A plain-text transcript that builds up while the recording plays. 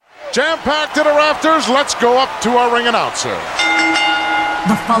Jam-packed to the rafters, let's go up to our ring announcer.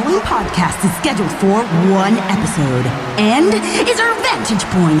 The following podcast is scheduled for one episode and is our Vantage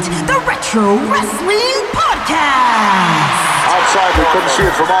Point, the Retro Wrestling Podcast. Outside, we couldn't see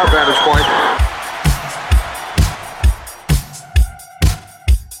it from our vantage point.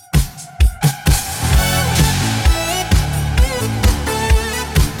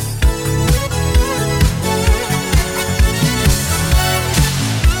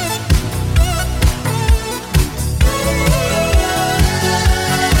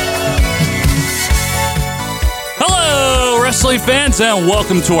 Wrestling fans, and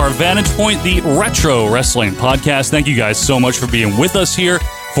welcome to our Vantage Point, the Retro Wrestling Podcast. Thank you guys so much for being with us here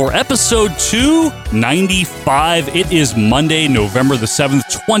for episode 295. It is Monday, November the 7th,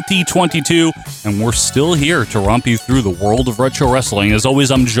 2022, and we're still here to romp you through the world of retro wrestling. As always,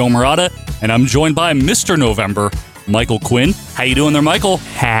 I'm Joe Murata, and I'm joined by Mr. November, Michael Quinn. How you doing there, Michael?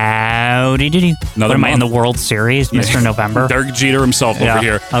 Howdy doody. Another What am I in month. the World Series, Mr. November? Derek Jeter himself over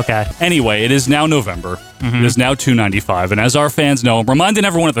here. Okay. Anyway, it is now November. It is now 295. And as our fans know, I'm reminding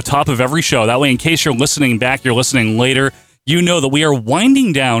everyone at the top of every show, that way in case you're listening back, you're listening later, you know that we are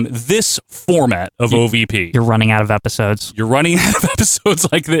winding down this format of OVP. You're running out of episodes. You're running out of episodes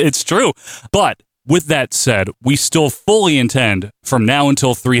like that. It's true. But with that said, we still fully intend from now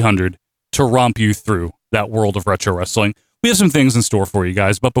until 300 to romp you through that world of retro wrestling. We have some things in store for you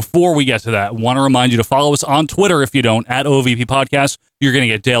guys, but before we get to that, I want to remind you to follow us on Twitter if you don't, at OVP Podcast. You're going to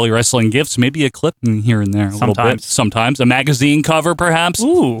get daily wrestling gifts, maybe a clip here and there, a little bit. Sometimes. A magazine cover, perhaps.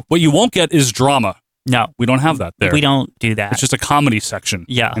 Ooh. What you won't get is drama. No. We don't have that there. We don't do that. It's just a comedy section.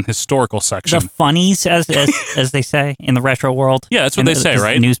 Yeah. An historical section. The funnies, as they say in the retro world. Yeah, that's what they say,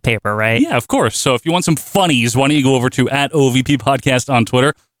 right? Newspaper, right? Yeah, of course. So if you want some funnies, why don't you go over to at OVP Podcast on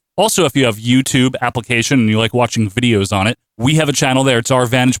Twitter. Also, if you have YouTube application and you like watching videos on it, we have a channel there. It's our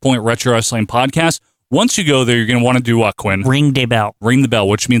Vantage Point Retro Wrestling Podcast. Once you go there, you're going to want to do what, Quinn? Ring the bell. Ring the bell,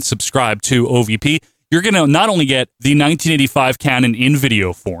 which means subscribe to OVP. You're going to not only get the 1985 canon in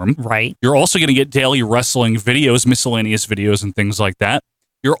video form. Right. You're also going to get daily wrestling videos, miscellaneous videos, and things like that.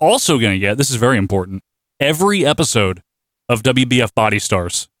 You're also going to get, this is very important, every episode of WBF Body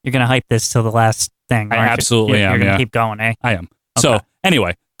Stars. You're going to hype this till the last thing, I aren't you? absolutely am, You're going yeah. to keep going, eh? I am. Okay. So,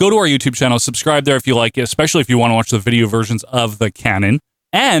 anyway, go to our YouTube channel, subscribe there if you like it, especially if you want to watch the video versions of the canon.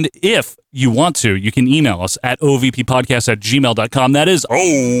 And if you want to, you can email us at ovppodcast@gmail.com. That is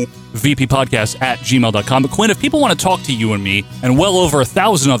ovppodcast@gmail.com. But Quinn, if people want to talk to you and me, and well over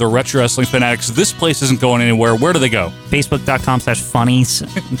 1,000 other retro wrestling fanatics, this place isn't going anywhere. Where do they go? Facebook.com/funnies.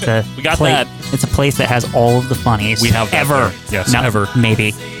 We got that. It's a place that has all of the funnies. We have that ever. there. Yes, No, ever.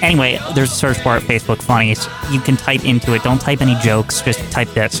 Maybe. Anyway, there's a search bar at Facebook Funnies. You can type into it. Don't type any jokes. Just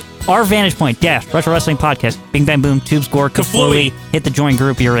type this. Our Vantage Point dash Retro Wrestling Podcast. Bing Bang Boom. Tube Score. Kaflooey. Hit the join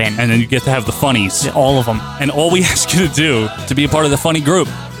group you're in. And then you get to have the funnies. All of them. And all we ask you to do to be a part of the funny group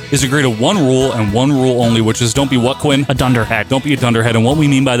is agree to one rule and one rule only, which is don't be what, Quinn? A dunderhead. Don't be a dunderhead. And what we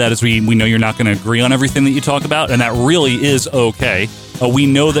mean by that is we know you're not going to agree on everything that you talk about, and that really is okay. We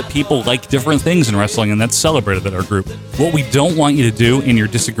know that people like different things in wrestling, and that's celebrated at our group. What we don't want you to do in your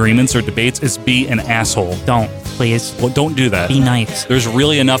disagreements or debates is be an asshole. Don't, please. Well, don't do that. Be nice. There's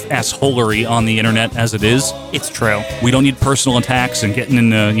really enough assholery on the internet as it is. It's true. We don't need personal attacks and getting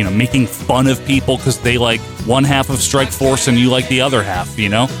into, making fun of people because they like one half of Strike Force and you like the other half,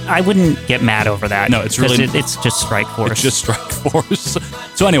 I wouldn't get mad over that. No, it's really... It's just Strike Force. It's just Strike Force.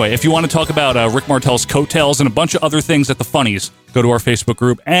 So anyway, if you want to talk about Rick Martel's coattails and a bunch of other things at the Funnies, go to our Facebook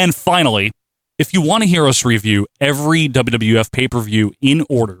group. And finally, if you want to hear us review every WWF pay-per-view in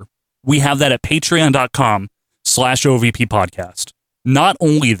order, we have that at patreon.com/OVP podcast. Not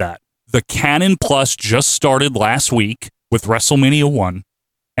only that, the Canon Plus just started last week with WrestleMania 1,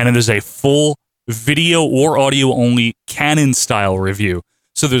 and it is a full video or audio only Canon style review.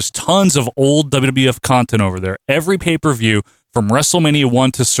 So there's tons of old WWF content over there. Every pay-per-view from WrestleMania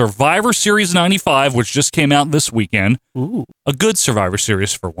 1 to Survivor Series 95, which just came out this weekend. Ooh. A good Survivor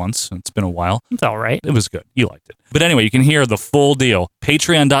Series for once. It's been a while. It's all right. It was good. You liked it. But anyway, you can hear the full deal.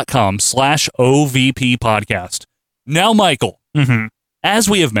 Patreon.com/OVP podcast. Now, Michael, as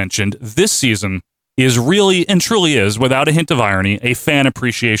we have mentioned, this season is really and truly is, without a hint of irony, a fan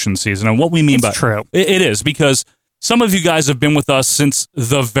appreciation season. And what we mean by true. It is because some of you guys have been with us since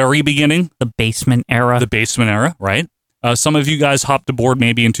the very beginning. The basement era. The basement era, right? Some of you guys hopped aboard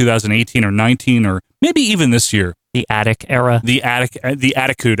maybe in 2018 or 19 or maybe even this year. The attic era. The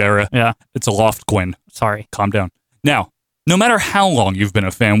Attitude era. Yeah. It's a loft, Quinn. Sorry. Calm down. Now, no matter how long you've been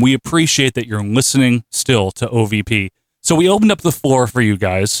a fan, we appreciate that you're listening still to OVP. So we opened up the floor for you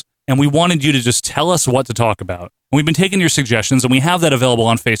guys, and we wanted you to just tell us what to talk about. And we've been taking your suggestions, and we have that available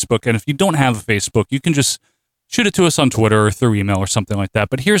on Facebook. And if you don't have a Facebook, you can just shoot it to us on Twitter or through email or something like that.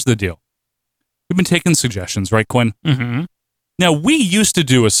 But here's the deal. We've been taking suggestions, right, Quinn? Mm-hmm. Now, we used to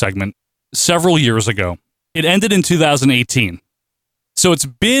do a segment several years ago. It ended in 2018. So it's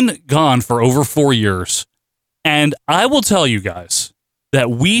been gone for over 4 years. And I will tell you guys that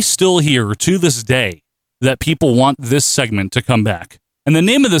we still hear to this day that people want this segment to come back. And the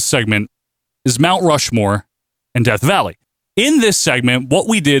name of this segment is Mount Rushmore and Death Valley. In this segment, what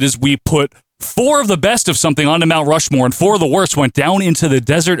we did is we put 4 of the best of something onto Mount Rushmore, and 4 of the worst went down into the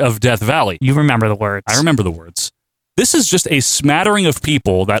desert of Death Valley. You remember the words. I remember the words. This is just a smattering of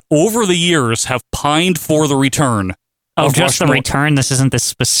people that over the years have pined for the return of just Rushmore. the return? This isn't this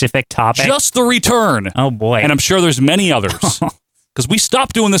specific topic? Just the return. Oh, boy. And I'm sure there's many others. Because we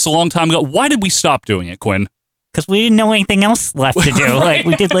stopped doing this a long time ago. Why did we stop doing it, Quinn? Because we didn't know anything else left to do. Like,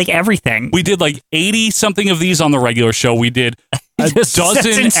 we did, like, everything. We did, like, 80-something of these on the regular show. We did a dozen That's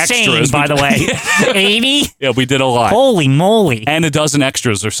insane, extras. by the way. 80? Yeah, we did a lot. Holy moly. And a dozen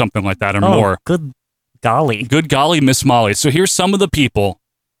extras or something like that, or Oh, more. good golly. Good golly, Miss Molly. So here's some of the people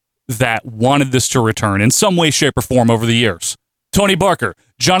that wanted this to return in some way, shape, or form over the years. Tony Barker,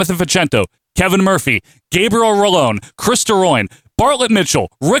 Jonathan Facento, Kevin Murphy, Gabriel Rolone, Chris DeRoyne, Bartlett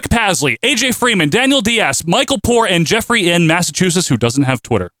Mitchell, Rick Pasley, AJ Freeman, Daniel Diaz, Michael Poore, and Jeffrey in Massachusetts, who doesn't have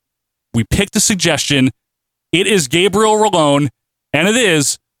Twitter. We picked a suggestion. It is Gabriel Rolone, and it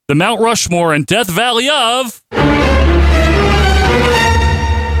is the Mount Rushmore and Death Valley of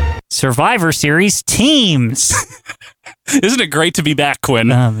Survivor Series teams. Isn't it great to be back, Quinn?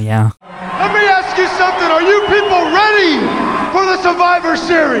 Yeah. Let me ask you something. Are you people ready for the Survivor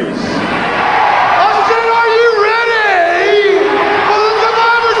Series? I said, are you ready for the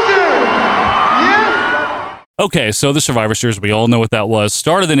Survivor Series? Yes? Okay, so the Survivor Series, we all know what that was.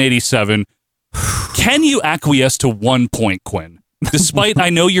 Started in 87. Can you acquiesce to 1 point, Quinn? Despite,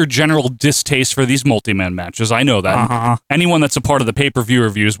 I know your general distaste for these multi-man matches. I know that. Uh-huh. Anyone that's a part of the pay-per-view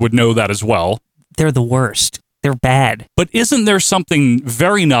reviews would know that as well. They're the worst. They're bad. But isn't there something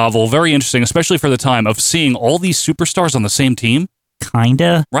very novel, very interesting, especially for the time, of seeing all these superstars on the same team?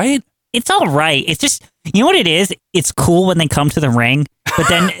 Kinda. Right? It's all right. It's just, you know what it is? It's cool when they come to the ring, but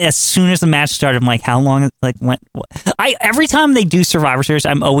then as soon as the match started, I'm like, how long? Like, when? Every time they do Survivor Series,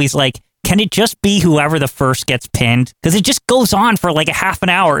 I'm always like, can it just be whoever the first gets pinned? Because it just goes on for like a half an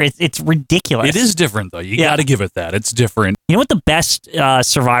hour. It's ridiculous. It is different, though. You Yeah. got to give it that. It's different. You know what the best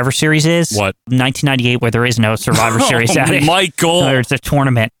Survivor Series is? What? 1998, where there is no Survivor Series at it. Michael. It's a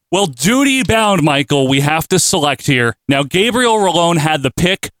tournament. Well, duty bound, Michael. We have to select here. Now, Gabriel Rolone had the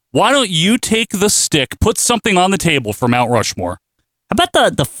pick. Why don't you take the stick, put something on the table for Mount Rushmore? How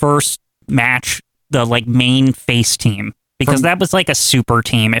about the first match, the like main face team? Because that was like a super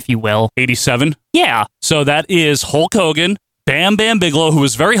team, if you will. 87? Yeah. So that is Hulk Hogan, Bam Bam Bigelow, who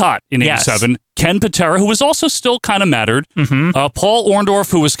was very hot in 87, Yes. Ken Patera, who was also still kind of mattered, Paul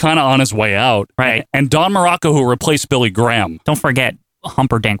Orndorff, who was kind of on his way out, Right. and Don Morocco, who replaced Billy Graham. Don't forget,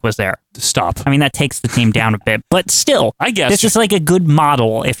 Humperdinck was there. Stop. I mean, that takes the team down a bit, but still, I guess. this is like a good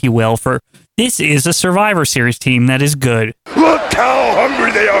model, if you will, for this is a Survivor Series team that is good. Look how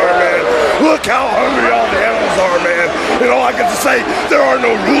hungry they are, man. Look how hungry all the animals are, man. And all I got to say, there are no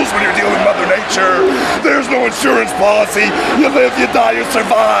rules when you're dealing with Mother Nature. There's no insurance policy. You live, you die, you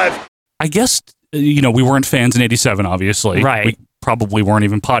survive. I guess, we weren't fans in 87, obviously. Right. We probably weren't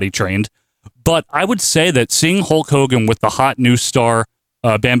even potty trained. But I would say that seeing Hulk Hogan with the hot new star,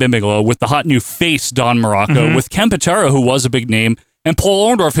 Bam Bam Bigelow, with the hot new face, Don Morocco, with Ken Patera, who was a big name, and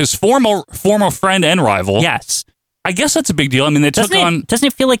Paul Orndorff, his former friend and rival. Yes. I guess that's a big deal. I mean, they took on Doesn't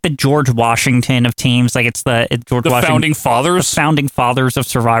it feel like the George Washington of teams? Like it's George the Washington, founding fathers, the founding fathers of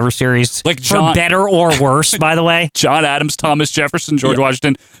Survivor Series. Like for John- better or worse, by the way. John Adams, Thomas Jefferson, George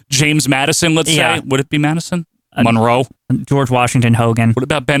Washington, James Madison, let's Yeah. say. Would it be Madison? Monroe? George Washington Hogan. What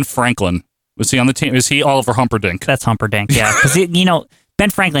about Ben Franklin? Was he on the team? Is he Oliver Humperdinck? That's Humperdinck, yeah. Because, Ben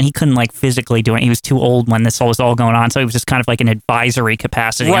Franklin, he couldn't like physically do it. He was too old when this was all going on. So he was just kind of like an advisory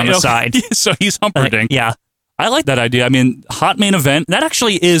capacity on the side. So he's Humperdinck. Yeah. I like that idea. I mean, hot main event. That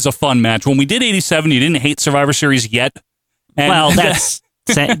actually is a fun match. When we did 87, you didn't hate Survivor Series yet. And Well,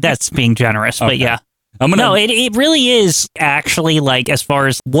 that's being generous, but Okay. yeah. I'm gonna, No, it really is actually like as far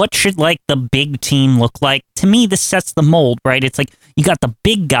as what should like the big team look like. To me, this sets the mold, right? It's like you got the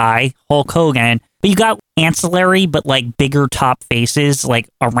big guy, Hulk Hogan, but you got ancillary but like bigger top faces like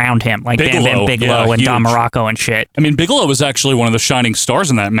around him, like Bam Bam Bigelow, Bigelow yeah, and Don huge. Morocco and shit. I mean, Bigelow was actually one of the shining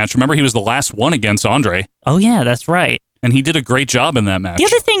stars in that match. Remember, he was the last one against Andre, Oh yeah, that's right. and he did a great job in that match. The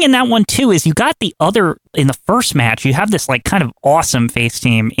other thing in that one too is you got in the first match, you have this like kind of awesome face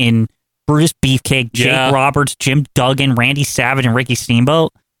team in Brutus Beefcake, Jake Roberts, Jim Duggan, Randy Savage, and Ricky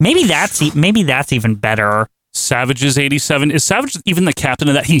Steamboat. Maybe that's even better. Savage is 87. Is Savage even the captain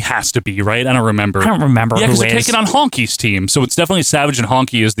of that? He has to be, right? I don't remember. I don't remember who because is. they're taking on Honky's team, so it's definitely Savage and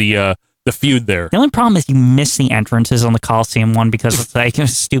Honky is the feud there. The only problem is you miss the entrances on the Coliseum one because it's like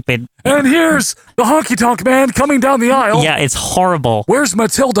stupid. And here's the Honky Tonk Man coming down the aisle. Yeah, it's horrible. Where's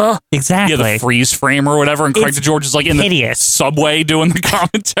Matilda? Exactly. Yeah, the freeze frame or whatever, and Craig DeGeorge is like in hideous. the subway doing the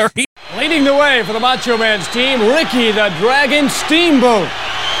commentary. Leading the way for the Macho Man's team, Ricky the Dragon Steamboat.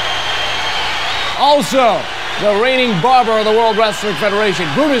 Also, the reigning barber of the World Wrestling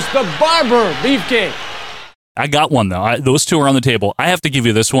Federation, Brutus the Barber Beefcake. I got one, though. Those two are on the table. I have to give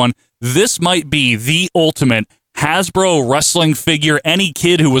you this one. This might be the ultimate Hasbro wrestling figure. Any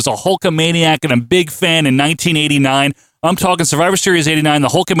kid who was a Hulkamaniac and a big fan in 1989. I'm talking Survivor Series 89, the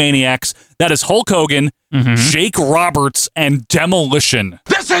Hulkamaniacs. That is Hulk Hogan, Jake Roberts, and Demolition.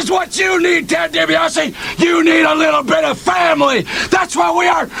 This is what you need, Ted DiBiase. You need a little bit of family. That's what we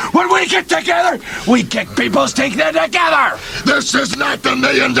are. When we get together, we kick people's teeth in together. This is not the $1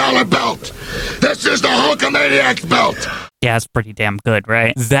 million belt. This is the Hulkamaniac belt. Yeah, it's pretty damn good,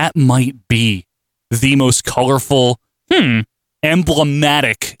 right? That might be the most colorful,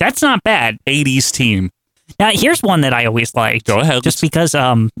 emblematic. That's not bad. 80s team. Now, here's one that I always liked. Go ahead. Just because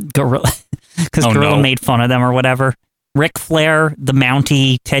Gorilla made fun of them or whatever. Ric Flair, the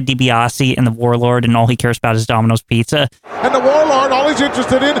Mountie, Ted DiBiase, and the Warlord, and all he cares about is Domino's Pizza. And the Warlord, all he's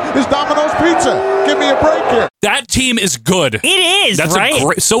interested in is Domino's Pizza. Give me a break here. That team is good. It is, That's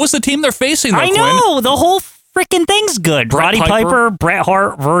right? So is the team they're facing, though, I know. The whole freaking thing's good. Roddy Piper, Bret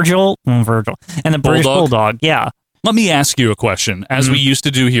Hart, Virgil, and the British Bulldog. Yeah. Let me ask you a question, as we used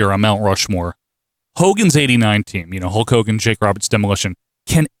to do here on Mount Rushmore. Hogan's 89 team, Hulk Hogan, Jake Roberts, Demolition.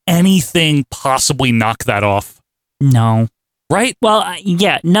 Can anything possibly knock that off? No. Right? Well,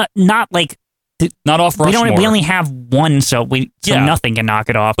 yeah, not like... Not off Rushmore. We only have one, so nothing can knock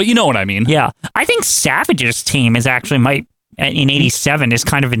it off. But you know what I mean. Yeah. I think Savage's team is actually in 87 is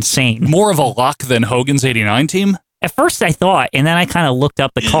kind of insane. More of a lock than Hogan's 89 team? At first I thought, and then I kind of looked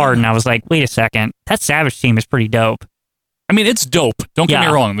up the card and I was like, wait a second, that Savage team is pretty dope. I mean, it's dope. Don't get me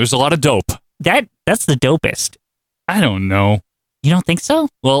wrong. There's a lot of dope. That's the dopest. I don't know. You don't think so?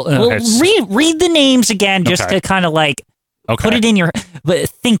 Well, read the names again just to kind of like put it in your... But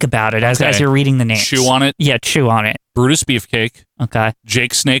think about it as you're reading the names. Chew on it? Yeah, chew on it. Brutus Beefcake. Okay.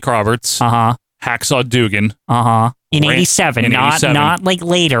 Jake Snake Roberts. Uh-huh. Hacksaw Dugan. Uh-huh. In 87. Not like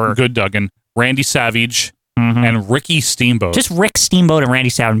later. Good Duggan. Randy Savage. And Ricky Steamboat. Just Rick Steamboat and Randy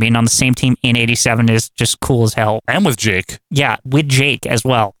Savage being on the same team in 87 is just cool as hell. And with Jake. Yeah, with Jake as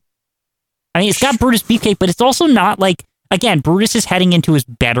well. I mean, it's got Brutus Beefcake, but it's also not like... Again, Brutus is heading into his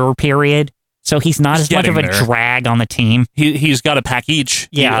better period, so he's not as much of a drag on the team. He's got a pack each.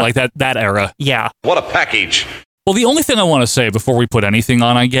 Yeah. Like that era. Yeah. What a package. Well, the only thing I want to say before we put anything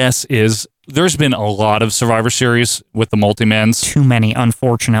on, I guess, is there's been a lot of Survivor Series with the multi-mans. Too many,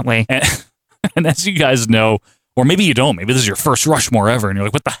 unfortunately. And as you guys know, or maybe you don't, maybe this is your first Rushmore ever, and you're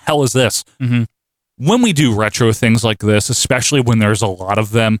like, what the hell is this? When we do retro things like this, especially when there's a lot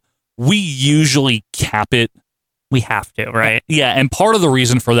of them, we usually cap it. We have to, right? Yeah, and part of the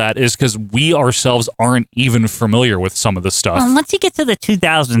reason for that is because we ourselves aren't even familiar with some of the stuff. Well, once you get to the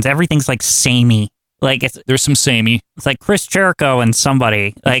 2000s, everything's like samey. Like there's some samey. It's like Chris Jericho and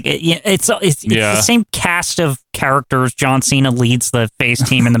somebody. Like it's the same cast of characters. John Cena leads the face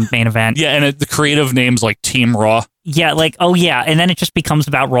team in the main event. Yeah, and the creative names like Team Raw. Yeah, like and then it just becomes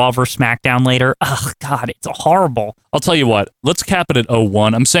about Raw versus SmackDown later. Oh God, it's horrible. I'll tell you what. Let's cap it at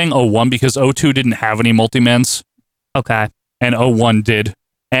 01. I'm saying 01 because 02 didn't have any multi-mans. Okay. And 01 did.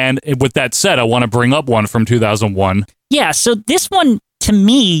 And with that said, I want to bring up one from 2001. Yeah, so this one, to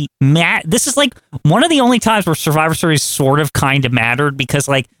me, this is like one of the only times where Survivor Series sort of kind of mattered because,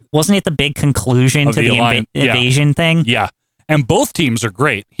 like, wasn't it the big conclusion to the invasion thing? Yeah. And both teams are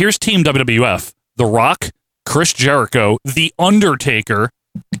great. Here's Team WWF. The Rock, Chris Jericho, The Undertaker.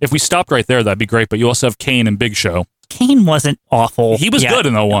 If we stopped right there, that'd be great. But you also have Kane and Big Show. Kane wasn't awful. He was good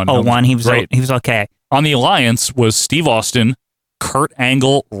in 01. 01, he was great. He was okay. On the Alliance was Steve Austin, Kurt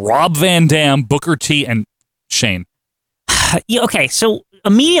Angle, Rob Van Dam, Booker T, and Shane. Okay, so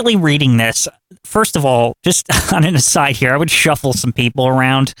immediately reading this, first of all, just on an aside here, I would shuffle some people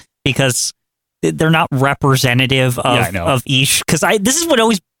around because they're not representative of each. Because this is what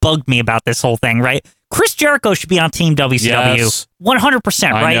always bugged me about this whole thing, right? Chris Jericho should be on Team WCW. Yes.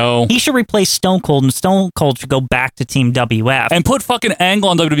 100%, right? I know. He should replace Stone Cold, and Stone Cold should go back to Team WF. And put fucking Angle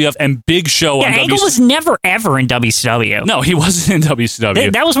on WWF and Big Show on WCW. Angle was never, ever in WCW. No, he wasn't in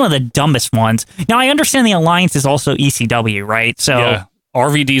WCW. That was one of the dumbest ones. Now, I understand the Alliance is also ECW, right? So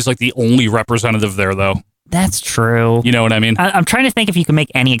RVD's like the only representative there, though. That's true. You know what I mean? I'm trying to think if you can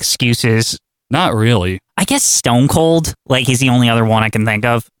make any excuses. Not really. I guess Stone Cold, like he's the only other one I can think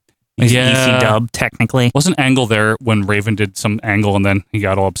of. He's EC-dub, technically. Wasn't Angle there when Raven did some Angle and then he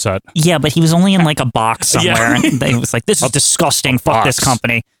got all upset? Yeah, but he was only in like a box somewhere. Yeah. And it was like, this is disgusting. Fuck this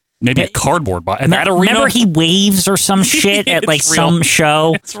company. Maybe a cardboard box. At that arena? Remember he waves or some shit at like some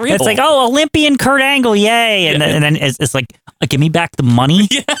show? It's real. It's like, oh, Olympian Kurt Angle, yay. And then it's like, give me back the money.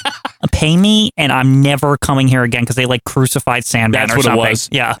 Pay me, and I'm never coming here again because they like crucified Sandman That's or what something. it was.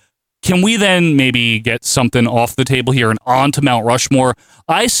 Yeah. Can we then maybe get something off the table here and on to Mount Rushmore?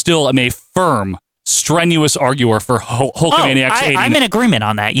 I still am a firm, strenuous arguer for Hulkamaniacs 89. I'm in agreement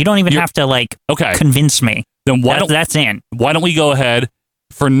on that. You don't even have to like convince me. Then that's in. Why don't we go ahead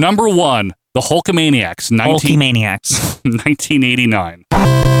for number one, the Hulkamaniacs, 1989.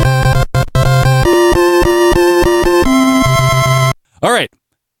 All right.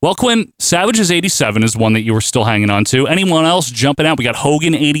 Well, Quinn, Savage's 87 is one that you were still hanging on to. Anyone else jumping out? We got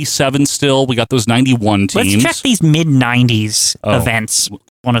Hogan 87 still. We got those 91 teams. Let's check these mid-90s events.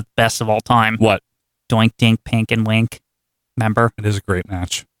 One of the best of all time. What? Doink, Dink, Pink, and Wink. Remember? It is a great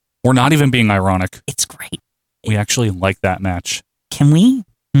match. We're not even being ironic. It's great. We actually like that match. Can we?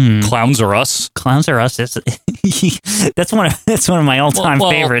 Clowns Are Us. Clowns Are Us. That's one of my all-time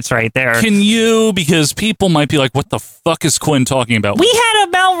favorites right there. Can you? Because people might be like, what the fuck is Quinn talking about? We had a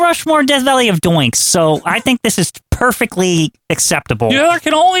Mount Rushmore Death Valley of Doinks, so I think this is perfectly acceptable. Yeah, there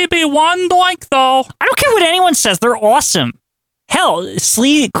can only be one Doink, though. I don't care what anyone says. They're awesome. Hell,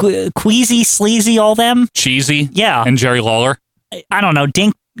 Queasy, Sleazy, all them. Cheesy. Yeah. And Jerry Lawler. I don't know.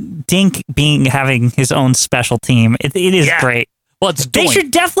 Dink having his own special team. It is great. Well, it's They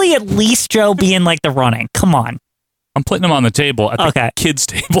should definitely at least, Joe, be in like the running. Come on. I'm putting them on the table at the kids'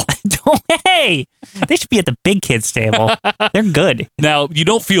 table. Hey, they should be at the big kids' table. They're good. Now, you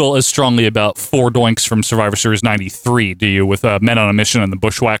don't feel as strongly about 4 Doinks from Survivor Series 93, do you, with Men on a Mission and the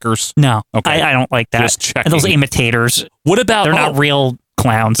Bushwhackers? No. Okay. I don't like that. Just checking. And those imitators. What about... They're not real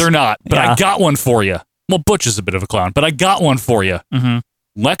clowns. They're not, but Yeah. I got one for you. Well, Butch is a bit of a clown, but I got one for you. Mm-hmm.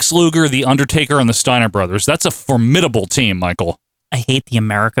 Lex Luger, The Undertaker, and the Steiner Brothers. That's a formidable team, Michael. I hate the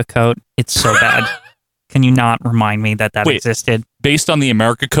America coat. It's so bad. Can you not remind me that existed? Based on the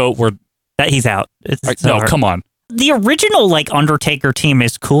America coat, where that he's out. No, come on. The original like Undertaker team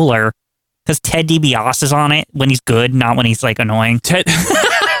is cooler because Ted DiBiase is on it when he's good, not when he's like annoying. Ted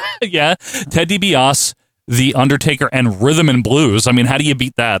DiBiase, The Undertaker, and Rhythm and Blues. I mean, how do you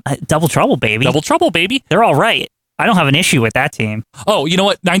beat that? Double Trouble, baby. Double Trouble, baby. They're all right. I don't have an issue with that team. Oh, you know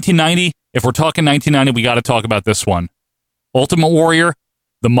what? 1990. If we're talking 1990, we got to talk about this one. Ultimate Warrior,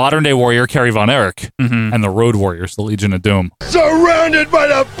 the Modern Day Warrior, Kerry Von Erich, and the Road Warriors, the Legion of Doom. Surrounded by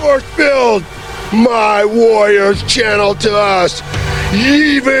the force field, my warriors channel to us.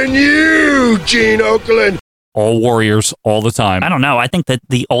 Even you, Gene Okerlund. All warriors, all the time. I don't know. I think that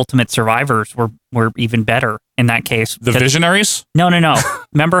the Ultimate Survivors were even better in that case. The Visionaries? No.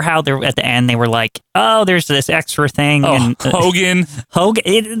 Remember how at the end they were like, "Oh, there's this extra thing." Oh, and Hogan.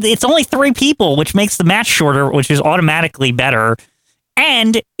 It's only 3 people, which makes the match shorter, which is automatically better.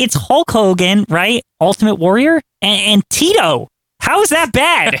 And it's Hulk Hogan, right? Ultimate Warrior and Tito. How is that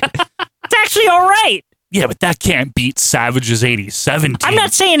bad? It's actually all right. Yeah, but that can't beat Savage's 87 team. I'm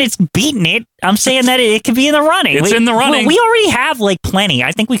not saying it's beating it. I'm saying that it could be in the running. It's in the running. We already have like plenty.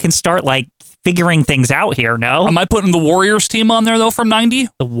 I think we can start like figuring things out here, no? Am I putting the Warriors team on there, though, from 90?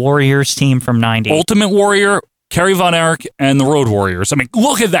 The Warriors team from 90. Ultimate Warrior, Kerry Von Erich, and the Road Warriors. I mean,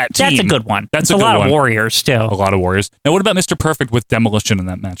 look at that team. That's a good one. That's a good lot one. of Warriors, still. A lot of Warriors. Now, what about Mr. Perfect with Demolition in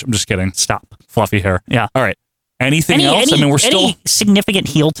that match? I'm just kidding. Stop. Fluffy hair. Yeah. All right. Anything else? I mean, we're still... Any significant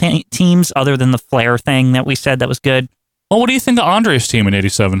heel teams other than the Flair thing that we said that was good? Well, what do you think of Andre's team in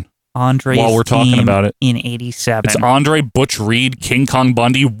 87? Andre's While we're talking team about it. in 87. It's Andre, Butch Reed, King Kong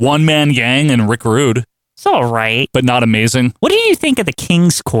Bundy, One Man Gang, and Rick Rude. It's all right. But not amazing. What did you think of the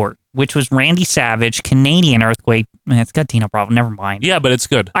King's Court, which was Randy Savage, Canadian Earthquake? Man, it's got Dino Bravo. Never mind. Yeah, but it's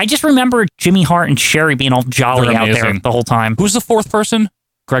good. I just remember Jimmy Hart and Sherry being all jolly They're out there amazing. the whole time. Who's the 4th person?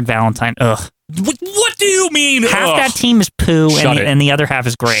 Greg Valentine. Ugh. What do you mean? Half Ugh. that team is poo, Shut it. and the other half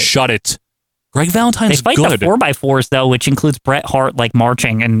is great. Shut it. Greg They Valentine's fight good. the 4x4s, though, which includes Bret Hart, like,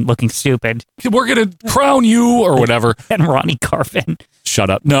 marching and looking stupid. We're going to crown you or whatever. And Ronnie Garvin. Shut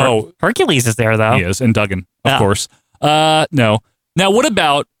up. No. Hercules is there, though. He is. And Duggan, of Yeah. course. No. Now, what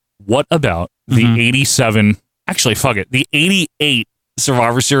about the 87, actually, fuck it, the 88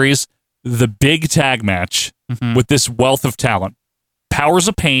 Survivor Series, the big tag match with this wealth of talent? Powers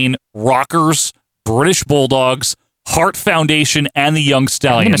of Pain, Rockers, British Bulldogs, Hart Foundation, and the Young I'm going to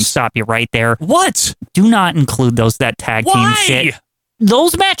Stallions. stop you right there. What? Do not include that tag Why? team shit.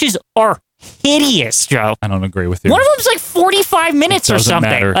 those matches are hideous, Joe. I don't agree with you. One of them's like 45 minutes or something.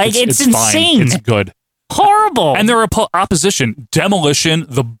 Matter. Like it's fine. insane. It's good. Horrible. And their opposition, Demolition,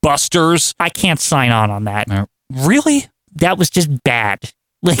 the Busters. I can't sign on that. Really? That was just bad.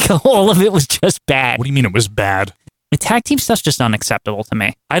 Like all of it was just bad. What do you mean it was bad? The tag team stuff's just unacceptable to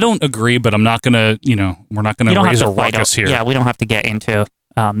me. I don't agree, but I'm not gonna, we're not gonna raise a ruckus here. Yeah, we don't have to get into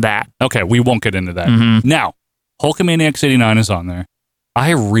that. Okay, we won't get into that. Mm-hmm. Now, Hulkamaniacs 89 is on there.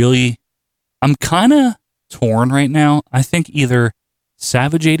 I'm kind of torn right now. I think either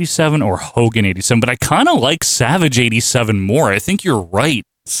Savage 87 or Hogan 87, but I kind of like Savage 87 more. I think you're right.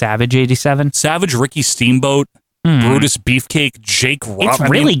 Savage 87? Savage, Ricky Steamboat, Brutus Beefcake, Jake Robb. It's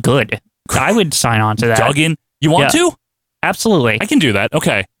really good. I would sign on to that. Duggan. You want to? Absolutely. I can do that.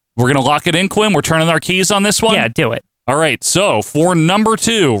 Okay. We're going to lock it in, Quinn. We're turning our keys on this one? Yeah, do it. All right. So, for number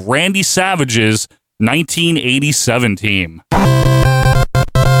 2, Randy Savage's 1987 team.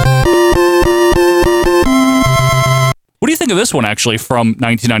 What do you think of this one, actually, from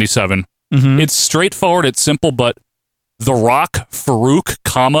 1997? Mm-hmm. It's straightforward, it's simple, but The Rock, Farouk,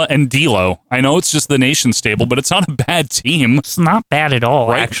 and D'Lo. I know it's just the Nation stable, but it's not a bad team. It's not bad at all,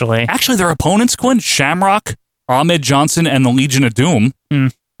 right? Actually. Actually, their opponents, Quinn, Shamrock, Ahmed Johnson, and the Legion of Doom.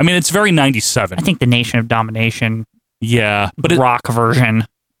 Mm. I mean, it's very 97. I think the Nation of Domination. Yeah. But Rock version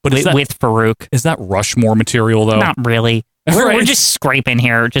but with Farouk. Is that Rushmore material, though? Not really. Right. We're just scraping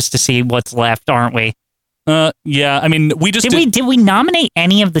here just to see what's left, aren't we? Yeah. I mean, we just did we nominate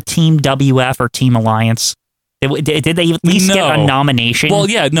any of the Team WF or Team Alliance? Did they at least get a nomination? Well,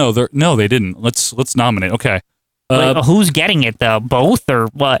 yeah, no, they didn't. Let's nominate. Okay. Who's getting it though? Both or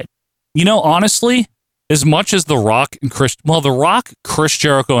what? Honestly, as much as The Rock and The Rock, Chris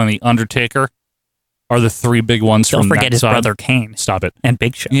Jericho, and The Undertaker are the 3 big ones. Don't from forget that his side. brother Kane. Stop it. And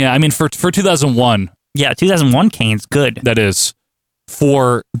Big Show. Yeah, I mean for 2001. Yeah, 2001 Kane's good. That is.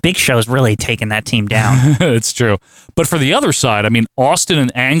 For Big Show's really taking that team down. It's true. But for the other side, I mean Austin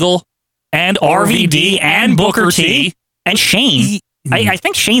and Angle and RVD and Booker T and Shane. I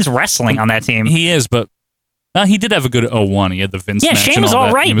think Shane's wrestling on that team. He is, but he did have a good 01. He had the Vince match. Shane was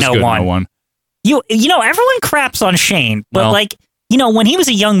all right in 01. You know, everyone craps on Shane, but when he was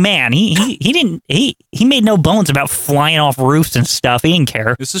a young man, he made no bones about flying off roofs and stuff. He didn't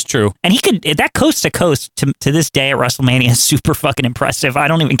care. This is true. And he could, that coast to coast to this day at WrestleMania is super fucking impressive. I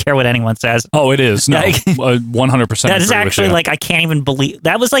don't even care what anyone says. Oh, it is. No, 100%. That is actually I can't even believe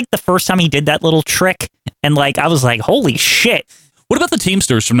that was the first time he did that little trick. And I was like, holy shit. What about the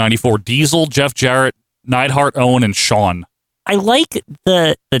Teamsters from 94? Diesel, Jeff Jarrett, Neidhart, Owen, and Shawn. I like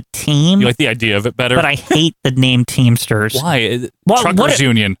the team. You like the idea of it better? But I hate the name Teamsters. Why? Truckers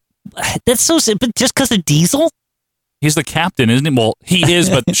Union. That's so but just because of Diesel? He's the captain, isn't he? Well, he is,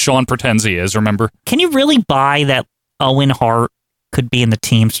 but Shawn pretends he is, remember? Can you really buy that Owen Hart could be in the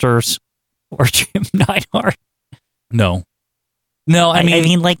Teamsters? Or Jim Neidhart? No. I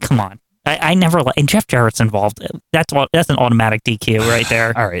mean, come on. I never and Jeff Jarrett's involved. That's an automatic DQ right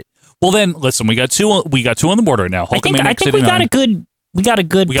there. All right. Well then, listen, we got two on the board right now. I think we got a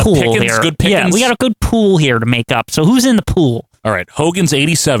good pool Pickens, here. Good Pickens. Yeah, we got a good pool here to make up. So who's in the pool? All right, Hogan's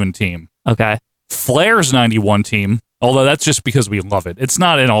 87 team. Okay. Flair's 91 team. Although that's just because we love it. It's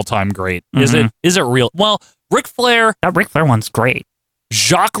not an all-time great. Is it? Is it real? Well, Ric Flair. That Ric Flair one's great.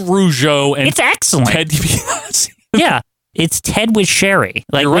 Jacques Rougeau and it's excellent. Ted DiBiase. Yeah, it's Ted with Sherry.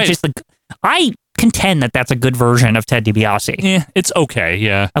 You're right. Which is I contend that's a good version of Ted DiBiase. Yeah, it's okay.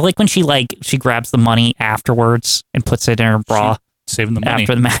 Yeah, I like when she grabs the money afterwards and puts it in her bra, saving the money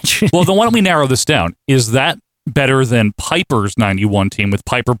after the match. Well, then why don't we narrow this down? Is that better than Piper's 91 team with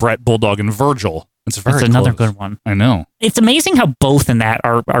Piper, Brett, Bulldog, and Virgil? It's another good one. I know. It's amazing how both in that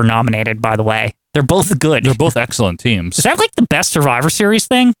are nominated. By the way, they're both good. They're both excellent teams. Is that the best Survivor Series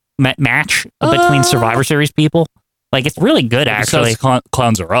thing match between Survivor Series people? It's really good actually.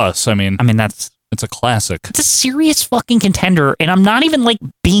 Clowns Are Us. I mean it's a classic. It's a serious fucking contender, and I'm not even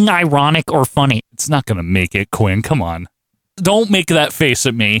being ironic or funny. It's not gonna make it, Quinn. Come on, don't make that face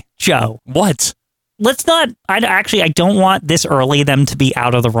at me, Joe. What? Let's not. I don't want this early them to be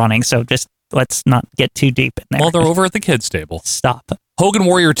out of the running. So just let's not get too deep in there. Well, they're over at the kids' table. Stop. Hogan,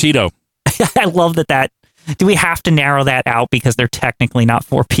 Warrior, Tito. I love that. Do we have to narrow that out because they're technically not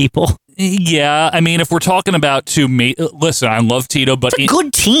 4 people? Yeah, I mean, if we're talking about listen, I love Tito, but it's a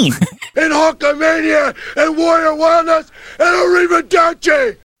good team. And Hulkamania and Warrior Wellness and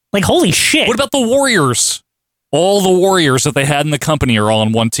Arrivederci. Holy shit. What about the Warriors? All the Warriors that they had in the company are all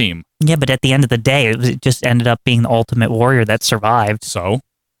on one team. Yeah, but at the end of the day, it just ended up being the Ultimate Warrior that survived. So?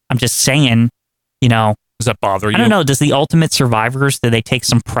 I'm just saying, Does that bother you? I don't know. Does the Ultimate Survivors, do they take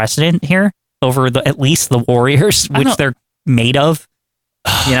some precedent here over at least the Warriors, which they're made of?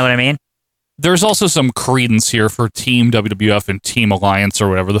 You know what I mean? There's also some credence here for Team WWF and Team Alliance or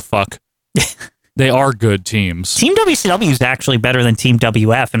whatever the fuck. They are good teams. Team WCW is actually better than Team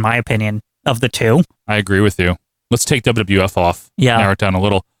WF, in my opinion, of the two. I agree with you. Let's take WWF off. Yeah. Narrow it down a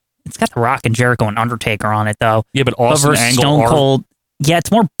little. It's got The Rock and Jericho and Undertaker on it, though. Yeah, but Austin versus Angle, Stone Cold. Yeah,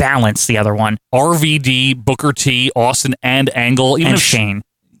 it's more balanced, the other one. RVD, Booker T, Austin, and Angle. Even And if Shane.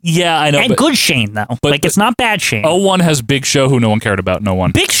 Yeah, I know. And good Shane, though. But it's not bad Shane. 01 has Big Show, who no one cared about. No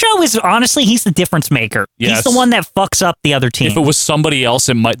one. Big Show is, honestly, he's the difference maker. Yes. He's the one that fucks up the other team. If it was somebody else,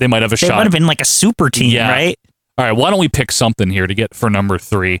 they might have a They shot. would have been like a super team, Yeah. right? All right, why don't we pick something here to get for number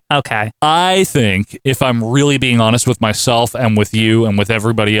 3? Okay. I think, if I'm really being honest with myself and with you and with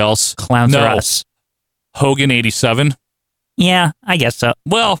everybody else, Clowns are us. Hogan 87. Yeah, I guess so.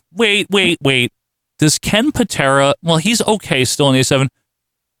 Well, wait. Does Ken Patera, well, he's okay still in 87,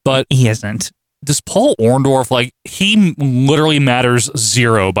 but he isn't. Does Paul Orndorff, he literally matters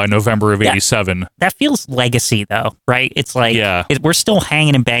 0 by November of 87. That feels legacy, though, right? It's like, Yeah. we're still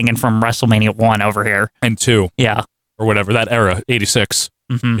hanging and banging from WrestleMania 1 over here. And 2. Yeah. Or whatever, that era, 86.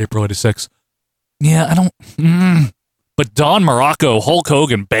 Mm-hmm. April 86. Yeah, I don't... But Don Morocco, Hulk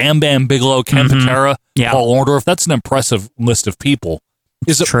Hogan, Bam Bam Bigelow, Ken Patera, Paul Orndorff, that's an impressive list of people.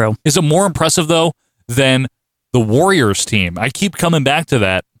 True. Is it more impressive, though, than the Warriors team? I keep coming back to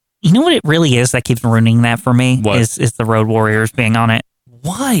that. You know what it really is that keeps ruining that for me? What? Is the Road Warriors being on it.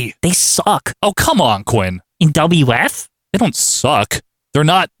 Why? They suck. Oh, come on, Quinn. In WF? They don't suck. They're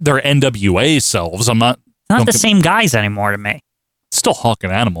not their NWA selves. Not the same guys anymore to me. It's still Hawk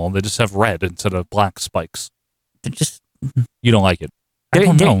and Animal. They just have red instead of black spikes. They're just... You don't like it. I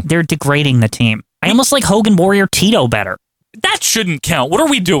don't know. They're degrading the team. I almost like Hogan Warrior Tito better. That shouldn't count. What are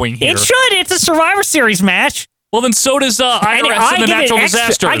we doing here? It should. It's a Survivor Series match. Well, then so does IRS and the Natural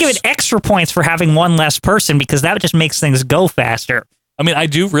Disasters. I give it extra points for having one less person because that just makes things go faster. I mean, I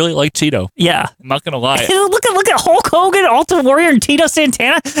do really like Tito. Yeah. I'm not going to lie. look at Hulk Hogan, Ultimate Warrior, and Tito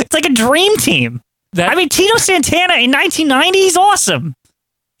Santana. It's like a dream team. Tito Santana in 1990, he's awesome.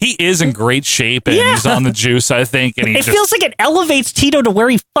 He is in great shape, and he's on the juice, I think. And it feels like it elevates Tito to where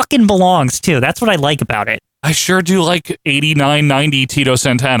he fucking belongs, too. That's what I like about it. I sure do like 89, 90 Tito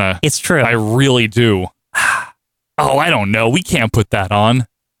Santana. It's true. I really do. Oh, I don't know. We can't put that on.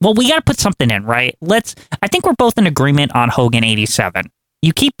 Well, we got to put something in, right? I think we're both in agreement on Hogan 87.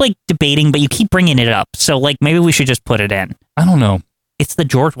 You keep debating, but you keep bringing it up. So maybe we should just put it in. I don't know. It's the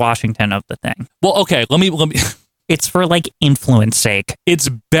George Washington of the thing. Well, okay, let me It's for influence sake. It's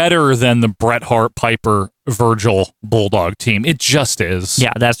better than the Bret Hart, Piper, Virgil, Bulldog team. It just is.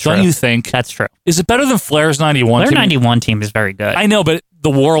 Yeah, that's true. Don't you think? That's true. Is it better than Flair's 91 Flair team? 91 team is very good. I know, but the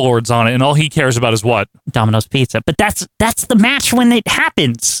Warlord's on it, and all he cares about is what? Domino's Pizza. But that's the match when it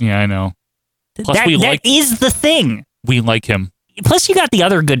happens. Yeah, I know. Plus, that is the thing. We like him. Plus, you got the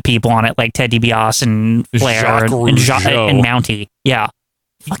other good people on it, like Ted DiBiase and Flair Jacques and Rougeau. Mountie. Yeah.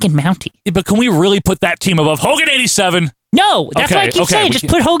 Fucking Mountie. Yeah, but can we really put that team above Hogan 87? No, that's what I keep saying. Just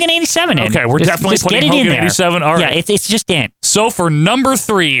put Hogan 87 in. Okay, we're definitely just putting get it Hogan in there. 87. All right. Yeah, it's just in. So for number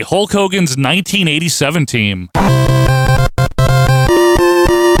 3, Hulk Hogan's 1987 team.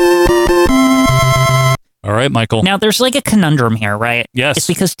 All right, Michael. Now, there's a conundrum here, right? Yes. It's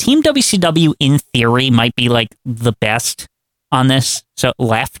because Team WCW, in theory, might be the best on this. So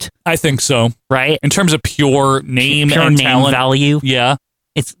left. I think so. Right? In terms of pure name pure and name talent. value. Yeah.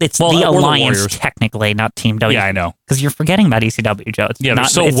 It's Well, the or the Alliance, Warriors. technically, not Team W. Yeah, I know. Because you're forgetting about ECW, Joe. Yeah, they're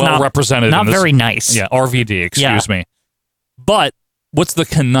so well represented. Not in this. very nice. Yeah, RVD, excuse me. But what's the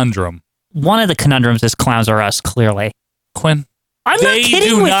conundrum? One of the conundrums is Clowns Are Us, clearly. Quinn, I'm not they kidding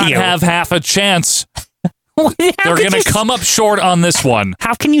do with not you. have half a chance. How They're could going to come up short on this one.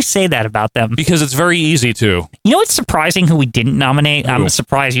 How can you say that about them? Because it's very easy to. You know what's surprising who we didn't nominate? Who? I'm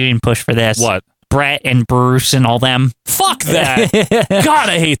surprised you didn't push for this. What? Brett and Bruce and all them. Fuck that. God,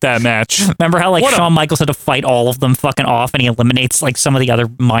 I hate that match. Remember how What Shawn Michaels had to fight all of them fucking off and he eliminates some of the other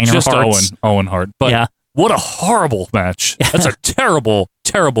minor Just hearts? Owen Hart. But Yeah. what a horrible match. That's a terrible,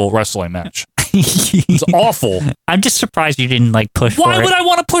 terrible wrestling match. It's awful. I'm just surprised you didn't push for it. Why would I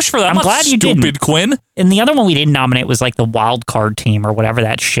want to push for that? I'm not glad you stupid, didn't. Quinn. And the other one we didn't nominate was the wild card team or whatever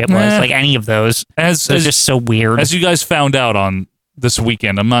that shit was. Any of those. They're just so weird. As you guys found out on this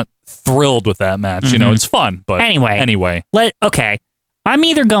weekend, I'm not thrilled with that match. You know, it's fun, but anyway. Okay. I'm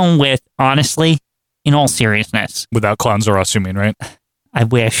either going with, honestly, in all seriousness. Without Clowns Are Us, you mean, right? I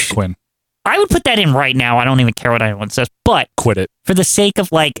wish. Quinn. I would put that in right now. I don't even care what anyone says. But quit it. For the sake of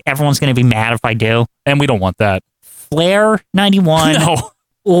everyone's going to be mad if I do. And we don't want that. Flair 91 No.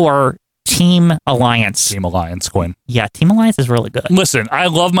 or Team Alliance. Team Alliance, Quinn. Yeah, Team Alliance is really good. Listen, I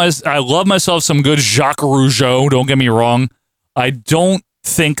love myself some good Jacques Rougeau. Don't get me wrong. I don't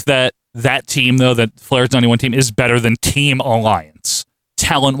think that team, though, that Flair's 91 team, is better than Team Alliance,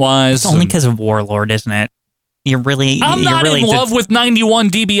 talent-wise. It's only because of Warlord, isn't it? I'm not in love with 91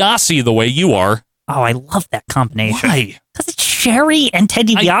 DiBiase the way you are. Oh, I love that combination. Why? Because it's Sherry and Ted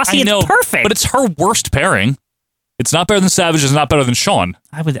DiBiase. I know, it's perfect. But it's her worst pairing. It's not better than Savage. It's not better than Shawn.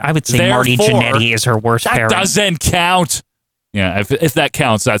 I would say Marty Jannetty is her worst pairing. That doesn't count. Yeah, if that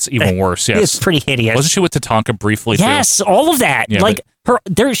counts, that's even worse. Yes, it's pretty hideous. Wasn't she with Tatanka briefly? Yes, too? all of that. Yeah, like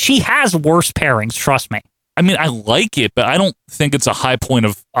she has worse pairings. Trust me. I mean, I like it, but I don't think it's a high point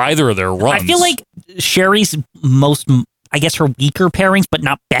of either of their runs. I feel like Sherry's I guess her weaker pairings, but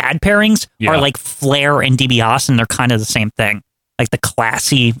not bad pairings, are like Flair and DiBiase, and they're kind of the same thing. Like the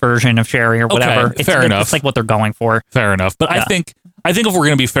classy version of Sherry or whatever. Okay, fair enough. It's like what they're going for. Fair enough. But yeah. I think if we're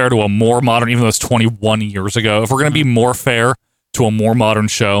going to be fair to a more modern, even though it's 21 years ago, if we're going to be more fair to a more modern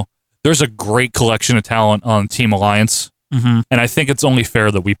show, there's a great collection of talent on Team Alliance. Mm-hmm. And I think it's only fair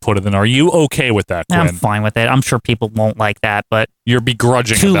that we put it in. Are you okay with that, Quinn? I'm fine with it. I'm sure people won't like that, but you're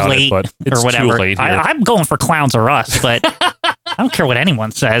begrudging about it, but it's or whatever. too late here. I'm going for Clowns or Us, but I don't care what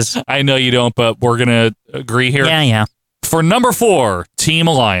anyone says. I know you don't, but we're going to agree here. Yeah. For number 4, Team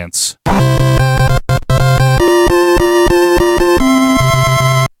Alliance.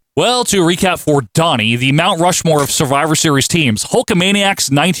 Well, to recap for Donnie, the Mount Rushmore of Survivor Series teams: Hulkamaniacs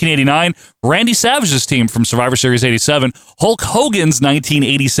 1989, Randy Savage's team from Survivor Series 87, Hulk Hogan's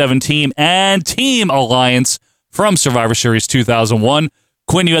 1987 team, and Team Alliance from Survivor Series 2001.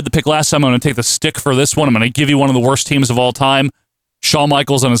 Quinn, you had the pick last time. I'm going to take the stick for this one. I'm going to give you one of the worst teams of all time, Shawn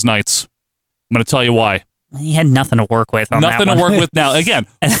Michaels and his Knights. I'm going to tell you why. He had nothing to work with on Nothing that to one. work with now. Again.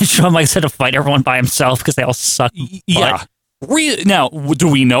 And then Shawn Michaels had to fight everyone by himself because they all suck. Yeah. Now, do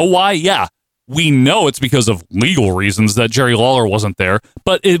we know why? Yeah. We know it's because of legal reasons that Jerry Lawler wasn't there,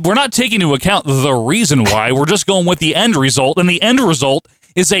 but we're not taking into account the reason why. We're just going with the end result, and the end result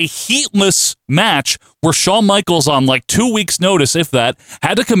is a heatless match where Shawn Michaels, on like 2 weeks' notice, if that,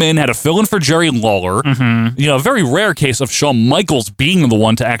 had to come in, had to fill in for Jerry Lawler. Mm-hmm. You know, a very rare case of Shawn Michaels being the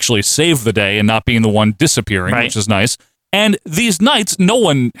one to actually save the day and not being the one disappearing, which is nice. And these Knights, no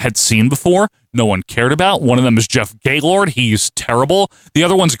one had seen before. No one cared about. One of them is Jeff Gaylord. He's terrible. The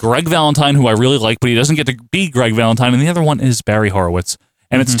other one's Greg Valentine, who I really like, but he doesn't get to be Greg Valentine. And the other one is Barry Horowitz.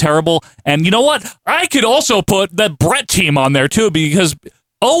 And it's terrible. And you know what? I could also put that Brett team on there, too, because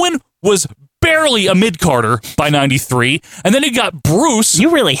Owen was barely a mid-carder by 93. And then you got Bruce.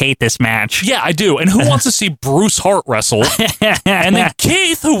 You really hate this match. Yeah, I do. And who wants to see Bruce Hart wrestle? And then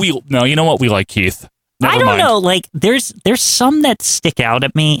Keith, no, you know what? We like Keith. Never I don't mind. know. Like, there's some that stick out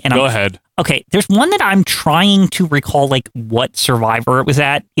at me. And Go ahead. Okay, there's one that I'm trying to recall, like, what Survivor it was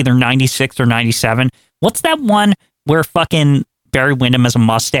at, either 96 or 97. What's that one where fucking Barry Windham has a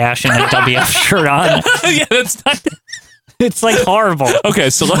mustache and a WF shirt on? Yeah, that's not... It's, like, horrible.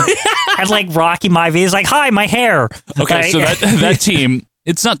 Okay, so... And, like, Rocky Maivia is like, hi, my hair. Okay, so that team,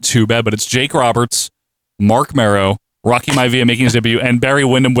 it's not too bad, but it's Jake Roberts, Mark Merrow, Rocky Maivia making his debut, and Barry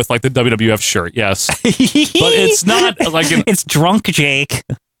Windham with, like, the WWF shirt, yes. But it's not, like... It's Drunk Jake,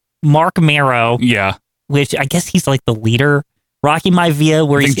 Mark Merrow. Yeah. Which I guess he's, like, the leader. Rocky Maivia,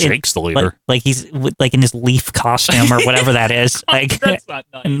 where I think Jake's the leader. Like he's, like, in his leaf costume or whatever that is. Like, that's not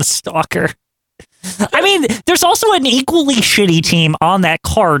nice. And the stalker. I mean, there's also an equally shitty team on that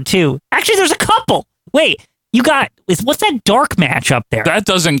card, too. Actually, there's a couple. Wait. You got, what's that dark match up there? That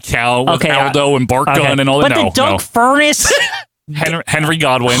doesn't count with Aldo and Bart Gunn and all that. But the Doug Furnace, Henry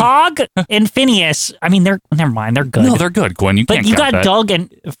Godwin, Hog, and Phineas. I mean, never mind. They're good. No, they're good, Gwen. You can't count that. But you got Doug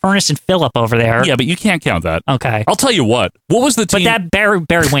and Furnace and Phillip over there. Yeah, but you can't count that. Okay. I'll tell you what. What was the team? But that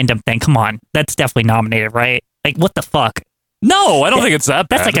Barry Windham thing, come on. That's definitely nominated, right? Like, what the fuck? No, I don't think it's that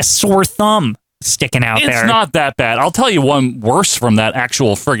bad. That's like a sore thumb sticking out there. It's not that bad. I'll tell you one worse from that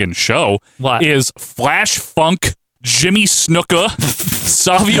actual friggin' show. What? Is Flash Funk, Jimmy Snuka,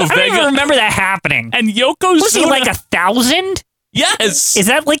 Savio Vega. I don't even remember that happening. And Yokozuna. Was he like 1,000? Yes. Is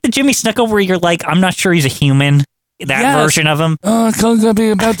that like the Jimmy Snuka where you're like, I'm not sure he's a human? That version of him? It's going to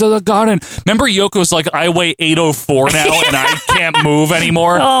be back to the garden. Remember Yoko's like, I weigh 804 now and I can't move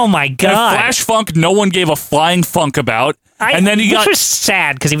anymore? Oh my God. And Flash Funk, no one gave a flying funk about. And then which was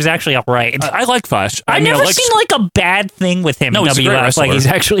sad because he was actually all right. I like Flash. I've never seen like a bad thing with him. No, he's a great wrestler. Like he's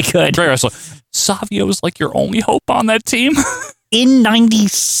actually good. Great wrestler. Savio is like your only hope on that team. In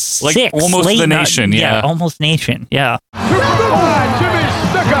 96. Like almost the nation, yeah. Almost nation, yeah. Superfly Jimmy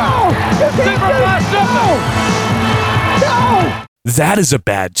Snuka. Superfly That is a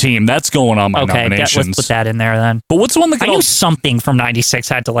bad team. That's going on my nominations. Let's put that in there then. But what's the one that got I knew something from 96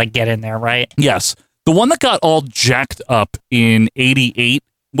 had to like get in there, right? Yes. The one that got all jacked up in 88.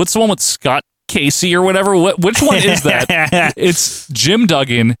 What's the one with Scott Casey or whatever. Which one is that? It's Jim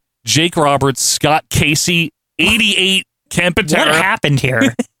Duggan, Jake Roberts, Scott Casey, 88 Ken Patera. What happened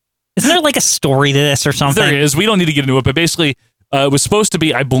here? Isn't there like a story to this or something? There is. We don't need to get into it, but basically, it was supposed to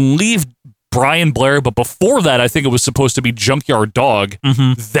be, I believe, Brian Blair, but before that, I think it was supposed to be Junkyard Dog,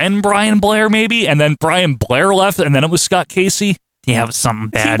 then Brian Blair maybe, and then Brian Blair left, and then it was Scott Casey. Yeah, it was something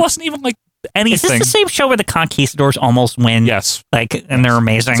bad. He wasn't even like anything. Is this the same show where the Conquistadors almost win? Yes. And they're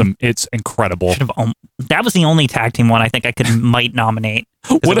amazing. It's incredible. That was the only tag team one I think I might nominate.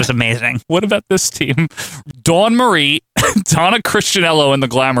 It was amazing. What about this team? Dawn Marie, Donna Christianello, and the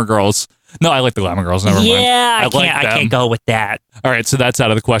Glamour Girls. No, I like the Glamour Girls. Never mind. Yeah, I can't go with that. All right, so that's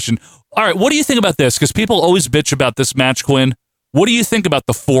out of the question. All right, what do you think about this? Because people always bitch about this match, Quinn. What do you think about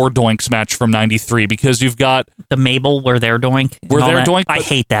the 4 Doinks match from '93? Because you've got the Mabel where they're Doink. Doink. I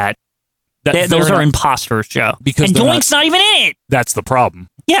hate that. Those are imposters, Joe. Because Doink's not even in it. That's the problem.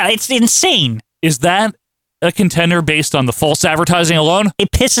 Yeah, it's insane. Is that a contender based on the false advertising alone?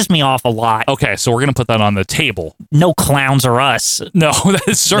 It pisses me off a lot. Okay, so we're going to put that on the table. No clowns are us. No, that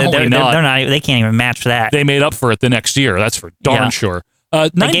is certainly not. They're not. They can't even match that. They made up for it the next year. That's for darn sure.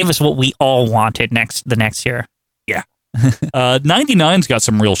 They gave us what we all wanted the next year. Yeah. 99's got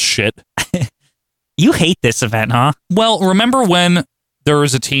some real shit. You hate this event, huh? Well, remember when there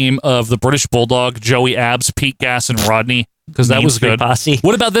was a team of the British Bulldog, Joey Abs, Pete Gass, and Rodney? Because that was good. Posse.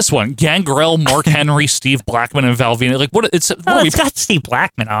 What about this one? Gangrel, Mark Henry, Steve Blackman, and Val Venis. Like, it's got Steve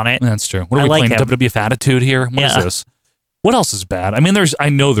Blackman on it. That's true. What are we playing? WWF Attitude here? What is this? What else is bad? I mean, I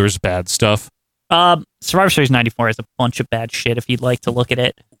know there's bad stuff. Survivor Series 94 has a bunch of bad shit if you'd like to look at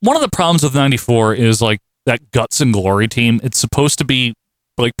it. One of the problems with 94 is like that Guts and Glory team. It's supposed to be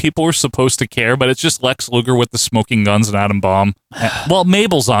like people are supposed to care, but it's just Lex Luger with the smoking guns and Adam Bomb. Well,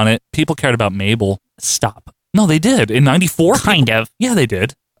 Mabel's on it. People cared about Mabel. Stop. No, they did in 94. Kind of. Yeah, they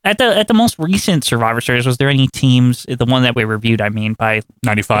did. At the most recent Survivor Series, was there any teams, the one that we reviewed, I mean, by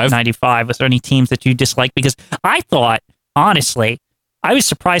 95? 95, was there any teams that you disliked? Because I thought, honestly, I was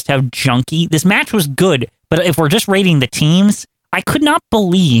surprised how junky this match was good, but if we're just rating the teams, I could not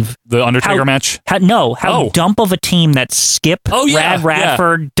believe the Undertaker match. How dump of a team that Skip, Rad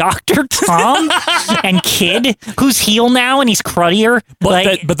Radford, Dr. Tom, and Kid, who's heel now and he's cruddier.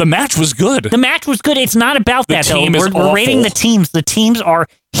 But the match was good. The match was good. It's not about that though. We're rating the teams. The teams are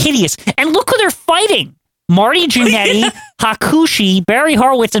hideous, and look who they're fighting. Marty Jannetty, Hakushi, Barry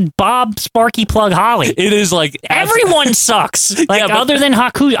Horowitz, and Bob Sparky Plug Holly. It is like everyone sucks. Other than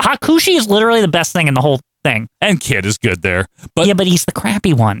Hakushi. Hakushi is literally the best thing in the whole thing. And Kid is good there. But he's the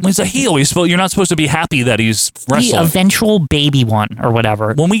crappy one. He's a heel. You're not supposed to be happy that he's wrestling. The eventual baby one or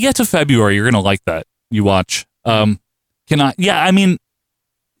whatever. When we get to February, you're going to like that. You watch. I could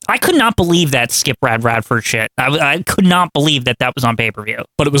not believe that Skip Radford shit. I could not believe that was on pay-per-view.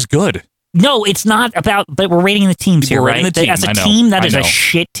 But it was good. No, it's not about, but we're rating the teams here, right? As a team, that is a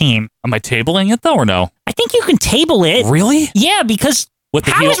shit team. Am I tabling it though or no? I think you can table it. Really? Yeah, because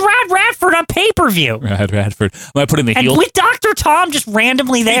how is Rad Radford on pay-per-view? Rad Radford. Am I putting the heel? And with Dr. Tom just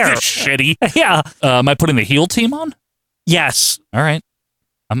randomly there. Shitty. Yeah. Am I putting the heel team on? Yes. All right.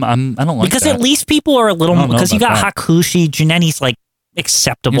 I don't like because that. at least people are a little more, because you got Hakushi, Jannetty's like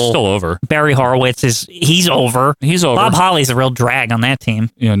acceptable. He's still over. Barry Horowitz he's over. He's over. Bob Holly's a real drag on that team.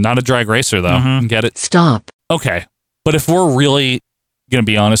 Not a drag racer though. Mm-hmm. Get it? Stop. Okay. But if we're really going to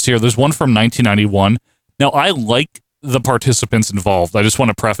be honest here, there's one from 1991. Now I like the participants involved. I just want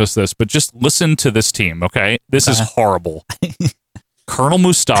to preface this, but just listen to this team, okay? This is horrible. Colonel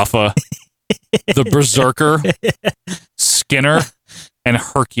Mustafa, the Berserker, Skinner, and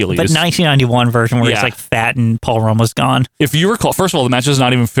Hercules. But 1991 version where it's like fat and Paul Roma's gone. If you recall, first of all, the match is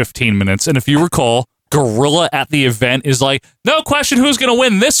not even 15 minutes. And if you recall, Gorilla at the event is like, no question who's going to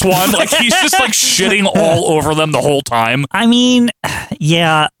win this one. Like, he's just like shitting all over them the whole time. I mean,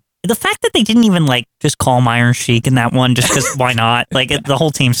 yeah. The fact that they didn't even like just call him Iron Sheik in that one, just because why not? Like the whole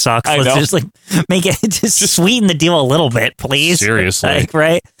team sucks. Let's just like make it just sweeten the deal a little bit, please. Seriously, like,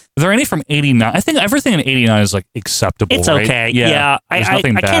 right? Are there any from 89? I think everything in 89 is like acceptable. It's right? okay. Yeah. I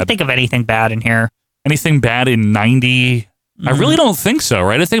can't think of anything bad in here. Anything bad in 90? I really don't think so,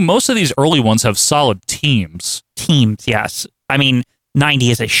 right? I think most of these early ones have solid teams. Teams, yes. I mean, 90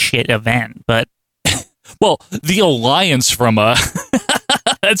 is a shit event, but well, the Alliance from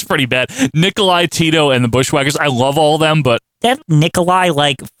that's pretty bad. Nikolai, Tito, and the Bushwhackers. I love all of them, but that Nikolai,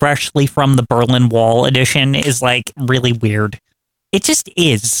 like freshly from the Berlin Wall edition, is like really weird. It just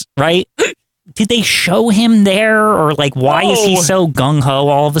is, right? Did they show him there, or like why is he so gung ho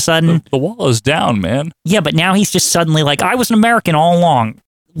all of a sudden? The wall is down, man. Yeah, but now he's just suddenly like, I was an American all along.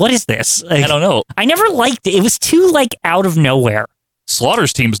 What is this? Like, I don't know. I never liked it. It was too like out of nowhere.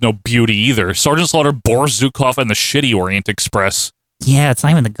 Slaughter's team's no beauty either. Sergeant Slaughter, Boris Zukov, and the shitty Orient Express. Yeah, it's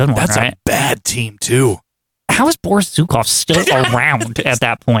not even the good one, That's right? a bad team, too. How is Boris Zukov still around at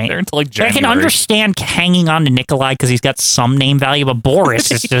that point? They're until like I January. can understand hanging on to Nikolai because he's got some name value, but Boris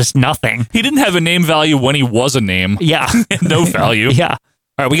is just nothing. He didn't have a name value when he was a name. Yeah. No value. Yeah.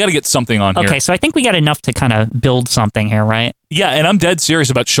 All right, we got to get something on here. Okay, so I think we got enough to kind of build something here, right? Yeah, and I'm dead serious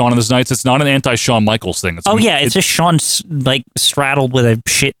about Shawn and his Knights. It's not an anti-Shawn Michaels thing. It's just Shawn like straddled with a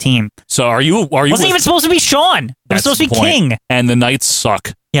shit team. So are you? Wasn't even supposed to be Shawn. It was supposed to be King. And the Knights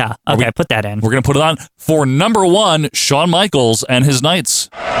suck. Yeah. Okay, put that in. We're gonna put it on for number 1, Shawn Michaels and his Knights.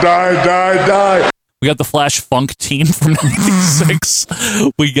 Die. We got the Flash Funk team from '96.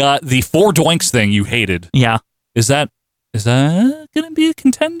 We got the Four Doinks thing you hated. Yeah. Is that gonna be a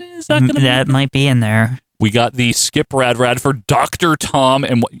contender? Is that gonna that be? might be in there. We got the Skip Radford, Dr. Tom,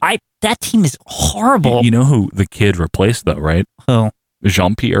 and that team is horrible. You know who the kid replaced though, right? Who?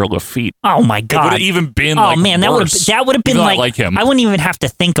 Jean-Pierre Lafitte. Oh my God! It would have even been. Oh man, that would have been like him. I wouldn't even have to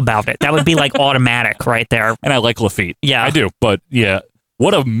think about it. That would be like automatic right there. And I like Lafitte. Yeah, I do. But yeah,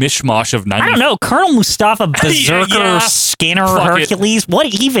 what a mishmash of 90s. I don't know, Colonel Mustafa, Berserker, Yeah. Skinner, Fuck Hercules. What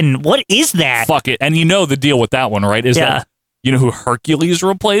is that? Fuck it. And you know the deal with that one, right? Is that you know who Hercules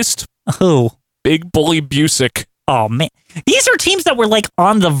replaced? Who? Big Bully Busick. Oh man, these are teams that were like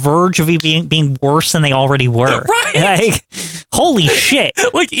on the verge of being worse than they already were. Right? Like, holy shit!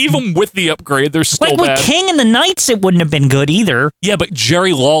 Like even with the upgrade, they're still like bad. with King and the Knights, it wouldn't have been good either. Yeah, but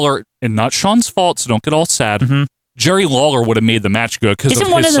Jerry Lawler, and not Sean's fault, so don't get all sad. Mm-hmm. Jerry Lawler would have made the match good because of Isn't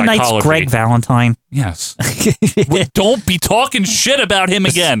his one of the psychology. Knights Greg Valentine? Yes. Well, don't be talking shit about him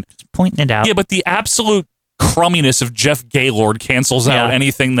again. Just pointing it out. Yeah, but the absolute crumminess of Jeff Gaylord cancels out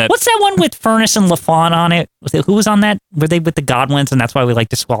anything that. What's that one with Furnace and LaFon on it? Who was on that? Were they with the Godwins, and that's why we like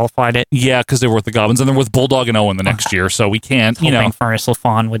disqualified it? Yeah, because they were with the Goblins, and they're with Bulldog and Owen the next year, so we can't. Hoping Furnace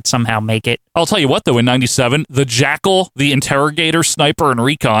LaFon would somehow make it. I'll tell you what, though, in '97, the Jackal, the Interrogator, Sniper, and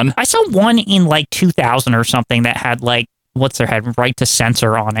Recon. I saw one in like 2000 or something that had like what's their head right to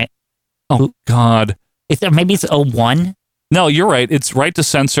censor on it. Oh God! Maybe it's 01? No, you're right. It's right to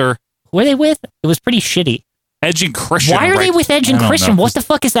censor. Who are they with? It was pretty shitty. Edge and Christian. Why are they with Edge and Christian? What the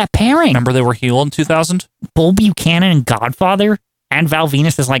fuck is that pairing? Remember they were heel in 2000? Bull Buchanan and Godfather? And Val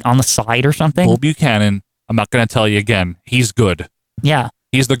Venus is like on the side or something? Bull Buchanan, I'm not going to tell you again. He's good. Yeah.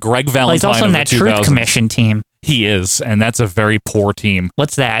 He's the Greg Valentine he's also of in the that 2000s. Truth Commission team. He is, and that's a very poor team.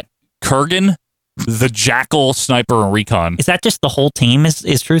 What's that? Kurgan, the Jackal, Sniper, and Recon. Is that just the whole team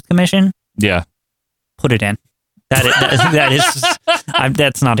is Truth Commission? Yeah. Put it in. That's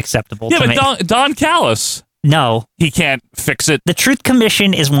not acceptable to me. Yeah, but Don Callis. No. He can't fix it. The Truth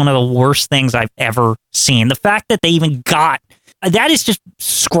Commission is one of the worst things I've ever seen. The fact that they even got that is just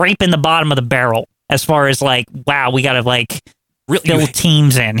scraping the bottom of the barrel as far as like, wow, we got to like really fill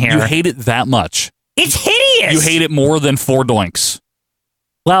teams in here. You hate it that much. It's hideous. You hate it more than Four Doinks.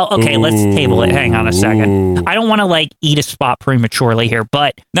 Well, okay, let's table it. Hang on a second. I don't want to like eat a spot prematurely here,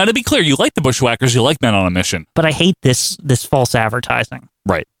 but now to be clear, you like the Bushwhackers, you like Men on a Mission, but I hate this false advertising.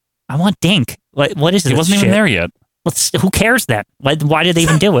 Right. I want Dink. What is this? He wasn't even there yet. Who cares then? Why did they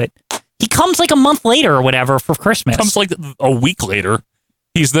even do it? He comes like a month later or whatever for Christmas. Comes like a week later.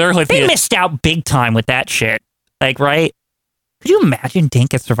 He's there like they missed out big time with that shit. Like, right? Could you imagine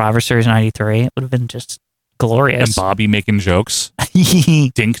Dink at Survivor Series '93? It would have been just glorious. And Bobby making jokes,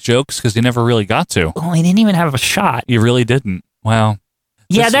 Dink jokes, because he never really got to. Oh, he didn't even have a shot. He really didn't. Wow.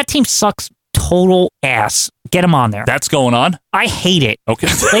 Yeah, that team sucks total ass. Get him on there. That's going on? I hate it. Okay.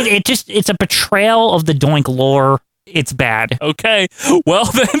 It's a betrayal of the Doink lore. It's bad. Okay. Well,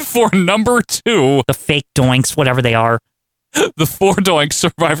 then for number 2. The fake Doinks, whatever they are. The Four Doinks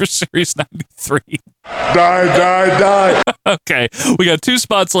Survivor Series '93. Die. Okay. We got 2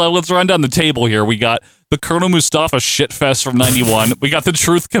 spots left. Let's run down the table here. We got the Colonel Mustafa shitfest from '91. We got the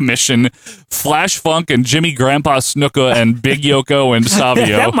Truth Commission, Flash Funk, and Jimmy Grandpa Snuka, and Big Yoko and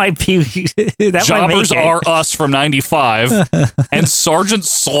Savio. That might be. Jobbers Are Us from '95, and Sergeant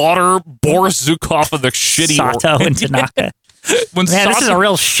Slaughter, Boris Zukov of the shitty Sato and Tanaka. This is a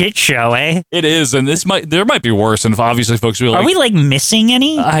real shit show, eh? It is, and there might be worse. And obviously, folks, are we like missing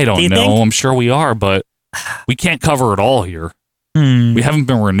any? I don't know. Think? I'm sure we are, but we can't cover it all here. We haven't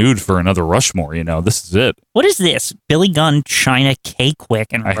been renewed for another Rushmore. This is it. What is this? Billy Gunn, China, K-Quick,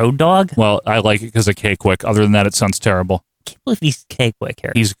 and Road Dogg? Well, I like it because of K-Quick. Other than that, it sounds terrible. I can't believe he's K-Quick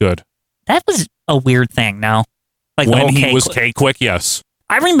here. He's good. That was a weird thing. No, like when he was K-Quick, yes.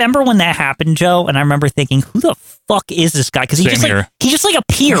 I remember when that happened, Joe, and I remember thinking, who the fuck is this guy? Because he just like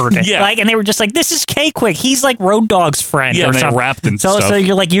appeared. Yeah. Like, and they were just like, this is K-Quick. He's like Road Dogg's friend. Yeah, or and they something. rapped and so stuff. So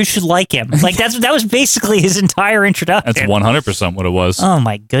you're like, you should like him. Like, that was basically his entire introduction. That's 100% what it was. Oh,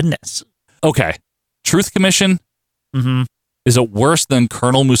 my goodness. Okay. Truth Commission. Mm-hmm. Is it worse than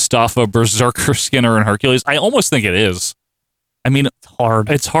Colonel Mustafa, Berserker, Skinner, and Hercules? I almost think it is. I mean,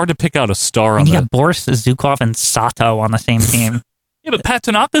 It's hard to pick out a star And on you that. got Boris Zukov and Sato on the same team. Yeah, but Pat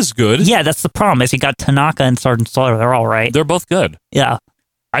Tanaka's good. Yeah, that's the problem. Is you got Tanaka and Sergeant Slaughter. They're all right. They're both good. Yeah.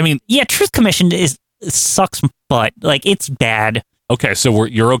 I mean, yeah, Truth Commission sucks butt. Like, it's bad. Okay, so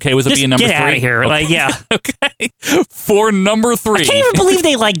you're okay with it being number 3? Get out of here. Okay. Like, yeah. Okay. For number 3. I can't even believe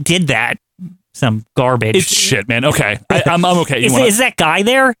they did that. Some garbage. It's shit, man. Okay. I'm okay. Is that guy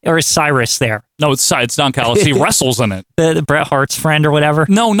there or is Cyrus there? No, it's Don Callis. He wrestles in it. The Bret Hart's friend or whatever?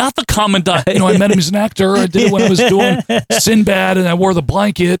 No, not the Commandant. I met him as an actor. I did it when I was doing Sinbad, and I wore the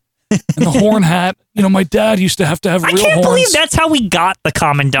blanket and the horn hat. My dad used to have real horns. I can't believe that's how we got the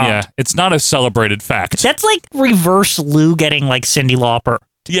Commandant. Yeah, it's not a celebrated fact. That's like reverse Lou getting like Cyndi Lauper.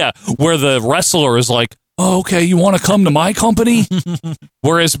 Yeah, where the wrestler is like, oh, okay, you want to come to my company?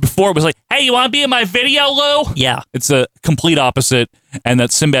 Whereas before it was like, hey, you want to be in my video, Lou? Yeah. It's a complete opposite. And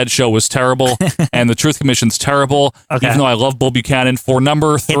that Sinbad show was terrible. And the Truth Commission's terrible. Okay. Even though I love Bull Buchanan. For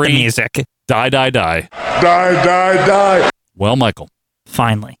number 3. Hit the music. Die. Die, die, die. Well, Michael.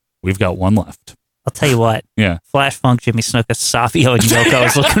 Finally. We've got one left. I'll tell you what. Yeah. Flash Funk, Jimmy Snuka, Savio, and Yoko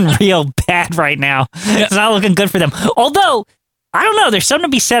is looking real bad right now. It's not looking good for them. Although, I don't know. There's something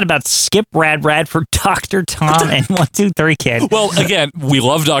to be said about Skip Rad for Dr. Tom and 1, 2, 3 Kid. Well, again, we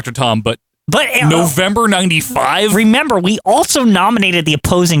love Dr. Tom, but November 95? Remember, we also nominated the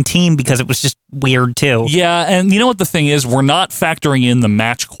opposing team because it was just weird, too. Yeah, and you know what the thing is? We're not factoring in the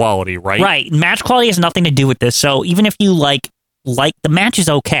match quality, right? Right. Match quality has nothing to do with this. So even if you like the match is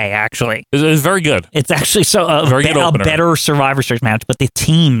okay, actually. It's very good. It's actually a better Survivor Series match, but the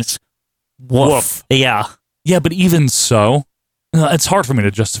teams, woof. Yeah. Yeah, but even so, it's hard for me to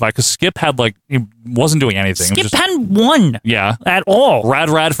justify because Skip he wasn't doing anything. Skip hadn't won. Yeah. At all.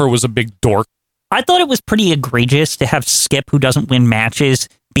 Radford was a big dork. I thought it was pretty egregious to have Skip, who doesn't win matches,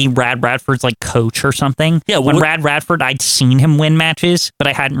 be Radford's coach or something. Yeah. When Radford, I'd seen him win matches, but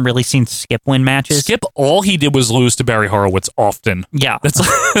I hadn't really seen Skip win matches. Skip, all he did was lose to Barry Horowitz often. Yeah. That's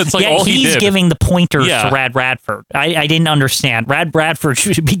all he did. He's giving the pointers to Radford. I didn't understand. Radford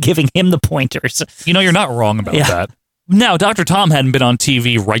should be giving him the pointers. You're not wrong about that. Now, Dr. Tom hadn't been on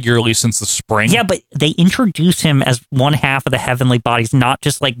TV regularly since the spring. Yeah, but they introduce him as one half of the Heavenly Bodies, not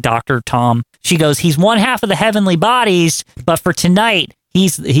just like Dr. Tom. She goes, he's one half of the Heavenly Bodies, but for tonight,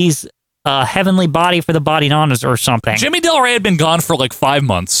 he's a Heavenly Body for the Body Honors or something. Jimmy Del Rey had been gone for 5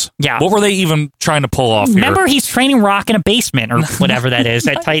 months. Yeah. What were they even trying to pull off here? Remember, he's training Rock in a basement or whatever that is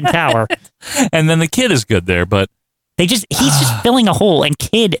at Titan Tower. And then the Kid is good there, but... he's just filling a hole, and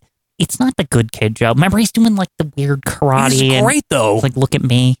Kid... It's not the good Kid, Joe. Remember, he's doing the weird karate. He's great, though. Look at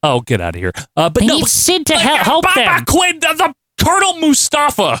me. Oh, get out of here. But they need Sid to help them. The Colonel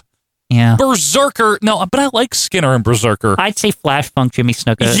Mustafa. Yeah. Berserker. No, but I like Skinner and Berserker. I'd say Flash Funk, Jimmy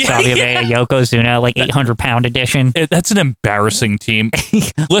Snuka, Savio Vega, Yokozuna, 800-pound edition. That's an embarrassing team.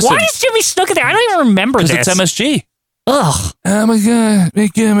 Listen. Why is Jimmy Snuka there? I don't even remember this. Because it's MSG. Ugh. Oh, my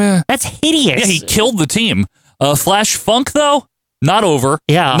God. That's hideous. Yeah, he killed the team. Flash Funk, though? Not over.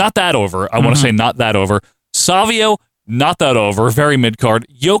 Yeah. Not that over. I want to say not that over. Savio, not that over. Very mid-card.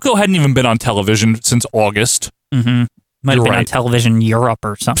 Yoko hadn't even been on television since August. Mm-hmm. Might have been on television in Europe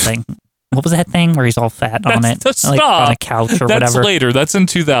or something. What was that thing where he's all fat on it? On a couch or whatever? That's later. That's in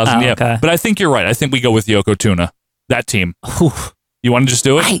 2000, yeah. Okay. But I think you're right. I think we go with Yoko Tuna. That team. Oof. You want to just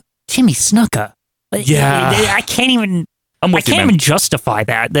do it? Jimmy Snuka. Yeah. I can't even... I'm with I can't even justify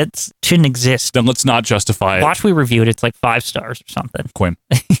that. That shouldn't exist. Then let's not justify it. Watch, we reviewed it. It's 5 stars or something. Quinn.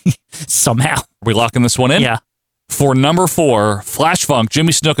 Somehow. Are we locking this one in? Yeah. For number 4, Flash Funk,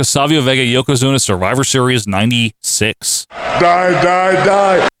 Jimmy Snuka, Savio Vega, Yokozuna, Survivor Series 96.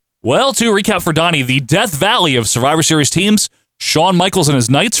 Die. Well, to recap for Donnie, the Death Valley of Survivor Series teams, Shawn Michaels and his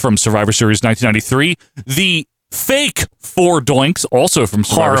Knights from Survivor Series 1993, the fake 4 Doinks, also from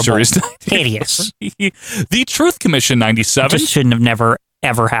Survivor Series 1993. Hideous. The Truth Commission 97. Just shouldn't have never,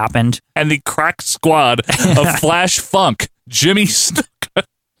 ever happened. And the crack squad of Flash Funk, Jimmy Snuka,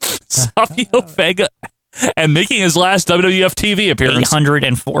 Savio Vega, and making his last WWF TV appearance,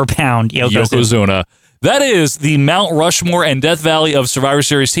 804-pound Yokozuna. That is the Mount Rushmore and Death Valley of Survivor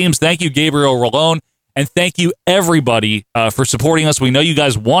Series teams. Thank you, Gabriel Rolone, and thank you, everybody, for supporting us. We know you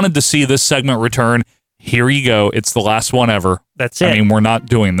guys wanted to see this segment return. here you go. It's the last one ever. That's it. I mean, we're not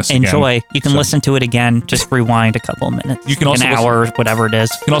doing this again. Enjoy. You can listen to it again. Just rewind a couple of minutes. You can also an hour, whatever it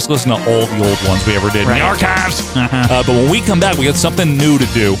is. You can also listen to all the old ones we ever did in Right. the archives. Uh-huh. But when we come back, we got something new to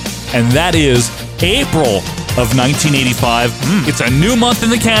do, and that is April of 1985. It's a new month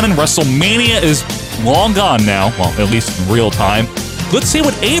in the canon. WrestleMania is long gone now. Well, at least in real time. Let's see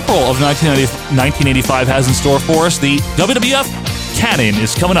what April of 1985 has in store for us. The WWF canon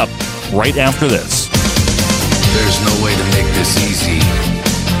is coming up right after this. There's no way to make this easy.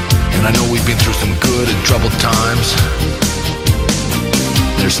 And I know we've been through some good and troubled times.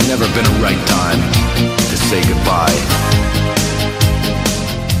 There's never been a right time to say goodbye.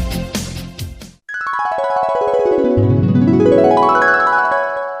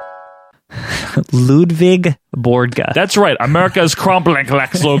 Ludwig Bordga. That's right. America's crumbling,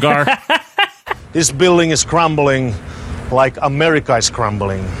 Lex Luger. This building is crumbling like America is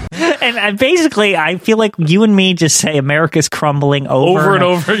crumbling. And basically, I feel like you and me just say America's crumbling over and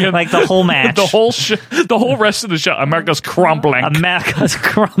over again. Like the whole match. the whole rest of the show. America's crumbling. America's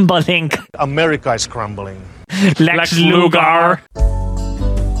crumbling. America is crumbling. Lex Luger.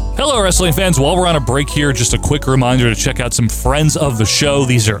 Hello, wrestling fans. While we're on a break here, just a quick reminder to check out some friends of the show.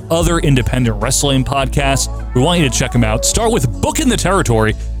 These are other independent wrestling podcasts. We want you to check them out. Start with Booking the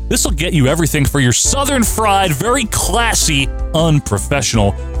Territory. This will get you everything for your southern fried, very classy,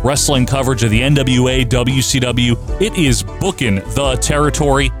 unprofessional wrestling coverage of the NWA, WCW. It is Booking the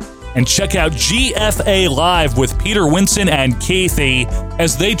Territory. And check out GFA Live with Peter Winson and Kathy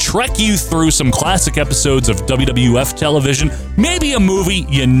as they trek you through some classic episodes of WWF television, maybe a movie,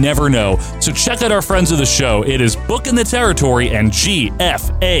 you never know. So check out our friends of the show. It is Booking the Territory and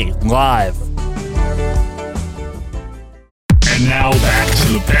GFA Live. And now back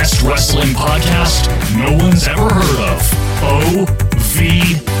to the best wrestling podcast no one's ever heard of,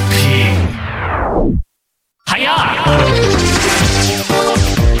 OVP. Hiya!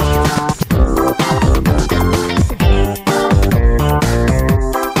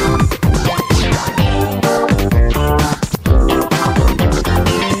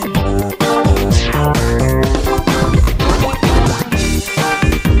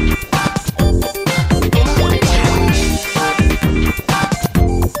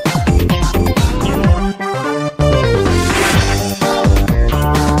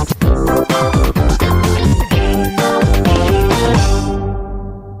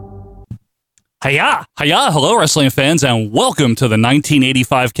 Hiya! Hiya! Hello, wrestling fans, and welcome to the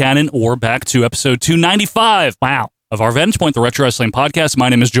 1985 canon, or back to episode 295. Wow. Of our Vantage Point, the Retro Wrestling Podcast. My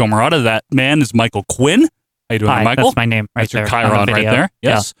name is Joe Murata. That man is Michael Quinn. How you doing, Hi, Michael? That's my name right that's there. Your Chiron right there.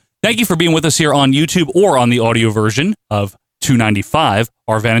 Yes. Yeah. Thank you for being with us here on YouTube or on the audio version of 295,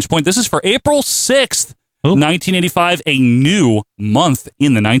 our Vantage Point. This is for April 6th, 1985, a new month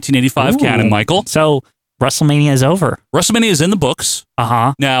in the 1985 canon, Michael. So WrestleMania is over. WrestleMania is in the books.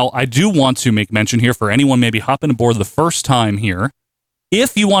 Uh-huh. Now, I do want to make mention here for anyone maybe hopping aboard the first time here.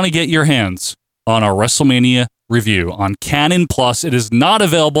 If you want to get your hands on our WrestleMania review on Canon Plus, it is not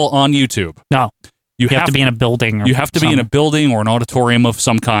available on YouTube. No. You have to be in a building. You have to be in a building or an auditorium of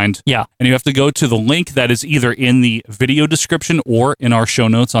some kind. Yeah. And you have to go to the link that is either in the video description or in our show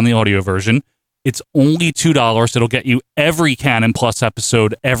notes on the audio version. It's only $2. It'll get you every Canon Plus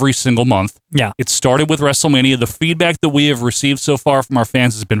episode every single month. Yeah. It started with WrestleMania. The feedback that we have received so far from our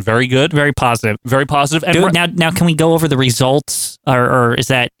fans has been very good. Very positive. Very positive. And now, can we go over the results? Or is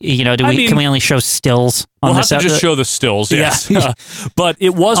that, can we only show stills on we'll this have to just show the stills, yes. Yeah. But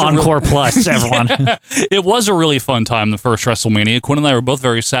it was Encore Plus, everyone. Yeah. It was a really fun time, the first WrestleMania. Quinn and I were both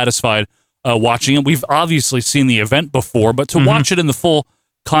very satisfied watching it. We've obviously seen the event before, but to watch it in the full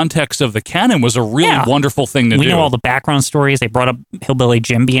context of the canon was a really wonderful thing to do. We know all the background stories. They brought up Hillbilly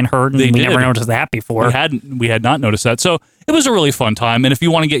Jim being hurt, and we never noticed that before. We had not noticed that. So it was a really fun time. And if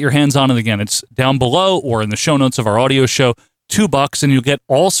you want to get your hands on it again, it's down below or in the show notes of our audio show. $2, and you'll get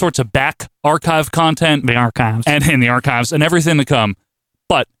all sorts of back archive content. The archives. And in the archives and everything to come.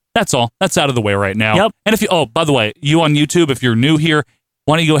 But that's all. That's out of the way right now. Yep. And if you, by the way, you on YouTube, if you're new here,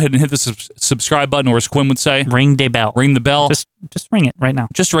 why don't you go ahead and hit the subscribe button, or as Quinn would say, ring the bell. Ring the bell. Just ring it right now.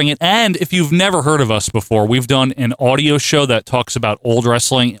 Just ring it. And if you've never heard of us before, we've done an audio show that talks about old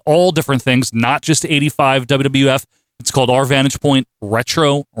wrestling, all different things, not just 85 WWF. It's called Our Vantage Point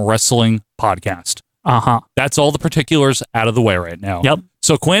Retro Wrestling Podcast. Uh-huh. That's all the particulars out of the way right now. Yep.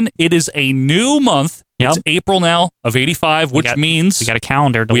 So, Quinn, it is a new month. Yep. It's April now of 85, which means we got a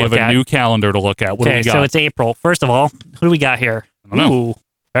calendar to look at. We have a new calendar to look at. What do we got? So it's April. First of all, who do we got here? I don't know. Ooh,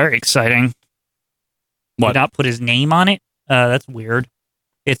 very exciting. What? Did not put his name on it. That's weird.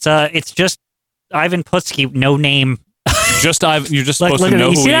 It's just Ivan Putski, no name. You're just Look, supposed to know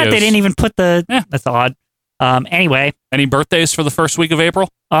you who see he that? is. They didn't even put the. That's odd. Anyway. Any birthdays for the first week of April?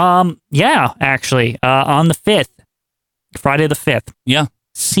 Yeah, actually, on the 5th, Friday the 5th. Yeah.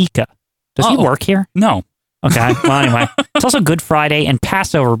 Sika. Does he work here? No. Okay. Well, anyway, it's also Good Friday, and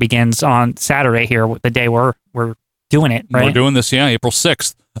Passover begins on Saturday here, the day we're doing it. Right? We're doing this, April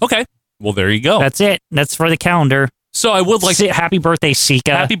 6th. Okay. Well, there you go. That's it. That's for the calendar. So I would like to... Happy birthday,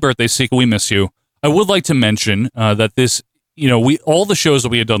 Sika. Happy birthday, Sika. We miss you. I would like to mention that this, all the shows that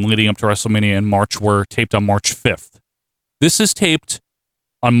we had done leading up to WrestleMania in March were taped on March 5th. This is taped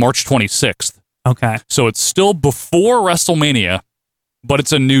on March 26th. Okay. So it's still before WrestleMania, but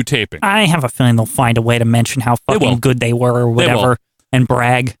it's a new taping. I have a feeling they'll find a way to mention how fucking good they were or whatever and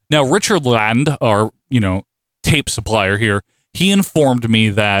brag. Now, Richard Land, our, tape supplier here, he informed me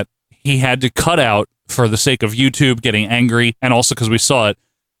that he had to cut out, for the sake of YouTube getting angry, and also because we saw it,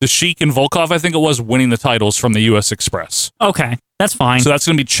 the Sheik and Volkov, I think it was, winning the titles from the U.S. Express. Okay, that's fine. So that's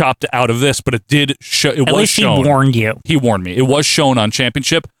going to be chopped out of this, but it did show. At least he warned you. He warned me. It was shown on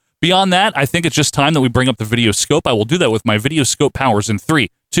Championship. Beyond that, I think it's just time that we bring up the video scope. I will do that with my video scope powers in 3,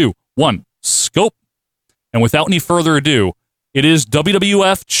 2, 1, scope. And without any further ado, it is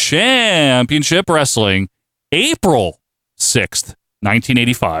WWF Championship Wrestling, April 6th,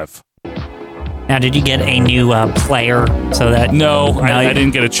 1985. Now, did you get a new player so that... No, I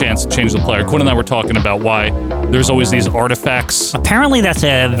didn't get a chance to change the player. Quinn and I were talking about why there's always these artifacts. Apparently, that's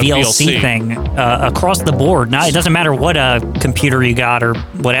a VLC thing across the board. Now, it doesn't matter what computer you got or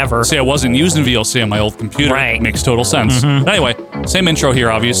whatever. See, I wasn't using VLC on my old computer. Right. It makes total sense. Mm-hmm. But anyway, same intro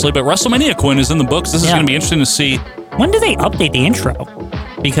here, obviously, but WrestleMania, Quinn, is in the books. This is going to be interesting to see. When do they update the intro?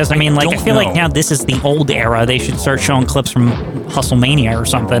 Because, I feel like now this is the old era. They should start showing clips from Hustlemania or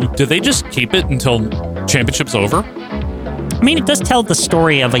something. Did they just keep it until Championship's over? I mean, it does tell the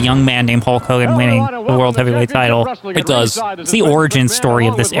story of a young man named Hulk Hogan winning the World Heavyweight title. It does. It's the origin story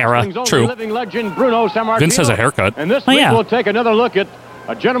of this era. True. Vince has a haircut. And this week we'll take another look at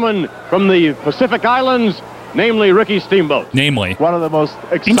a gentleman from the Pacific Islands, namely Ricky Steamboat. Namely. One of the most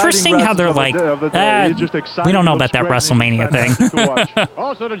exciting Interesting how they're like, we don't know about that WrestleMania thing.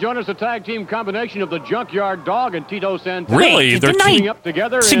 Also to join us, a tag team combination of the Junkyard Dog and Tito Santana. Really? They're teaming up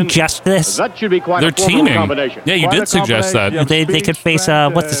together. Suggest this. That should be quite They're a formidable teaming. combination. Yeah, you did suggest that. They could face,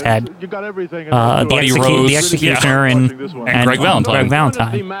 what's his head? You got everything. The Executioner and Greg Valentine. Greg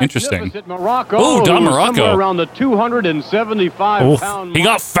Valentine. Interesting. Oh, Don Morocco. Around the 275-pound He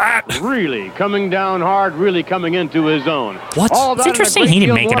got fat. Really coming down hard, really coming into his own. What? It's interesting he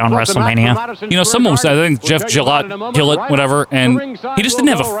didn't make it on WrestleMania. Someone said, I think Jeff Gillett, whatever, and he just didn't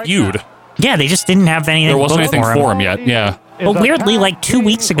have a feud. Yeah, they just didn't have anything. There wasn't anything for for him yet, yeah. But weirdly, like 2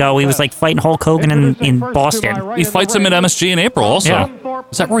 weeks ago, he was like fighting Hulk Hogan in Boston. He fights him at MSG in April also. Yeah.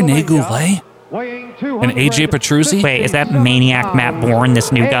 Is that Rene Goulet? And AJ Petruzzi? Wait, is that Maniac Matt Bourne,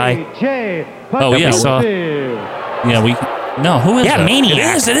 this new guy? Oh, yeah. We saw? No, who is that?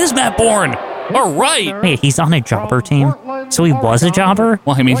 Maniac. It is Matt Bourne. All right. Wait, he's on a jobber team? So he was a jobber?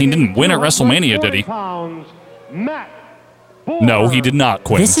 Well, I mean, he didn't win at WrestleMania, did he? No, he did not,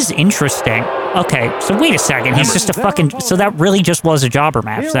 Quinn. This is interesting. Okay, so wait a second. He's just a fucking... So that really just was a jobber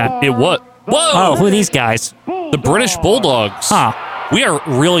match. It was. Whoa! Oh, who are these guys? The British Bulldogs. Huh. We are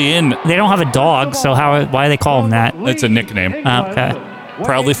really in... They don't have a dog, so why do they call him that? It's a nickname. Okay.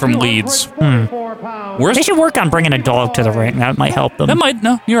 Proudly from Leeds. They should work on bringing a dog to the ring. That might help them. That might.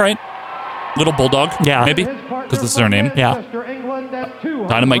 No, you're right. Little Bulldog? Yeah. Maybe? Because this is their name. Yeah.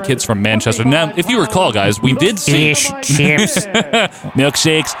 Dynamite Kids from Manchester. Now, if you recall, guys, we did see... Fish, chips.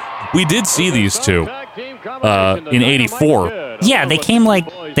 Milkshakes. We did see these two in 84. Yeah, they came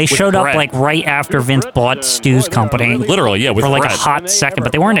they showed up like right after Vince bought Stu's company. Literally, yeah, with for like Brett. a hot second,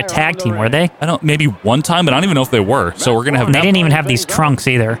 but they weren't a tag team, were they? Maybe one time, but I don't even know if they were. So we're going to have... And they didn't even have these trunks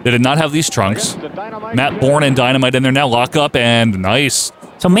either. They did not have these trunks. Matt Bourne and Dynamite in there now. Lock up and nice.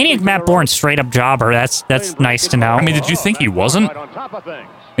 So Maniac Matt Bourne, straight up jobber. That's nice to know. I mean, did you think he wasn't?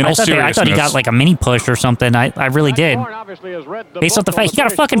 In all seriousness. I thought he got like a mini push or something. I really did. Based off the fact he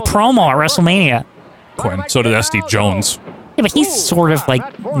got a fucking promo at WrestleMania. Quinn. So did SD Jones. Yeah, but he's sort of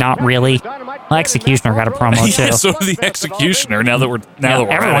like not really. My Executioner got a promo too. Yeah, so did the Executioner. Now that we're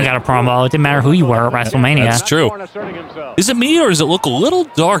everyone got a promo. It didn't matter who you were at WrestleMania. That's true. Is it me or does it look a little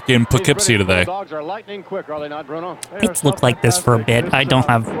dark in Poughkeepsie today? It's looked like this for a bit. I don't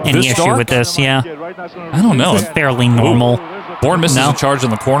have any issue dark? with this. Yeah, I don't know. This is fairly normal. Bourne misses a charge in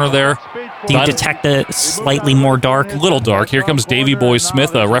the corner there. Do you detect the slightly more dark? Little dark. Here comes Davey Boy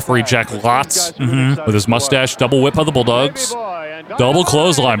Smith, referee Jack Lotz with his mustache. Double whip of the Bulldogs. Double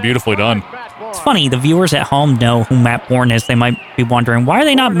clothesline. Beautifully done. It's funny, the viewers at home know who Matt Bourne is. They might be wondering, why are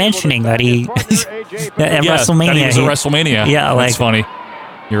they not mentioning that he at WrestleMania? That he was at WrestleMania. Yeah, that's funny.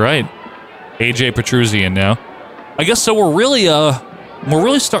 You're right. AJ Petrusian now. I guess so. We're really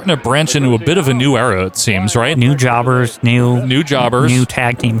starting to branch into a bit of a new era, it seems, right? New jobbers, new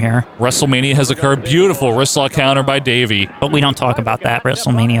tag team here. WrestleMania has occurred. Beautiful wrist lock counter by Davey. But we don't talk about that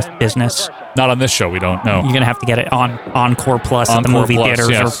WrestleMania's business. Not on this show, we don't know. You're gonna have to get it on Encore Plus at the Encore movie Plus, theaters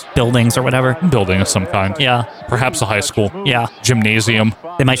yes. or buildings or whatever. Building of some kind. Yeah. Perhaps a high school. Yeah. Gymnasium.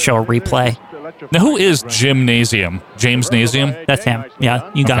 They might show a replay. Now, who is Gymnasium? James Nasium? That's him. Yeah,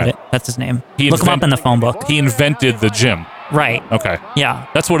 you got it. That's his name. Look him up in the phone book. He invented the gym. Right. Okay. Yeah.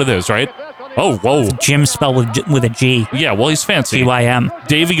 That's what it is, right? Oh, whoa. Gym spelled with a G. Yeah, well, he's fancy. G-Y-M.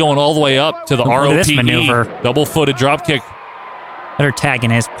 Davey going all the way up to the Look at this ROPE. maneuver. Double-footed drop kick. They're tagging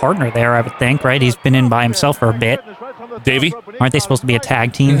his partner there, I would think, right? He's been in by himself for a bit. Davey? Aren't they supposed to be a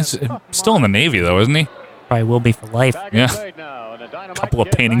tag team? He's still in the Navy, though, isn't he? Probably will be for life. Yeah. A couple of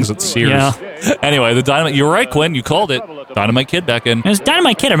paintings at Sears. Yeah. Anyway, the Dynamite... You're right, Quinn. You called it. Dynamite Kid back in. It was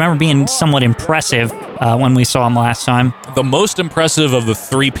Dynamite Kid. I remember being somewhat impressive when we saw him last time. The most impressive of the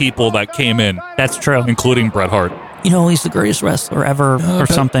three people that came in. That's true. Including Bret Hart. You know, he's the greatest wrestler ever or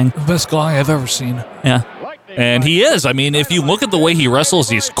something. Best guy I've ever seen. Yeah. And he is. I mean, if you look at the way he wrestles,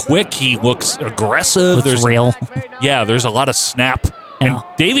 he's quick. He looks aggressive. Looks real. Yeah, there's a lot of snap. Yeah. And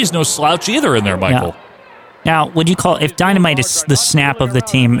Davey's no slouch either in there, Michael. Yeah. Now, would you call, if Dynamite is the snap of the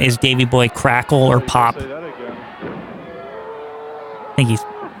team, is Davey Boy Crackle or Pop? I think he's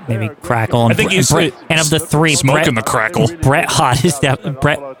maybe Crackle. And I think he's and of the three, smoking the crackle. Bret Hot is that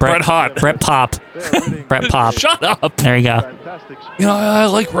Bret Hot. Bret Pop. Bret Pop. Shut up. There you go. You know, I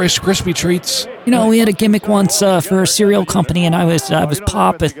like Rice Krispie treats. You know, we had a gimmick once for a cereal company, and I was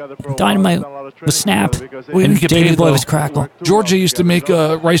Pop, and Dynamite was Snap, We didn't and get Davey paid, Boy though. was Crackle. Georgia used to make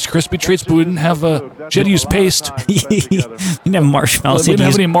Rice Krispie treats, but we didn't have she had to use paste. We didn't have marshmallows. We didn't have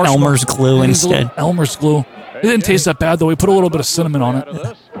Used any marshmallows. Elmer's glue We used a instead. little Elmer's glue. It didn't taste that bad, though. We put a little bit of cinnamon on it.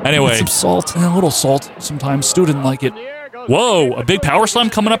 Anyway. Some salt. A little salt sometimes. Stu didn't like it. Whoa, a big power slam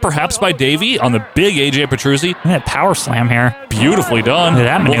coming up perhaps by Davey on the big AJ Petruzzi. Look at that power slam here. Beautifully done. Look at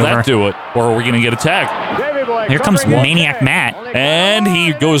that Will maneuver. that do it? Or are we going to get a tag? Here comes Maniac Matt. And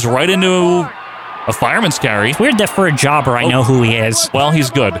he goes right into a fireman's carry. It's weird that for a jobber, I know who he is. Well,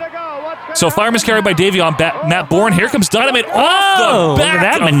 he's good. So fireman's carry by Davey on Matt Bourne. Here comes Dynamite off the back look at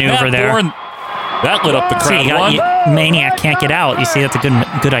that of maneuver Matt there. Bourne. That lit up the crowd. Maniac can't get out. You see, that's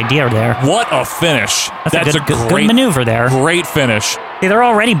a good idea there. What a finish. That's a good maneuver there. Great finish. See, they're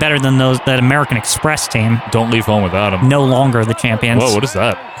already better than that American Express team. Don't leave home without him. No longer the champions. Whoa, what is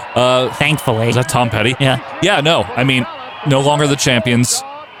that? Thankfully. Is that Tom Petty? Yeah. Yeah, no. I mean, no longer the champions.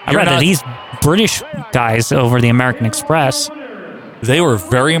 I'd rather these British guys over the American Express. They were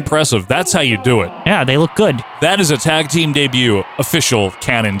very impressive. That's how you do it. Yeah, they look good. That is a tag team debut, official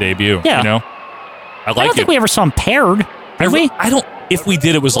canon debut. Yeah. You know? I don't think we ever saw them paired. Did we? I don't. If we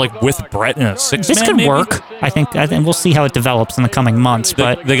did, it was like with Brett in a six-man. This could maybe? work. I think we'll see how it develops in the coming months.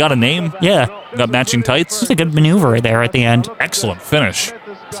 But they got a name. Yeah, got matching tights. It's a good maneuver there at the end. Excellent finish.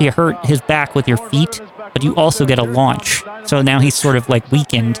 So you hurt his back with your feet, but you also get a launch. So now he's sort of like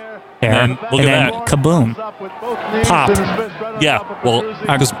weakened there. And look at then that. Kaboom. Pop. Yeah. Well,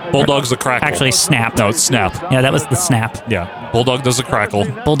 because Bulldog's the crackle. Actually, snap. No, it's snap. Yeah, that was the snap. Yeah. Bulldog does a crackle.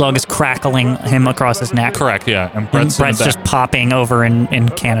 Bulldog is crackling him across his neck. Correct. Yeah. And And Brett's, Brett's just popping over in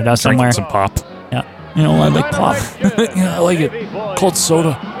Canada somewhere. Drinking some pop. Yeah. You know, I like pop. Yeah, I like it. Cold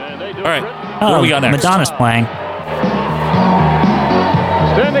soda. All right. What do we got next? Madonna's playing.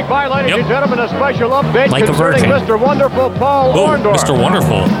 Standing by, ladies and gentlemen, a special update Like a concerning virgin. Mr. Wonderful Paul Orndorff. Mr.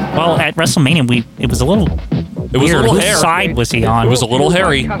 Wonderful. Well, at WrestleMania, it was a little It was weird. a little Whose hair. side was he on? It was a little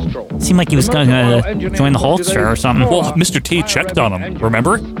hairy. It seemed like he was going to join the Hulkster or something. Well, Mr. T checked on him.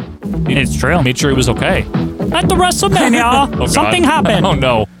 Remember? It's true. Made sure he was okay. At the WrestleMania, Oh, something God. happened. Oh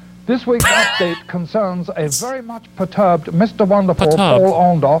no. This week's update concerns a very much perturbed Mr. Wonderful Perturbed. Paul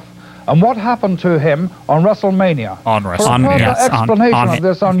Orndorff and what happened to him on WrestleMania. On For a WrestleMania. further yes, on explanation it. of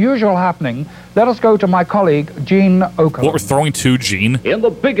this unusual happening, let us go to my colleague, Gene Okerlund. What, we're throwing to Gene? In the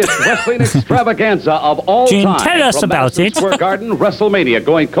biggest wrestling extravaganza of all Gene, time. tell us from about Madison it. Square Garden, WrestleMania,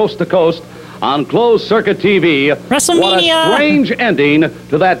 going coast to coast on closed circuit TV. WrestleMania. What a strange ending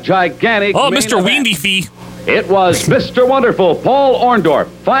to that gigantic Oh, main Mr. event. Weenie Fee. It was Mr. Wonderful Paul Orndorff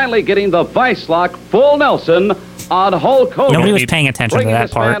finally getting the vice lock full Nelson on Hulk Hogan. Nobody was paying attention to Bringing that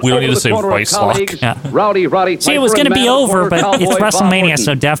this part. man We don't over need to the say corner of vice lock. colleagues, Yeah. Rowdy See, it was going to be over, but it's WrestleMania,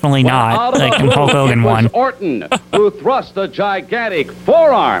 so definitely not. Like, and Hulk Hogan won. Orton, who thrust a gigantic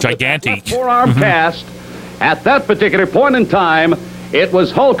forearm. Gigantic. Forearm cast. At that particular point in time, it was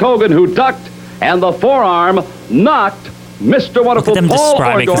Hulk Hogan who ducked and the forearm knocked Mr. Wonderful Look at them Paul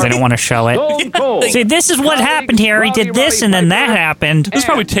describe it because Orndorff they don't want to show it. Stone Cold. See, this is what happened here. He did this, and then that happened. This is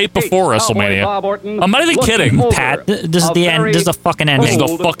probably taped before WrestleMania. Bob Orton I'm not even looking kidding. over Pat, this is the end. This is the fucking This is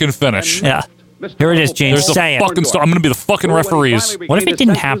ending. the fucking finish. Yeah. Here it is, James. There's the Say it. fucking star. I'm going to be the fucking referees. What if it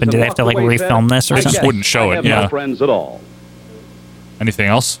didn't happen? Do they have to like refilm this or They just something? wouldn't show I it, have yeah. no friends at all. Anything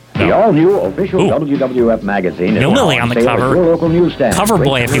else? The No. all-new official Ooh. WWF magazine is Hillbilly now on the sale at cover. your local newsstand. Cover Great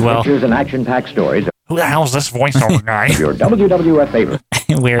boy, if you will. Pictures and action-packed stories Who the hell is this voiceover guy? of your WWF favorite.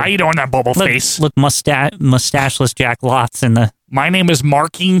 Weird. How you doing, that bubble Look, face? look, mustacheless Jack Lotz in the. My name is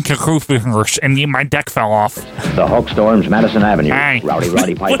Marking Kakufingers, and my deck fell off. The Hulk storms Madison Avenue. Hey. Rowdy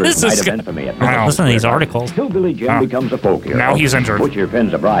Roddy What Piper's is this night guy? of infamy at Wow. Listen to these articles. Hillbilly Jim becomes a folk hero. Now he's injured. Put your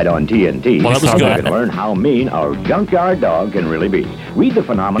pins abroad on TNT. Well, that was so good. you can learn how mean our junkyard dog can really be. Read the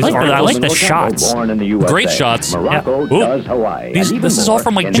phenomenal I like the articles in shots. Born in the USA. Great shots. Morocco Yeah. Ooh. does Hawaii. These- And even this is all more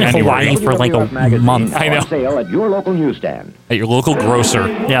from, like, in January. Hawaii for, like, a WWF magazine month. I know. On sale at your local newsstand. At your local grocer.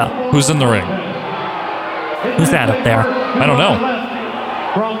 Yeah. Who's in the ring? Who's that up there? I don't know.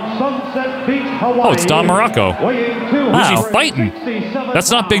 From Sunset Beach, Hawaii. Oh, it's Don Morocco. Weighing Who's he fighting?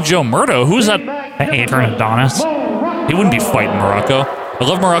 That's not Big Joe Murdo. Who's that? Adrian Adonis. He wouldn't be fighting Morocco. I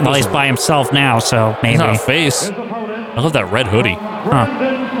love Morocco. Well, he's by himself now, so He's maybe. not a face. I love that red hoodie.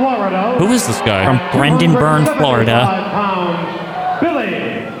 Brendan, Florida. Who is this guy? From Brendan Byrne, Florida. 5 pounds,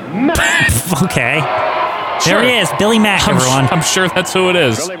 Billy Mack. Okay. Sure. There he is, Billy Mack, everyone. I'm sure that's who it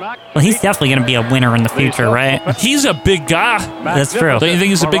is. Well, he's definitely going to be a winner in the future, right? He's a big guy. That's true. Don't you think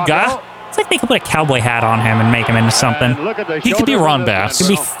he's a big guy? It's like they could put a cowboy hat on him and make him into something. He could be Ron Bass. Could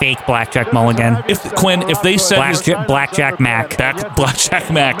be fake Blackjack Mulligan. If Quinn, if they said Blackjack Mac. Blackjack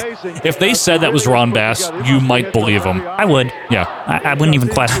Mac, if they said that was Ron Bass, you might believe him. I would. Yeah. I wouldn't even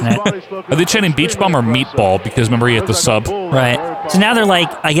question it. Are they chanting Beach Bum or Meatball? Because remember he had the sub. Right. So now they're like,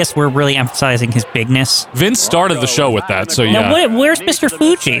 I guess we're really emphasizing his bigness. Vince started the show with that, so Now, yeah. where's Mr.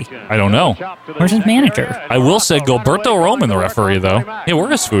 Fuji? I don't know. Where's his manager? I will say Gilberto Roman, the referee, though. Hey, where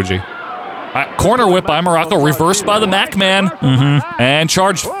is Fuji? Corner whip by Morocco, reversed by the Mac Man, and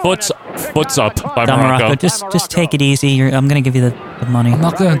charge foots up by Don Morocco. Morocco, just take it easy. I'm going to give you the money. I'm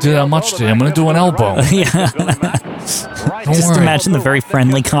not going to do that much to you. I'm going to do an elbow. Yeah. Just worry. imagine the very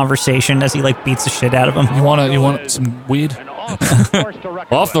friendly conversation as he like beats the shit out of him. You want some weed?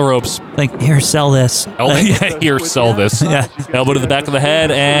 Off the ropes. Like, here, sell this. Yeah, here, sell this. Yeah. Elbow to the back of the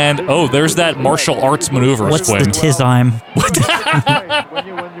head, and there's that martial arts maneuver. What's Quinn. the tizyme?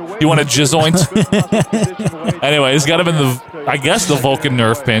 You want a jizzoint? Anyway, he's got him in the Vulcan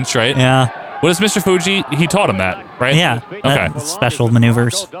nerve pinch, right? Yeah. What is Mr. Fuji? He taught him that, right? Yeah. Okay. Special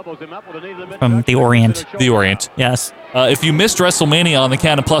maneuvers from the Orient. The Orient. Yes. If you missed WrestleMania on the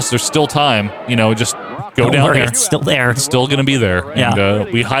Canon Plus, there's still time. Just go Don't down worry, there. it's still there. It's still going to be there. Yeah.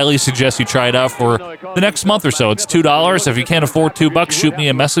 And we highly suggest you try it out for the next month or so. It's $2. If you can't afford $2, shoot me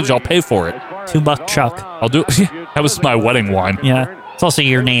a message. I'll pay for it. $2 Chuck. I'll do. That was my wedding wine. Yeah. It's also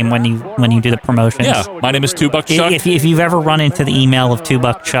your name when you do the promotions. Yeah. My name is $2 Chuck. If you've ever run into the email of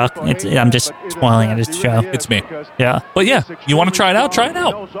 $2 Chuck, I'm just spoiling it. It's a show. It's me. Yeah. But yeah, you want to try it out? Try it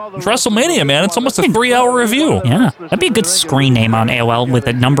out. It's WrestleMania, man. It's almost a 3-hour review. Yeah. That'd be a good screen name on AOL with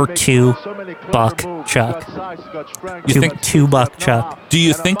a number $2 Chuck. You think $2 Chuck? Do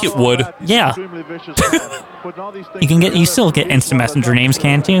you think it would? Yeah. You still get instant messenger names,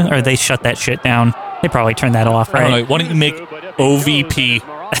 can't you? Or they shut that shit down. They probably turned that off, I don't right? know. Why don't you make OVP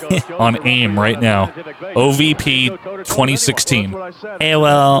on AIM right now? OVP 2016.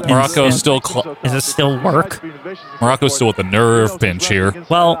 AOL. Morocco's instant- still. Does it still work? Morocco's still with the nerve pinch here.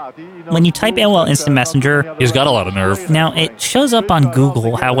 Well, when you type AOL Instant Messenger, He's got a lot of nerve. now it shows up on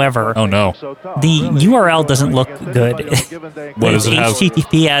Google. However, Oh no. the URL doesn't look good. What does it have?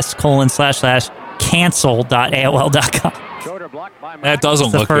 https://cancel.aol.com. That doesn't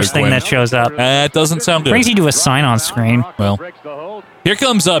It's the look first good, thing Quinn. that shows up. That doesn't sound good. Brings you to a sign-on screen. Well, here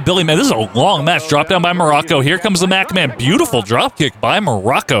comes Billy Man. This is a long match. Drop down by Morocco. Here comes the Mac Man. Beautiful drop kick by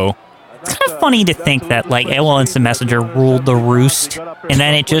Morocco. It's kind of funny to think that like AOL Instant Messenger ruled the roost, and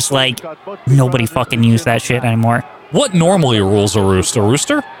then it just like nobody fucking used that shit anymore. What normally rules a roost? A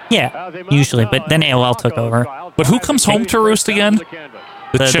rooster? Yeah, usually, but then AOL took over. But who comes home to roost again?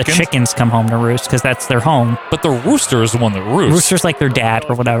 The The chicken? chickens come home to roost because that's their home. But the rooster is the one that roosts. Rooster's like their dad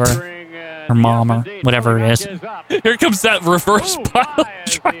or whatever, or mom or whatever it is. Here comes that reverse pile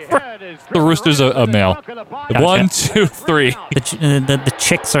driver. The rooster's a male. Gotcha. 1, 2, 3. The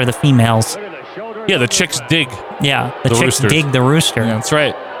chicks are the females. Yeah, the chicks dig. Yeah, the The chicks roosters. dig the rooster. Yeah, that's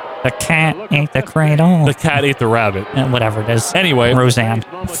right. The cat ate the cradle. The cat ate the rabbit. Whatever it is. Anyway, Roseanne.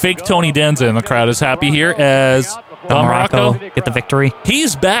 fake Tony Danza in the crowd is happy here as Don Morocco get the victory.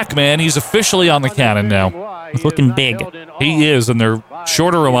 He's back, man. He's officially on the cannon now. He's looking big. He is, and they're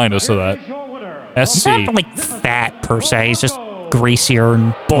sure to remind us of that. He's not like fat per se. He's just greasier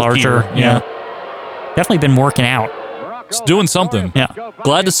and larger. Yeah. Definitely been working out. He's doing something. Yeah.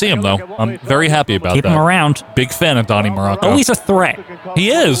 Glad to see him, though. I'm very happy about Keep that. him around. Big fan of Donnie Morocco. Always a threat. He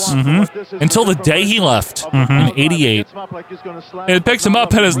is. Until the day he left in 88. And it picks him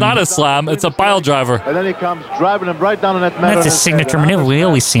up, and it's not a slam. It's a pile driver. And then he comes driving him right down in that That's his signature maneuver. We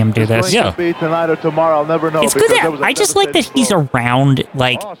always see him do this. Yeah. Tonight or tomorrow, I'll never know. It's good that I just like that he's around,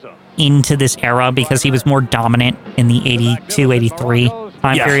 like, into this era because he was more dominant in the 82, 83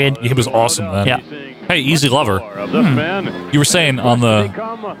 time period. He was awesome then. Yeah. Hey, Easy Lover. You were saying on the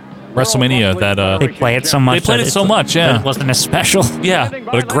WrestleMania that they play it so much. They played it so much, yeah. It wasn't as special. Yeah,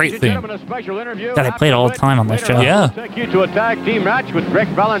 but a great theme. God, they play it all the time on this show. Yeah. Take you to a tag team match with Greg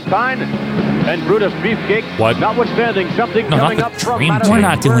Valentine and Brutus Beefcake. What? Notwithstanding something coming up from Madison. We're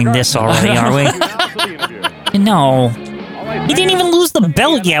not doing this already, are we? No. He didn't even lose the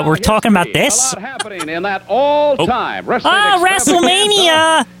belt yet. We're talking about this. Happening in that all-time wrestling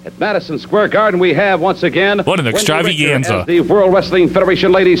WrestleMania! At Madison Square Garden, we have once again What an extravaganza. as the World Wrestling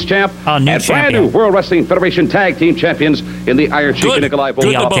Federation Ladies Champ new and brand champion. new World Wrestling Federation Tag Team Champions in the Iron Sheik and Nikolai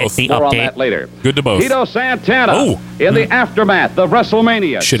Good to Volkov. both. More on that later. Good to both. Tito Santana in the aftermath of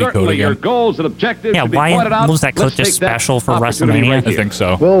WrestleMania. Shitty coat Certainly again. your goals and objectives Yeah, should be why pointed out. was that coat Let's just take that special for opportunity WrestleMania? right I here. think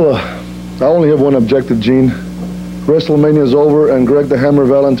so. Well, I only have one objective, Gene. WrestleMania is over, and Greg the Hammer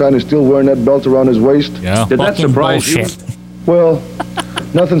Valentine is still wearing that belt around his waist. Yeah. Did that Fucking surprise bullshit. you? Well,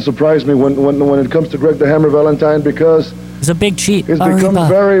 nothing surprised me when it comes to Greg the Hammer Valentine because He's a big cheat. he's become Arriba.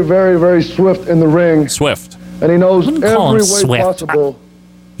 very, very, very swift in the ring, Swift. and he knows Wouldn't every call way him swift. possible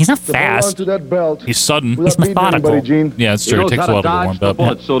He's not to hold fast. onto that belt. He's sudden. without He's beating methodical. anybody, Gene. Yeah, it's He true. It knows takes how a lot to to get dodge warmed the up.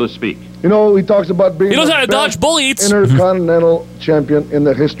 bullet, so to speak. You know, he talks about being He knows the how to best dodge bullets. Intercontinental champion in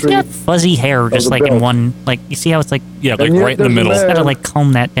the He's history. got fuzzy hair just the like in belt. one, like, you see how it's like, Yeah, like And yet right in the there's a middle. man- gotta like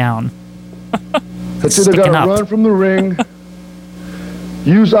comb that down. That's either sticking got up. to run from the ring,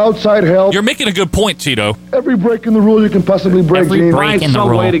 use outside help, You're making a good point, Tito. every break in the rule you can possibly break, Every Gene. break. Find in the some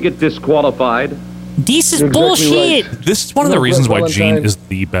rule. way to get disqualified. This is You're exactly bullshit. right. This is one of the No, reasons why Greg Gene Valentine. is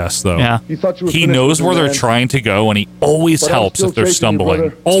the best, though. Yeah. He thought you were He finished knows with where me, they're man. trying to go, and he always But I'm helps still if they're chasing you, stumbling.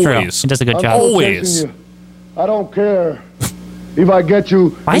 brother. Always. He does a good I'm job. still Always. chasing you. I don't care if I get you.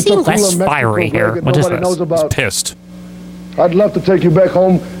 Why is he into less Tula, Mexico, fiery Greg, here? that What is nobody this? knows about. Pissed. I'd love to take you back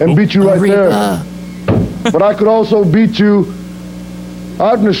home and beat you right there. But I could also beat you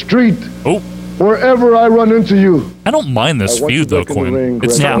out in the street, Oh, wherever I run into you. I don't mind this I want feud, you though, back in the Quinn. ring,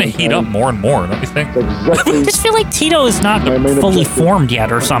 It's Greg starting to heat up Valentine. more and more, don't you think? That's I exactly. just feel like Tito is not My main fully objective. formed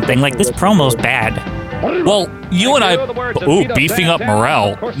yet or something. Like, this promo's bad. Well, you and I, beefing up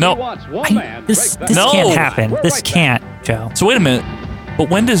morale. No. This No. can't happen. This can't, Joe. So wait a minute. But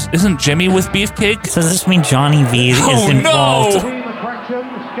when isn't Jimmy with Beefcake? So does this mean Johnny V is Oh, involved? no.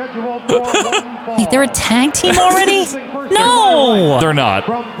 Wait, they're a tag team already? No! They're not.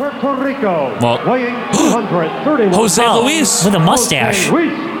 From Puerto Rico, Well, weighing 231 Jose Oh, Luis. with a mustache.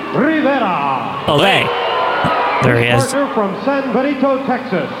 Luis Rivera. Oh, they. There he is. Partner from San Benito,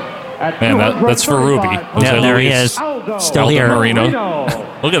 Texas. At Man, that's for Ruby. 235 Jose Yeah, there he Luis. is. Aldo Still Aldo here. Marino.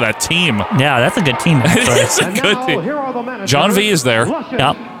 Look at that team. Yeah, that's a good team. It actually. is a And good now, team. here are the managers. John V is there. Luscious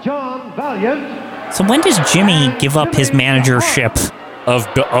Yep. John Valiant. So when does Jimmy give up his managership Of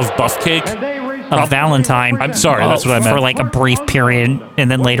Buffcake? And they race of Valentine? I'm sorry, that's what I meant. For like a brief period, and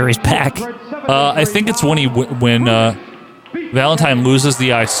then later he's back. I think it's when Valentine loses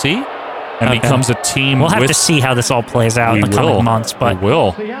the IC and Okay. becomes a team We'll have with... to see how this all plays out in We the coming will. months. But We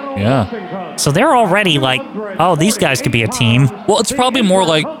will. Yeah. so they're already like, oh, these guys could be a team. Well, it's probably more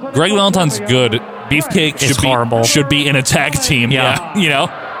like Greg Valentine's good. Beefcake It's horrible. should be in a tag team. Yeah. You know?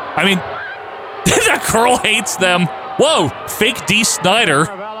 I mean, that girl hates them. Whoa, fake D. Snyder.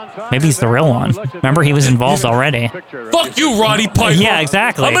 Maybe he's the real one. Remember, he was involved already. Fuck you, Roddy Piper. Yeah,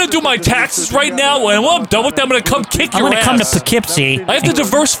 exactly. I'm going to do my taxes right now, and when I'm done with them, I'm going to come kick I'm your going to come to ass. Poughkeepsie. I have to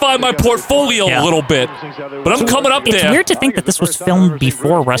diversify my portfolio a little bit, but I'm coming up It's there. weird to think that this was filmed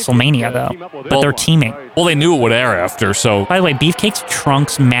before WrestleMania, though. But they're teaming. Well, they knew it would air after, so... By the way, Beefcake's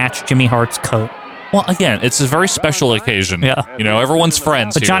trunks match Jimmy Hart's coat. Well, again, it's a very special occasion. Yeah. You know, everyone's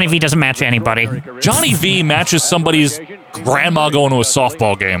friends But here. Johnny V doesn't match anybody. Johnny V matches somebody's grandma going to a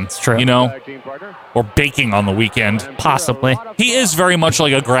softball game. It's true. You know? Or baking on the weekend. Possibly. He is very much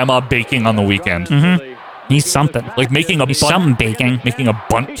like a grandma baking on the weekend. Mm-hmm. He's something. Like making a He's something baking. Making a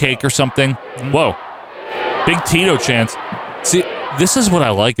bunt cake or something. Whoa. Big Tito chance. See, this is what I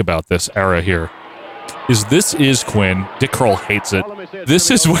like about this era here. This is Quinn. Dick Kroll hates it. This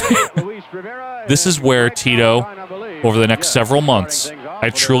is what... this is where Tito, over the next several months, I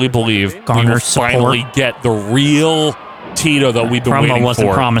truly believe we will finally get the real Tito that we've been waiting for. Promo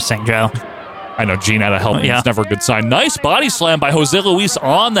wasn't promising, Joe. I know Gene had to help me. It's never a good sign. Nice body slam by Jose Luis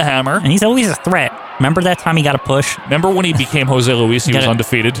on the hammer. And he's always a threat. Remember that time he got a push? Remember when he became Jose Luis, he was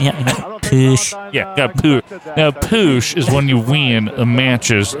undefeated? Yeah, push. Yeah, got push. Now, push is when you win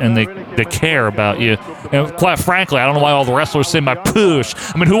matches and they care about you. And quite frankly, I don't know why all the wrestlers say my push.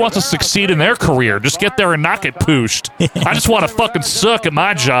 I mean, who wants to succeed in their career? Just get there and not get pushed. I just want to fucking suck at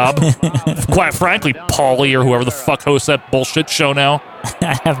my job. Quite frankly, Paulie or whoever the fuck hosts that bullshit show now.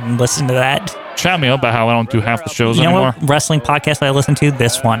 I haven't listened to that. Chat me up about how I don't do half the shows anymore. You know what wrestling podcast I listen to?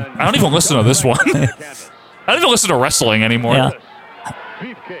 This one. I don't even listen to this one. I don't even listen to wrestling anymore. Yeah.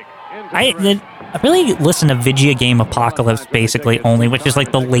 I really listen to Vigia Game Apocalypse, basically, only, which is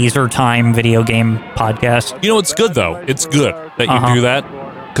like the Laser Time video game podcast. You know, it's good, though. It's good that you do that,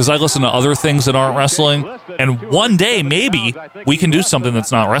 because I listen to other things that aren't wrestling, and one day, maybe, we can do something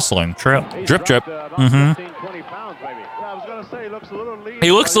that's not wrestling. True. Drip, drip. Mm-hmm.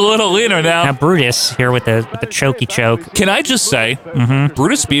 He looks a little leaner now. Now Brutus here with the chokey choke. Can I just say,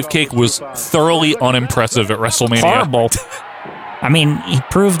 Brutus Beefcake was thoroughly unimpressive at WrestleMania. Horrible. I mean, he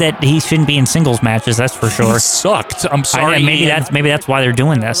proved that he shouldn't be in singles matches. That's for sure. He sucked. I'm sorry. Maybe that's why they're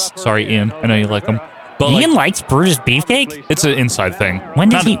doing this. Sorry, Ian. I know you like him. But Ian likes Brutus Beefcake? It's an inside thing. When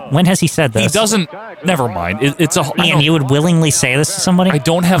has he said this? He doesn't. Never mind. Ian, you would willingly say this to somebody? I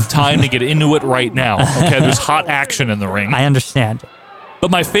don't have time to get into it right now. Okay, there's hot action in the ring. I understand. But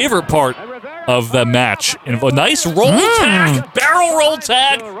my favorite part of the match, a nice roll tag, barrel roll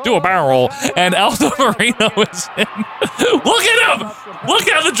tag, do a barrel roll, and Aldo Moreno is in. Look at him! Look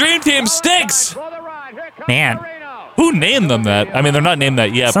how the Dream Team stinks! Man. Who named them that? I mean, they're not named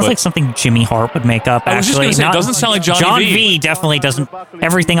that yet. Sounds like something Jimmy Hart would make up, I was just actually. going to say, it doesn't sound like Johnny V. John V definitely doesn't.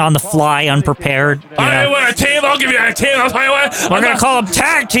 Everything on the fly, unprepared. I want a team. I'll give you a team. I'll tell you what. We're going to call them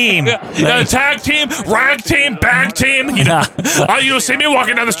tag team. Tag team, rag team, bag team. You know, you see me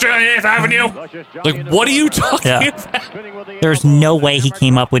walking down the street on 8th Avenue. Like, what are you talking about? There's no way he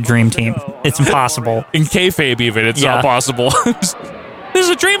came up with Dream Team. It's impossible. In kayfabe, even, it's not possible. This is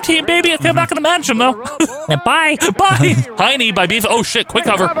a Dream Team, baby. I'm not going to manage them, though. Bye. Bye. High knee by Beef. Oh, shit. Quick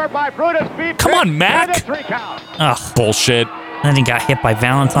cover. Come on, Mac. Ugh. Bullshit. Then he got hit by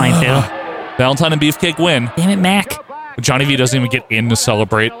Valentine, too. Valentine and Beefcake win. Damn it, Mac. Johnny V doesn't even get in to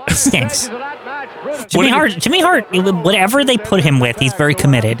celebrate. Stinks. Jimmy Hart, whatever they put him with, he's very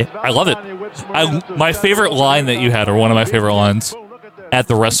committed. I love it. My favorite line that you had, or one of my favorite lines, at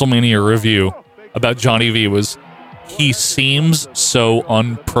the WrestleMania review about Johnny V was, he seems so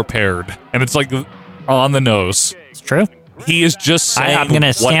unprepared. And it's like on the nose. It's true. He is just saying I'm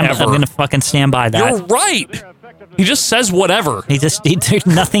gonna fucking stand by that. You're right. He just says whatever. There's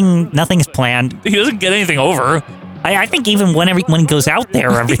nothing's planned. He doesn't get anything over. I think even when he goes out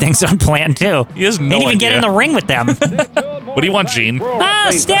there, everything's unplanned too. He has no He didn't even idea. get in the ring with them. What do you want, Gene?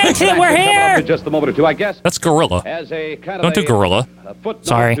 Stand to, we're here. Just a moment or two, I guess. That's Gorilla. Don't do Gorilla.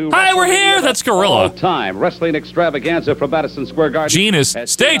 Sorry. Hi, we're here. That's Gorilla. All-time wrestling extravaganza from Madison Square Garden. Gene is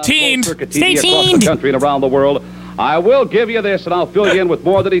stay tuned. Stay tuned. Across the country and around the world. I will give you this, and I'll fill you in with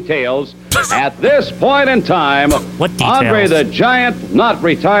more of the details. At this point in time, what details? Andre the Giant, not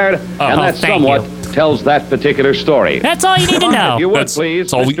retired, and that somewhat tells that particular story. That's all you need to know. If you would,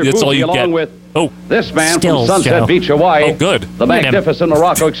 please, that's Mr. all you along get. with Oh, this man Stills, from Sunset Joe. Beach, Hawaii. Oh, good. The magnificent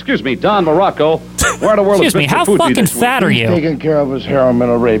Morocco. Excuse me, Don Morocco. Where in the world Excuse is me, Mr. how Fuji fucking this week? fat are you? Taking care of his harem in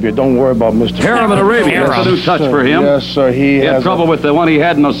Arabia. Don't worry about Mr. Harem in Arabia. That's a new touch for him. Yes, sir. He had trouble with the one he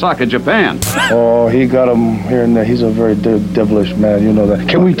had in Osaka, Japan. Oh, he got him here and there. He's a very devilish man. You know that.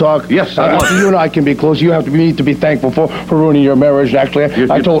 Can we talk? Yes, you and I can be close. You need to be thankful for ruining your marriage. Actually,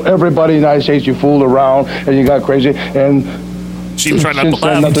 I told everybody in the United States you fooled around and you got crazy. And She's trying not to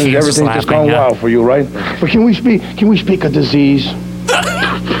laugh. Everything's just gone wild for you, right? But can we speak of disease?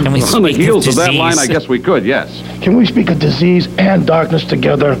 Can we On the speak heels of that disease? line, I guess we could, yes. Can we speak of disease and darkness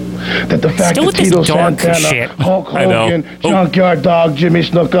together? That the fact Still that with this Tito dark Santana, shit. Hulk I know. Hogan, Junkyard Dog, Jimmy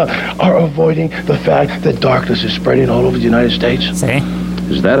Snuka are avoiding the fact that darkness is spreading all over the United States? See?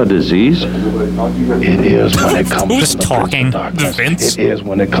 Is that a disease? It is when it comes Who's to the talking? darkness. Vince? It is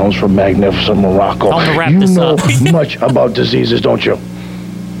when it comes from magnificent Morocco. Tell him to wrap You this know up. much about diseases, don't you?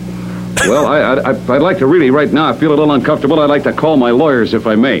 Well, I'd like to really, right now, I feel a little uncomfortable. I'd like to call my lawyers, if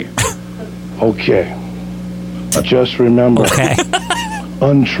I may. Okay. Just remember, Okay.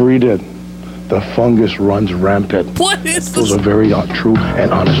 untreated, the fungus runs rampant. What is Those this? are very true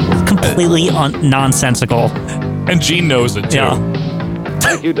and honest words. Completely nonsensical. And Gene knows it, too. Yeah.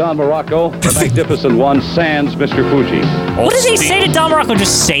 Thank you, Don Morocco. The magnificent one, sans Mr. Fuji. What does he say to Don Morocco?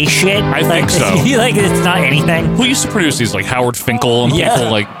 Just say shit? I think so. Like it's not anything. Who used to produce these, like Howard Finkel and people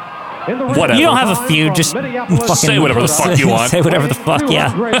like whatever? You don't have a feud. Just fucking say whatever the fuck you want. Say whatever the fuck.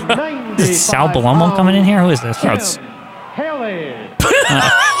 Yeah. Is Sal Balomo coming in here? Who is this? That's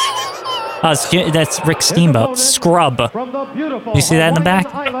that's Rick Steamboat. Scrub. You see that in the back?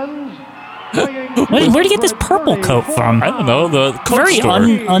 Where'd you get this purple coat from? I don't know. The coat very store.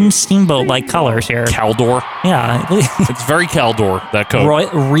 un-Steamboat-like colors here. Caldor. Yeah. It's very Caldor, that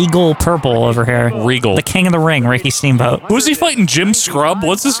coat. Regal purple over here. Regal. The king of the ring, Ricky Steamboat. Who's he fighting? Jim Scrub?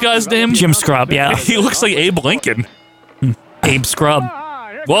 What's this guy's name? Jim Scrub, yeah. He looks like Abe Lincoln. Abe Scrub.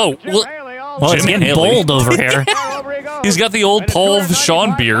 Whoa. Well, he's getting bold over here. He's got the old Paul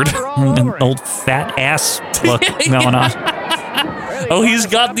Vachon beard. An old fat ass look going on. Oh, he's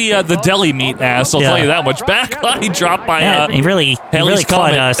got the deli meat ass. I'll tell you that much. Back he dropped by. He really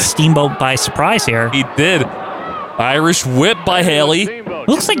caught Steamboat by surprise here. He did. Irish whip by Haley.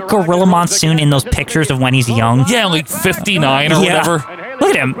 Looks like Gorilla Monsoon in those pictures of when he's young. Yeah, like 59 or whatever.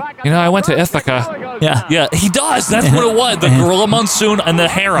 Look at him. You know, I went to Ithaca. Yeah, he does. That's what it was. The Gorilla Monsoon and the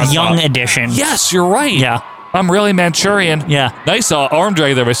hair on young top. edition. Yes, you're right. Yeah. I'm really Manchurian. Yeah. Nice arm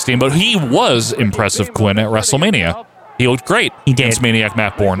drag there by Steamboat. He was impressive, Quinn, at WrestleMania. He looked great. He did. Against Maniac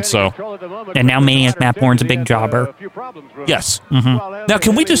Matt Bourne, so. And now Maniac Matt Bourne's a big jobber. Yes. Mm-hmm. Now,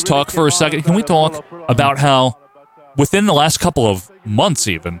 can we just talk for a second? Can we talk about how, within the last couple of months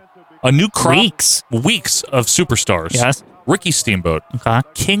even, a new crop, weeks of superstars. Yes. Ricky Steamboat,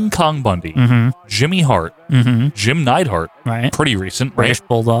 King Kong Bundy, Jimmy Hart, Jim Neidhart, right? Pretty recent, British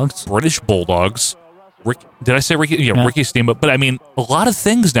Bulldogs. Did I say Ricky? Yeah, Ricky Steamboat. But I mean, a lot of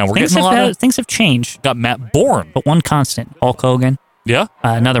things now. Things have changed. Got Matt Bourne, but one constant: Hulk Hogan. Yeah.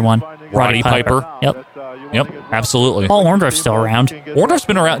 Another one: Roddy Piper. Yep, absolutely. Paul Orndorff's still around. Orndorff's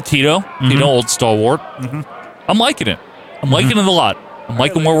been around. Tito, old stalwart. I'm liking it. I'm liking it a lot. I'm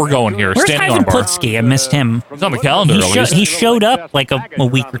liking where we're going here. Where's Standing Ivan armbar. Putski? I missed him. He's on the calendar. He showed up like a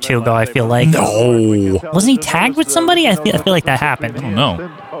week or two ago. I feel like. No. Wasn't he tagged with somebody? I feel like that happened. I don't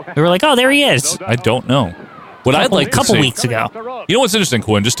know. They were like, "Oh, there he is." I don't know. What I'd like a couple weeks ago. You know what's interesting,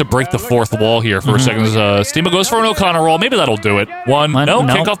 Quinn? Just to break the fourth wall here for a second. Steamboat goes for an O'Connor roll. Maybe that'll do it. No,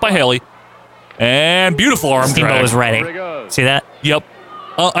 kick off by Haley. And beautiful arm Steamboat drag. was ready. See that? Yep.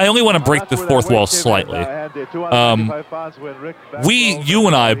 I only want to break the fourth wall slightly. You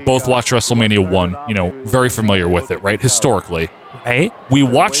and I both watched WrestleMania 1, very familiar with it, right? Historically. Right. We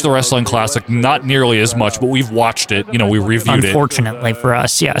watched the Wrestling Classic, not nearly as much, but we've watched it. We reviewed it. Unfortunately for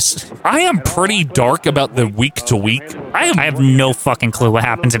us, yes. I am pretty dark about the week to week. I have no fucking clue what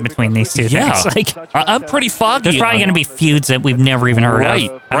happens in between these two things. Like, I'm pretty foggy. There's probably going to be feuds that we've never even heard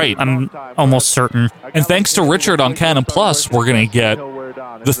of. Right. I'm almost certain. And thanks to Richard on Canon Plus, we're going to get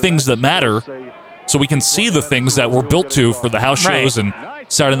the things that matter, so we can see the things that we're built to for the house shows and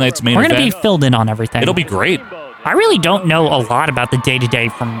Saturday night's main We're event. going to be filled in on everything. It'll be great. I really don't know a lot about the day-to-day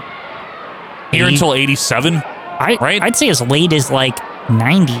from here until 87, right? I'd say as late as like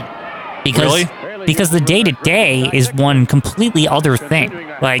 90. Because the day-to-day is one completely other thing.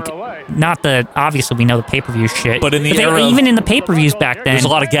 Like, not the, obviously we know the pay-per-view shit. But in the even in the pay-per-views back then, there's a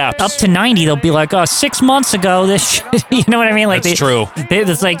lot of gaps. Up to 90, they'll be like, 6 months ago, this shit, you know what I mean? Like, That's true.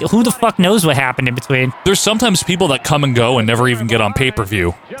 It's like, who the fuck knows what happened in between? There's sometimes people that come and go and never even get on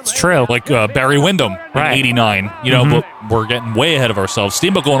pay-per-view. It's true. Like Barry Windham in 89. But we're getting way ahead of ourselves.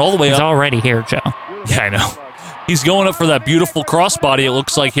 Steamboat going all the way up. He's already here, Joe. Yeah, I know. He's going up for that beautiful crossbody. It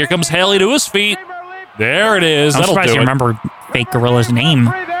looks like here comes Haley to his feet. There it is. I'm surprised you remember Fake Gorilla's name.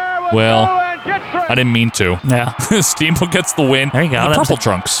 Well, I didn't mean to. Yeah. Steamboat gets the win. There you go. The purple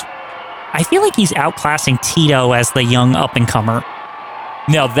trunks. I feel like he's outclassing Tito as the young up-and-comer.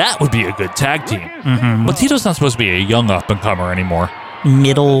 Now, that would be a good tag team. But Tito's not supposed to be a young up-and-comer anymore.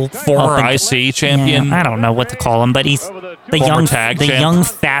 Middle. Former IC champion. Yeah, I don't know what to call him, but he's the young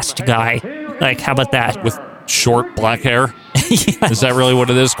fast guy. Like, how about that? With short black hair? Is that really what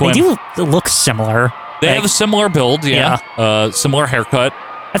it is, Quinn? They do look similar. They have a similar build, similar haircut.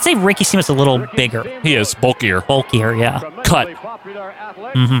 I'd say Ricky Steamboat's a little bigger. He is bulkier. Yeah. Cut.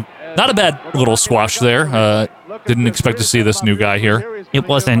 Not a bad little squash there. Didn't expect to see this new guy here. It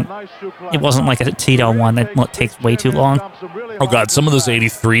wasn't like a Tito one that takes way too long. Oh God, some of those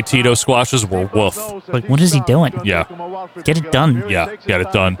 83 Tito squashes were woof. Like, what is he doing? Yeah. Get it done. Yeah, get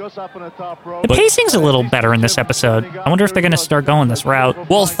it done. The pacing's a little better in this episode. I wonder if they're going to start going this route.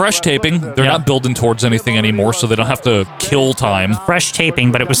 Well, fresh taping. They're not building towards anything anymore, so they don't have to kill time. Fresh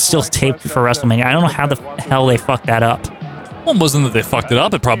taping, but it was still taped for WrestleMania. I don't know how the hell they fucked that up. Well, it wasn't that they fucked it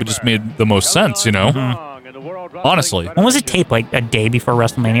up. It probably just made the most sense, Honestly. When was it taped? Like a day before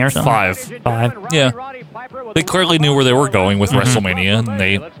WrestleMania or something? 5. Yeah. They clearly knew where they were going with WrestleMania, and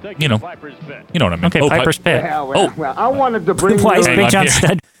they, you know what I mean. Okay, Piper's Pit. Well, I wanted to bring Why is you... Big John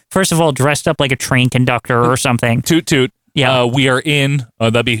Studd, first of all, dressed up like a train conductor or something? Toot toot. Yeah. We are in,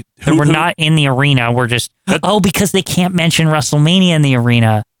 that'd be... We're not in the arena, we're just... because they can't mention WrestleMania in the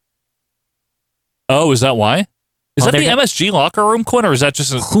arena. Oh, is that why? Is that the they're- MSG locker room, Quinn, or is that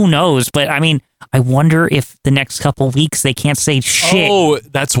just Who knows? But, I mean, I wonder if the next couple weeks they can't say shit. Oh,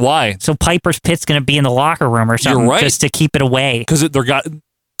 that's why. So Piper's Pit's going to be in the locker room or something You're right. just to keep it away. Because they're got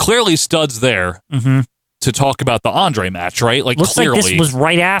clearly Stud's there to talk about the Andre match, right? Like, Looks clearly. like this was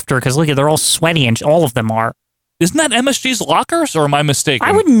right after, because look, they're all sweaty, and all of them are. Isn't that MSG's lockers, or am I mistaken?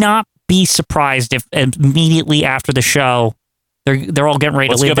 I would not be surprised if immediately after the show, they're all getting ready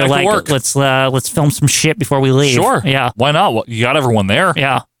Let's to leave. get They're back to like, work. let's film some shit before we leave. Sure. Yeah. Why not? Well, you got everyone there.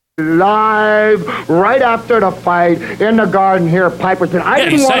 Yeah. Live right after the fight in the garden here at Piper's Pit. I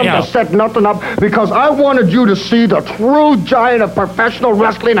didn't want him to set nothing up because I wanted you to see the true giant of professional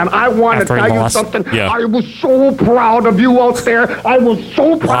wrestling, and I want After to he tell you lost. something. Yeah. I was so proud of you out there. I was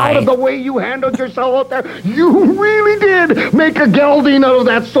so proud of the way you handled yourself out there. You really did make a gelding out of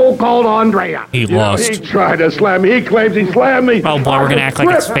that so-called Andrea. He lost. He tried to slam me. He claims he slammed me. Oh, boy, we're going to act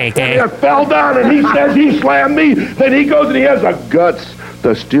like it's fake, When eh? I fell down and he says he slammed me, then he goes and he has the guts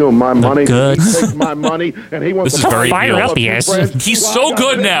to steal my money. guts. He takes my money and he wants This to is very Fire real. up he is. He's so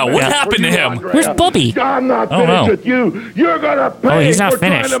good now. What happened to him? Where's Bubby? I'm not I don't finished know. with you. You're gonna pay Oh, he's not for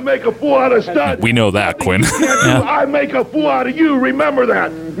finished. trying to make a fool out of Stud. We know that, Quinn. I make a fool out of you. Remember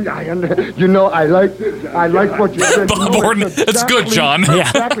that. You know, I like what you said. Bob Orton, it's good, John.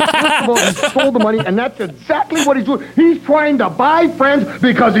 Exactly. First of all, he stole the money, and that's exactly what he's doing. He's trying to buy friends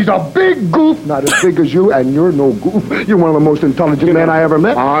because he's a big goof. Not as big as you, and you're no goof. You're one of the most intelligent men I ever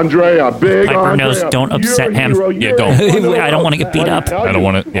met. Andre, a big Piper Andre. knows don't upset him. Yeah, don't. I don't want to get beat up. I don't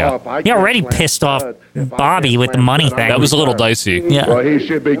want to, yeah. He already pissed off Bobby with the money thing. That was a little dicey. Yeah. Well, he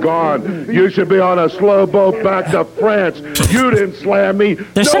should be gone. You should be on a slow boat back to France. You didn't slam me.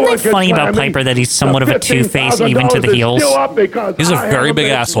 There's No something one can funny about slam me. Piper that he's somewhat of a The two-face even to the $15,000 is heels. still up because He's a I very have big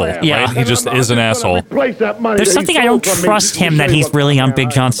big asshole, plan. Yeah. right? He just is an asshole. Replace that money There's that something he I don't stole from me. trust him that he's really on Big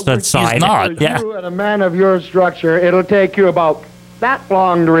John Stud's side. He's not. Yeah. You and a man of your structure, it'll take you about that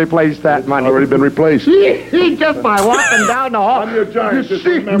long to replace that money. Already been replaced. He just by walking down the hall. I'm your giant. Just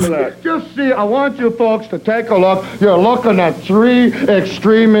remember that. Just see, I want you folks to take a look. You're looking at three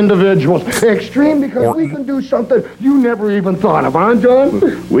extreme individuals. Extreme because we can do something you never even thought of, huh,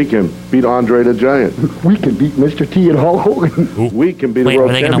 John? We can beat Andre the Giant. We can beat Mr. T and Hulk Hogan. We can be the Wait, world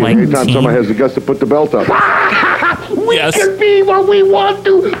were they gonna, champion like, anytime team? somebody has the guts to put the belt up. We Yes. can be what we want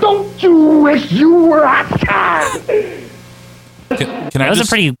to. Don't you wish you were outside? Can I That was just,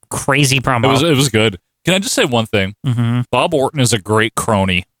 a pretty crazy promo. it was good. Can I just say one thing? Mm-hmm. Bob Orton is a great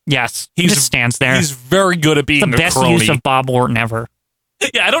crony. Yes. He just stands there. He's very good at the being a best crony. use of Bob Orton ever.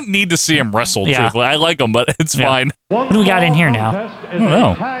 Yeah, I don't need to see him wrestle, Yeah. truthfully. I like him, but it's Yeah. fine. What do we got in here now? I don't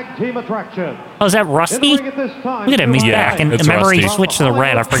know. Tag team attraction. Oh, is that Rusty? Look at him. He's Yeah, back. And it's remember, he Rusty. switched to the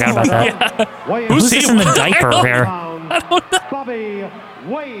red. I forgot about that. Who's this in the diaper here? Bobby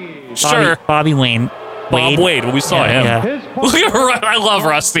Wade. Sure. Bobby Wayne. Bob Wade, we saw him. Look at her. I love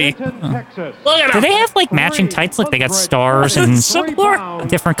Rusty. Look at Do him. they have like matching tights? Look, they got stars and Similar.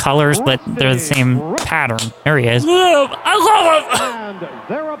 different colors, but they're the same pattern. There he is. I love him.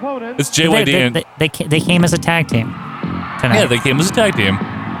 Their opponent. It's JYD and They came as a tag team tonight. yeah, they came as a tag team.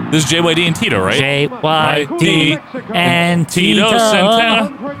 This is JYD and Tito, right? JYD and Tito Tito.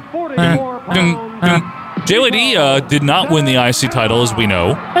 Santana. JYD did not win the IC title, as we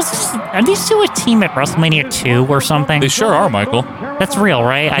know. Are these two a team at WrestleMania 2 or something? They sure are, Michael. That's real,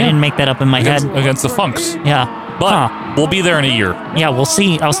 right? I didn't make that up in my head. Against the Funks. Yeah. But we'll be there in a year. Yeah, we'll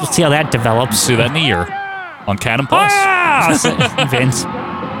see. I'll see how that develops. See that in a year. On Cannon Plus. Vince.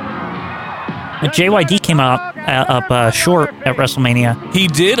 JYD came up short at WrestleMania. He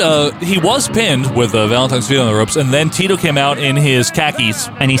did. He was pinned with Valentine's feet on the ropes, and then Tito came out in his khakis,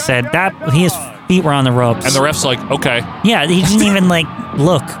 and he said that his feet were on the ropes. And the ref's like, okay. Yeah, he didn't even like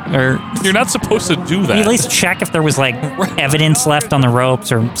look or. You're not supposed to do that. At least check if there was like evidence left on the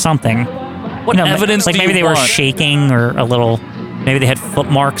ropes or something. What evidence? Like do maybe you they were want? shaking or a little. Maybe they had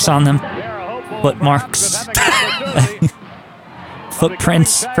footmarks on them. Footmarks.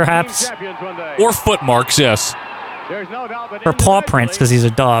 Footprints, perhaps. Or footmarks, yes. Or paw prints, because he's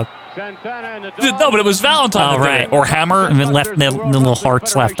a dog. No, but it was Valentine. Oh, right. Or Hammer. And it left the little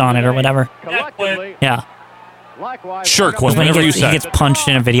hearts left on it or whatever. Yeah. Sure, Quinn. When Whatever he you gets say. punched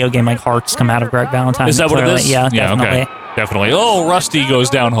in a video game, like hearts come out of Greg Valentine. Is that what it clearly. is? Yeah, definitely. Okay. Definitely. Oh, Rusty goes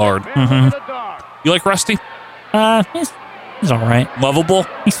down hard. Mm-hmm. You like Rusty? He's all right. Lovable?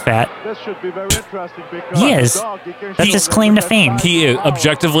 He's fat. This should be very interesting because He is. That's his claim to fame. He is.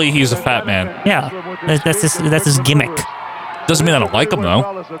 Objectively, he's a fat man. Yeah. That's his gimmick. Doesn't mean I don't like him,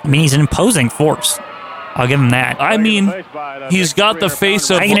 though. I mean, he's an imposing force. I'll give him that. I mean, he's got the face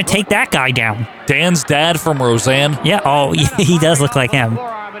of... How are you going to take that guy down? Dan's dad from Roseanne. Yeah, oh, he does look like him.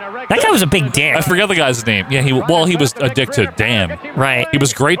 That guy was a big dick. I forget the guy's name. Yeah, he was a dick to Dan. Right. He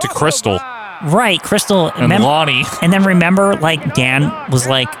was great to Crystal. Right, Crystal. And Lonnie. And then remember, like, Dan was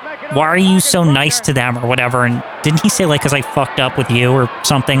like, why are you so nice to them or whatever? And didn't he say, like, because I fucked up with you or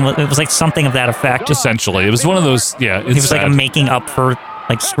something? It was like something of that effect. Essentially. It was one of those, yeah. He was like making up for,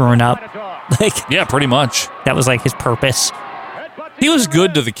 like, screwing up. Like, yeah, pretty much. That was, like, his purpose. He was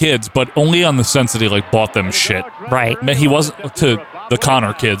good to the kids, but only on the sense that he, like, bought them shit. Right. He wasn't to the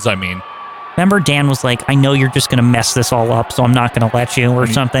Connor kids, I mean. Remember, Dan was like, I know you're just going to mess this all up, so I'm not going to let you or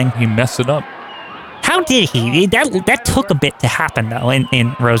something. He messed it up. How did he? That took a bit to happen, though,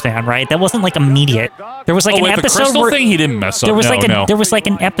 in Roseanne, right? That wasn't, like, immediate. There was, like, an episode the Crystal where... thing, he didn't mess up. There was like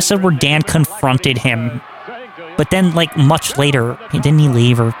an episode where Dan confronted him, but then, like, much later, didn't he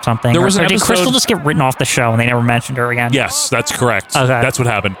leave or something? There was an did episode... Crystal just get written off the show and they never mentioned her again? Yes, that's correct. Okay. That's what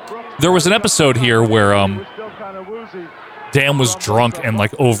happened. There was an episode here where Dan was drunk and,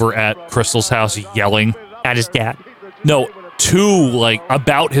 like, over at Crystal's house yelling at his dad. No,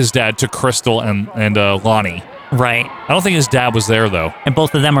 about his dad to Crystal and Lonnie. Right. I don't think his dad was there, though. And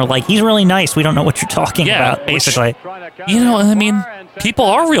both of them are like, he's really nice. We don't know what you're talking about, basically. I mean, people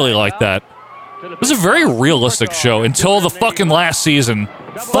are really like that. It was a very realistic show until the fucking last season.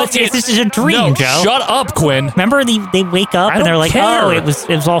 But this is a dream, Joe. Shut up, Quinn. Remember, they wake up and they're like, care. oh, it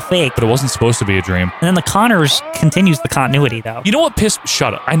was all fake. But it wasn't supposed to be a dream. And then the Connors continues the continuity, though. You know what pissed...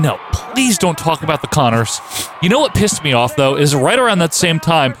 Shut up. I know. Please don't talk about the Connors. You know what pissed me off, though, is right around that same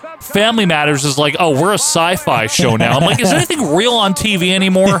time, Family Matters is like, oh, we're a sci-fi show now. I'm like, is anything real on TV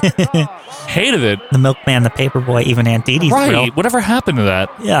anymore? Hated it. The Milkman, the Paperboy, even Aunt Dee Dee's real. Whatever happened to that?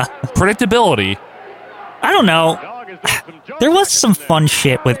 Yeah. Predictability. I don't know. There was some fun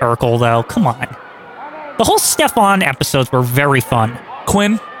shit with Urkel, though. Come on. The whole Stefan episodes were very fun.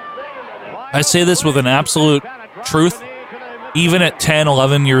 Quinn, I say this with an absolute truth. Even at 10,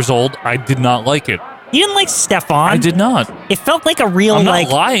 11 years old, I did not like it. You didn't like Stefan? I did not. It felt like a real, I'm not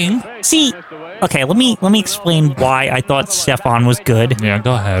lying. See, okay, let me explain why I thought Stefan was good. Yeah,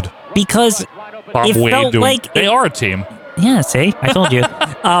 go ahead. Because Bob it Wade felt doing, like... They are a team. Yeah, see? I told you.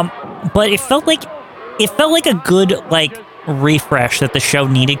 But it felt like a good, like, refresh that the show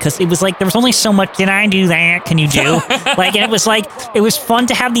needed, because it was like there was only so much. Did I do that? Can you do? Like, and it was like, it was fun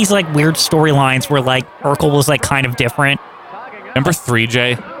to have these, like, weird storylines where, like, Urkel was, like, kind of different. Remember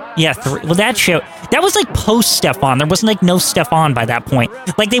 3J? Yeah, well, that show, that was like post Stefan. There wasn't like no Stefan by that point.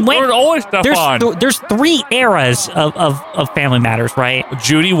 Like they went. There was always Stefan. There's 3 eras of Family Matters, right?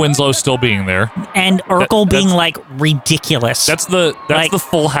 Judy Winslow still being there, and Urkel being like ridiculous. That's the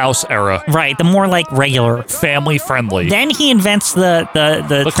Full House era, right? The more like regular, family friendly. Then he invents the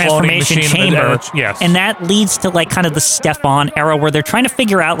transformation chamber, yes, and that leads to like kind of the Stefan era where they're trying to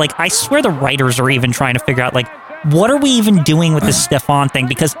figure out. Like I swear the writers are even trying to figure out like, what are we even doing with this Stefan thing?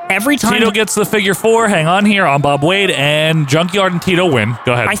 Because every time Tito gets the figure 4, hang on here, I'm Bob Wade, and Junkyard and Tito win.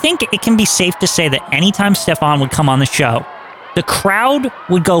 Go ahead. I think it can be safe to say that anytime Stefan would come on the show, the crowd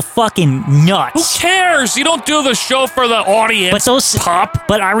would go fucking nuts. Who cares? You don't do the show for the audience. But those pop.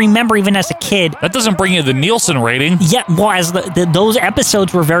 But I remember even as a kid, that doesn't bring you the Nielsen rating. Yeah, well, as those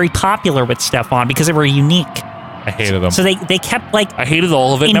episodes were very popular with Stefan because they were unique. I hated them. So they kept like... I hated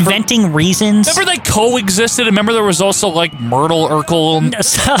all of it. Inventing reasons. Remember they coexisted? Remember there was also like Myrtle Urkel?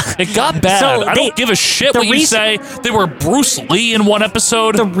 It got bad. I don't give a shit what you say. They were Bruce Lee in one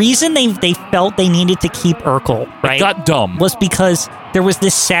episode. The reason they felt they needed to keep Urkel, right? It got dumb. Was because there was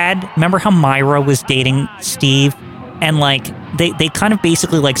this sad... Remember how Myra was dating Steve? And like they kind of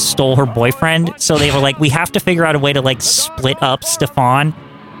basically like stole her boyfriend. So they were like, we have to figure out a way to like split up Stefan.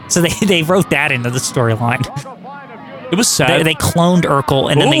 So they wrote that into the storyline. It was sad. They cloned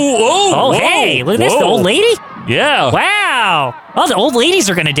Urkel, and then hey, look at this, the old lady? Yeah. Wow. Oh, the old ladies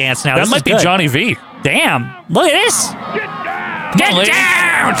are going to dance now. That might be Johnny V. Damn. Look at this. Get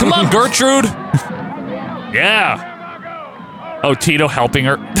down. Come on, Gertrude. Yeah. Oh, Tito helping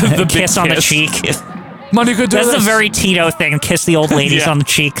her. The kiss on the cheek. Money could do That's this. a very Tito thing, kiss the old ladies on the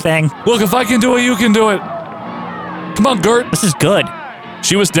cheek thing. Look, if I can do it, you can do it. Come on, Gert. This is good.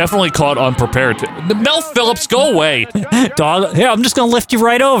 She was definitely caught unprepared. Mel Phillips, go away. Dog, yeah, I'm just going to lift you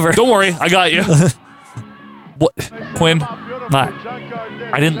right over. Don't worry, I got you. What? Quinn? What?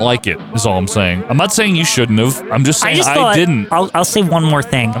 I didn't like it, is all I'm saying. I'm not saying you shouldn't have. I'm just saying I didn't. I'll say one more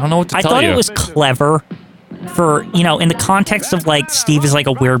thing. I don't know what to tell you. I thought it was clever for, in the context of like Steve is like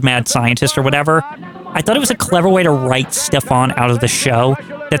a weird mad scientist or whatever, I thought it was a clever way to write Stefan out of the show.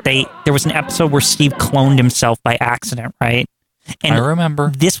 That there was an episode where Steve cloned himself by accident, right? And I remember.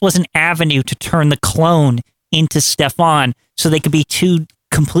 This was an avenue to turn the clone into Stefan so they could be two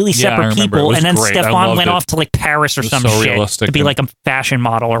completely separate people. And then great. Stefan went off to like Paris or some shit to be like a fashion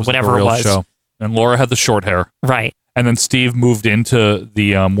model or whatever it was. Show. And Laura had the short hair. Right. And then Steve moved into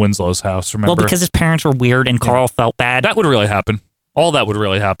the Winslow's house, remember? Well, because his parents were weird and Carl felt bad. That would really happen. All that would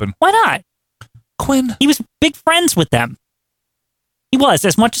really happen. Why not? Quinn. He was big friends with them. He was.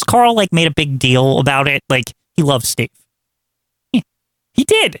 As much as Carl like made a big deal about it, like he loved Steve. He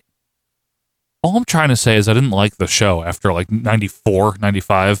did. All I'm trying to say is I didn't like the show after like 94,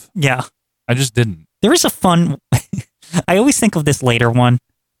 95. Yeah. I just didn't. There is a fun... I always think of this later one.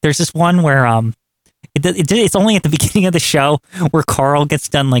 There's this one where it's only at the beginning of the show where Carl gets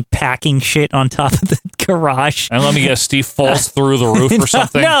done like packing shit on top of the garage. And let me guess, Steve falls through the roof or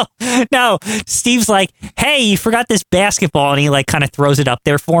something? No. Steve's like, hey, you forgot this basketball. And he like kind of throws it up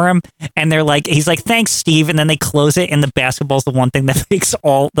there for him. And he's like, thanks, Steve. And then they close it. And the basketball's the one thing that makes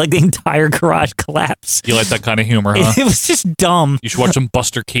the entire garage collapse. You like that kind of humor, huh? It was just dumb. You should watch some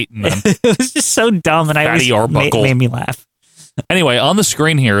Buster Keaton then. It was just so dumb. And Fatty Arbuckle. made me laugh. Anyway, on the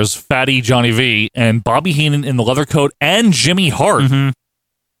screen here is Fatty Johnny V and Bobby Heenan in the leather coat and Jimmy Hart. Mm-hmm.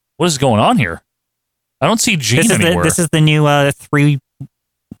 What is going on here? I don't see Gene anywhere. This is the new Three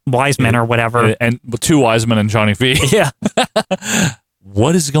Wise Men or whatever. And Two Wise Men and Johnny V. Yeah.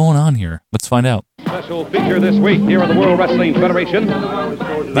 What is going on here? Let's find out. Special feature this week here at the World Wrestling Federation.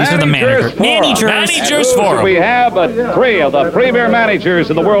 These are the managers forum. We have three of the premier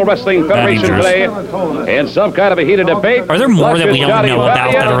managers in the World Wrestling Federation today in some kind of a heated debate. Are there more that we don't know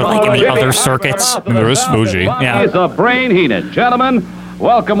about that are like in the other circuits? There is Fuji. Yeah. He's the Brain Heenan. Gentlemen,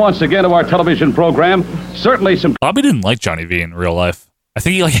 welcome once again to our television program. Certainly some... Bobby didn't like Johnny V in real life. I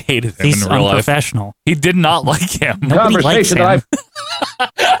think he hated him in real life. He's unprofessional. He did not like him. Nobody likes him.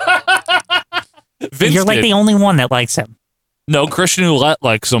 You're like the only one that likes him. No, Christian Ouellette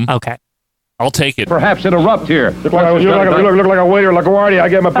likes him. Okay. I'll take it. Perhaps interrupt here. You look like a waiter at LaGuardia. I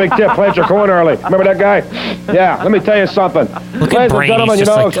gave him a big tip. Plant your corn early. Remember that guy? Yeah, let me tell you something. Ladies and gentlemen,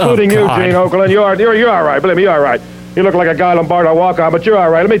 including you, Gene Okerlund, you're all right. Believe me, you're all right. You look like a guy Lombardo walk on, but you're all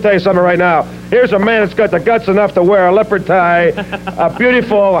right. Let me tell you something right now. Here's a man that's got the guts enough to wear a leopard tie, a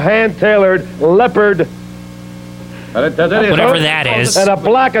beautiful hand-tailored leopard. Whatever that is. And a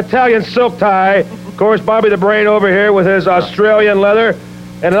black Italian silk tie. Of course, Bobby the Brain over here with his Australian leather,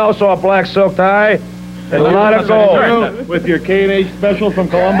 and also a black silk tie. And a lot of gold. With your K&H special from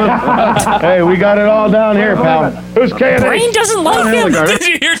Columbus? Hey, we got it all down here, pal. Who's K&H? Brain doesn't like him. Did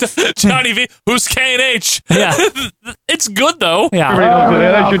you hear Johnny V? Who's K&H? Yeah. It's good, though. Yeah.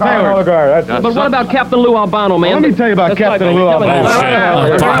 That's your Taylor. But what about Captain Lou Albano, man? Let me tell you about Captain Lou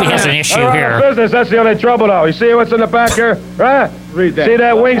Albano. Bobby has an issue here. Business, that's the only trouble, though. You see what's in the back here? Right? Read that. See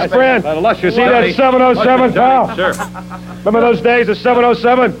that wingspan? You see that 707, pal? Sure. Remember those days, the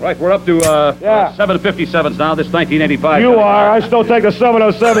 707? Right, we're up to 757s now, this 1985. You are. I still take the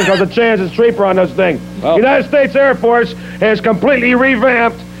 707 because the chance is cheaper on those things. Well, United States Air Force has completely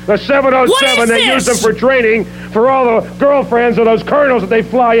revamped the 707. They use them for training for all the girlfriends of those colonels that they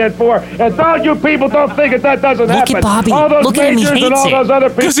fly in for. And don't you people don't think that doesn't happen. Look at Bobby. All those Look at him. He majors and all hates those other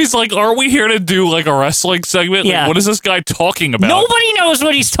people. Because he's like, are we here to do like a wrestling segment? Yeah. Like, what is this guy talking about? Nobody knows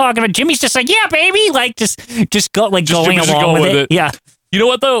what he's talking about. Jimmy's just like, yeah, baby. Like, just going along with it. Yeah. You know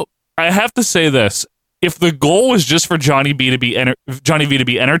what, though? I have to say this. If the goal was just for Johnny V to be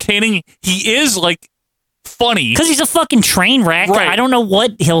entertaining, he is like funny because he's a fucking train wreck. Right. I don't know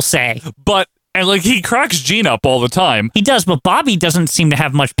what he'll say, but like he cracks Gene up all the time. He does, but Bobby doesn't seem to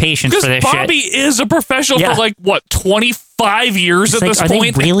have much patience for this Bobby shit. is a professional for like what 25 years at this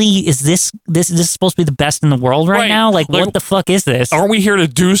point. They really is this supposed to be the best in the world right now? Like what the fuck is this? Are we here to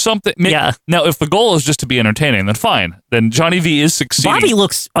do something? Yeah. Now, if the goal is just to be entertaining, then fine. Then Johnny V is succeeding. Bobby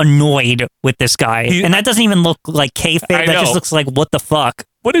looks annoyed with this guy, and that doesn't even look like kayfabe. That just looks like what the fuck.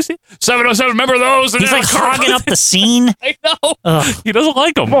 What is he? 707. Remember those? He's like hogging up the scene. I know. He doesn't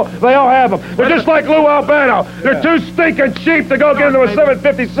like them. Well, they all have them. They're just like Lou Albano. They're too stinking cheap to go get into a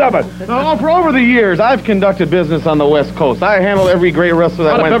 757. No, for over the years, I've conducted business on the West Coast. I handle every great wrestler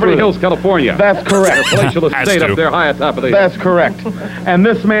that Out of went Beverly through. Hills, California. That's correct. Palatial estate up there high atop of the... That's correct. And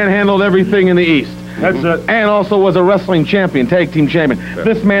this man handled everything in the East. That's it. And also was a wrestling champion, tag team champion.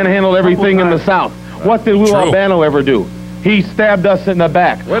 This man handled everything in the South. What did Lou Albano ever do? He stabbed us in the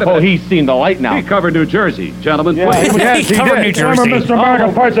back. He's seen the light now. He covered New Jersey, gentlemen. Yeah, Please. he covered New Jersey. Remember Mr.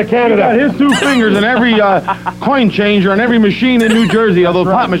 America, parts of Canada. He got his 2 fingers in every coin changer and every machine in New Jersey. Of those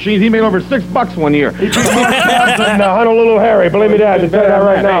pot machines, he made over $6 one year. Honolulu Harry, believe me, Dad. Just tell you that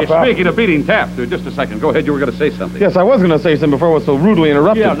right now, pal. Speaking of beating Taft, just a second. Go ahead. You were going to say something. Yes, I was going to say something before I was so rudely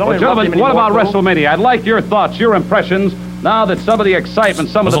interrupted. Yeah, well, gentlemen, what about WrestleMania? I'd like your thoughts, your impressions. Now that some of the excitement,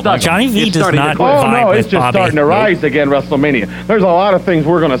 some of the dust Johnny V is does starting not to Oh, no, it's just starting to rise again, WrestleMania. There's a lot of things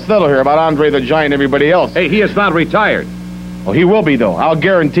we're going to settle here about Andre the Giant and everybody else. Hey, he is not retired. Well, he will be, though. I'll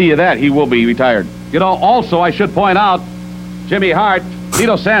guarantee you that. He will be retired. You know, also, I should point out, Jimmy Hart,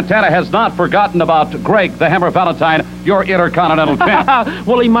 Tito Santana has not forgotten about Greg, the Hammer Valentine, your Intercontinental champ.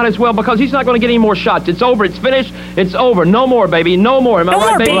 Well, he might as well, because he's not going to get any more shots. It's over. It's finished. It's over. No more, baby. No more. Am I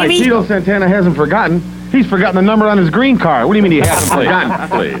right, baby? Like Tito Santana hasn't forgotten. He's forgotten the number on his green card. What do you mean he hasn't forgotten?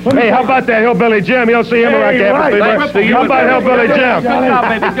 Please. Hey, how about that Hillbilly Jim? You'll see him around campus. How about Hillbilly Jim? Good job,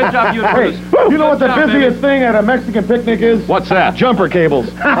 baby. Good job, you and Bruce. You know what the busiest thing at a Mexican picnic is? What's that? Jumper cables.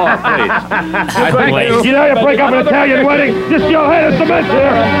 Oh, please. I thank you. You know you break up an Italian wedding? Just your head of cement here.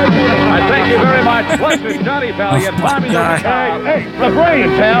 I thank you very much. Pleasure, Johnny Valiant. Hey, the brain,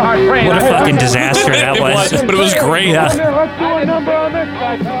 pal. What a fucking disaster that was. But it was great. Yeah. Let's do a number on this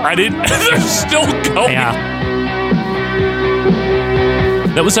guy. I didn't. They're still going. Yeah.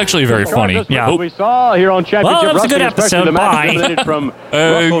 That was actually very funny. Yeah. What we saw here on Championship Well, that was a good Wrestling, episode. Bye. eliminated from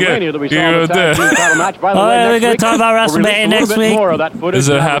WrestleMania that we saw in the tag team title match. By the way, we're next going week, to talk about we'll release WrestleMania a little next bit week. more of that footage. Has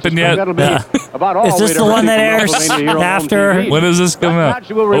it Now, happened so yet? that'll be Yeah. about all Is this way the one that from airs WrestleMania here on after? TV. When is this coming That out? match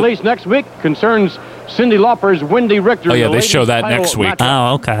we'll release next week concerns Cyndi Lauper's Wendy Richter. Oh, yeah, in the they show ladies' that title next week. matchup.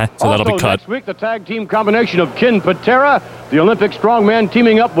 Oh, okay. So that'll be Also, cut. next week, the tag team combination of Ken Patera, the Olympic strongman,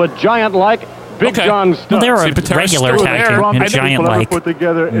 teaming up with Giant-like Big John Studd. Well, they were See, a Patera's regular still tag there. team,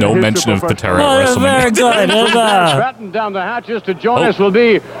 giant-like. No mention of Patera Oh, at they're very WrestleMania. good. Batten down the hatches to join us will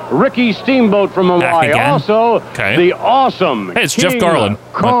be Ricky Steamboat from Hawaii. again. Also, Okay. the awesome Hey, it's King Jeff Garland.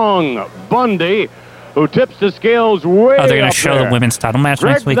 Kong Bundy, who tips the scales way Oh, they're going up to show there. the women's title match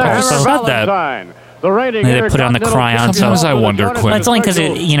Greg next week the Hammer also. Said that. Valentine, the reigning They put it on the Cryon. Sometimes I wonder, Quinn. Well, it's only because,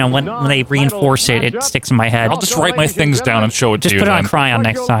 when they reinforce it, it sticks in my head. I'll just write my things down and show it Just to you. put it on then. Cryon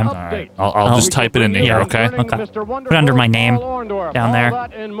next time. All right. I'll just type it in here, okay? Okay. Put it under my name down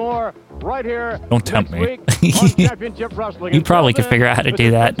there. Right here. Don't tempt me. You probably could figure out how to do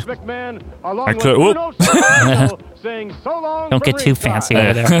that. I could. Whoop. Don't get too fancy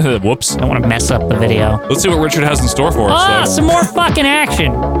over there. Whoops. Don't want to mess up the video. Let's see what Richard has in store for us. Ah, though. some more fucking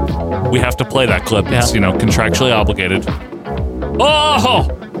action. We have to play that clip. It's, contractually obligated. Oh!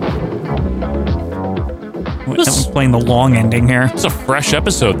 This is playing the long ending here. It's a fresh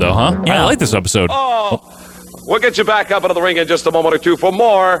episode, though, huh? Yeah. I like this episode. Oh, we'll get you back up into the ring in just a moment or two for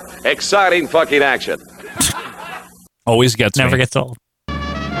more exciting fucking action. Always gets Never me. gets old.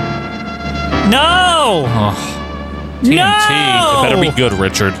 No! Oh, TNT. No! It better be good,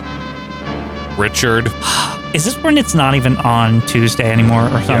 Richard. Richard. Is this when it's not even on Tuesday anymore or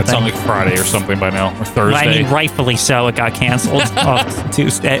something? Yeah, it's on like Friday or something by now, or Thursday. I mean, rightfully so. It got canceled on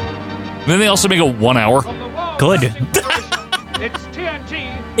Tuesday. And then they also make it 1 hour. Good. It's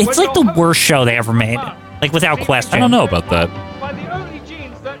TNT. It's like the worst show they ever made. Like, without question. I don't know about that. By the only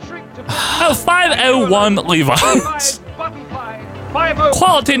genes that shrink to Oh, 501 Levi's.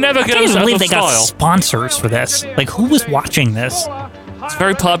 Quality never I can't goes even out believe of they got style. sponsors for this. Like, who was watching this? It's a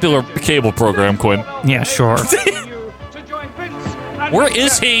very popular cable program, Quinn. Yeah, sure. Where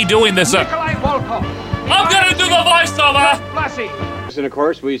is he doing this? I'm gonna do the voiceover. And of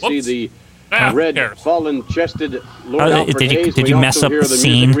course, we see the Ah, red, cares. fallen-chested Lord Alfred did you- Hayes. did We you also mess up hear the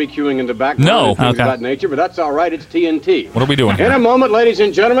scene? music recueing in the background No. and things Okay. of that nature, but that's all right. It's TNT. What are we doing In here? a moment, ladies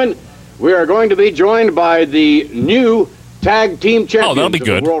and gentlemen, we are going to be joined by the new tag team champions that'll be of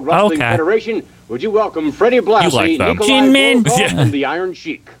good. the World Wrestling Okay. Federation. Would you welcome Freddie Blassie, like them. Nikolai Gin-Min. Volkov, Yeah. and the Iron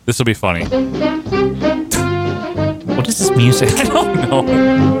Sheik? This will be funny. What is this music? I don't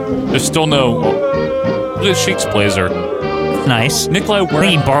know. There's still no. Look at Sheik's blazer. Nice. Nikolai I think wearing.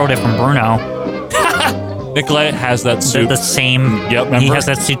 he borrowed it from Bruno. Nikolai has that The, suit. the same. Yep, He remember? has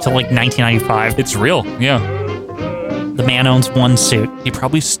that suit till like 1995. It's real. Yeah. The man owns one suit. He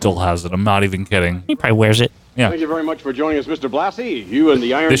probably still has it. I'm not even kidding. He probably wears it. Yeah. Thank you very much for joining us, Mr. Blassie. You and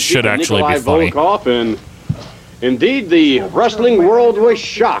the Iron This Sheik should and actually Nikolai be funny. Volkov, and indeed the wrestling world was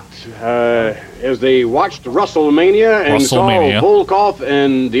shocked as they watched WrestleMania and saw WrestleMania. Volkov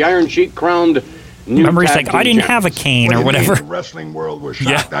and the Iron Sheik crowned new Remember, he's tag like, team I didn't champions. have a cane What or do you mean whatever. the wrestling world was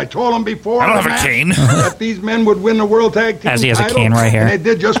Yeah. shocked. I told them before I don't the have a match cane. that these men would win the World Tag Team As he has a title, cane right here. And they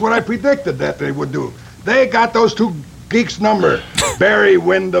did just what I predicted that they would do. They got those two Geek's number, Barry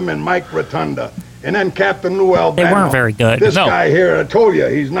Windham and Mike Rotunda. And then Captain Lou Albano. They weren't very good. This guy here, I told you,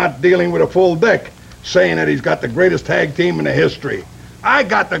 he's not dealing with a full deck, saying that he's got the greatest tag team in the history. I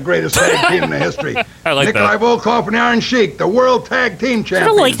got the greatest tag team in the history. I like Nikolai that. Volkov and Iron Sheik, the World Tag Team Champions. I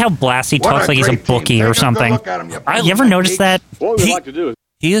don't like how Blassie talks like he's a bookie or something. You ever notice that? What we like to do is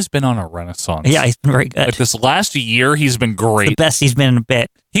He has been on a renaissance. Yeah, he's been very good. Like this last year, he's been great. The best he's been in a bit.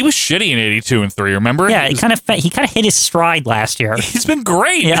 He was shitty in 82 and 3, remember? Yeah, he kind of hit his stride last year. He's been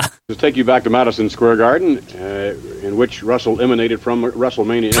great. Yeah. to take you back to Madison Square Garden, in which Russell emanated from,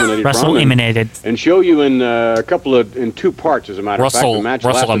 WrestleMania emanated Russell from. emanated. And show you in in 2 parts, as a matter of fact. The match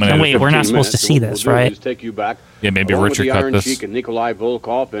lasted emanated. Wait, we're not supposed to see this, right? Just take you back. Yeah, maybe along Richard with the cut Iron this. Sheik and Nikolai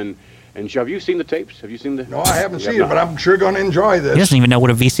Volkov and have you seen the tapes? Have you seen the? No, I haven't seen it, but I'm sure going to enjoy this. He doesn't even know what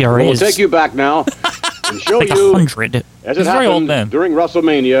a VCR We'll is. take you back now and show like you 100. as He's it a very old happened man. during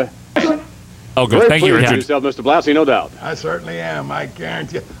WrestleMania. Oh, good. Very Thank you, pleased with Richard. yourself, Mr. Blassie, no doubt. I certainly am. I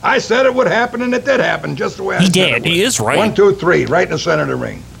guarantee you. I said it would happen, and it did happen, just the way I He said did. it would. He is right. 1, 2, 3, right in the center of the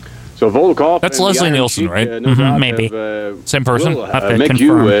ring. So Volkov. That's and the Leslie Iron Nielsen, Sheik, right? no doubt maybe. have, Same person? will, Have to make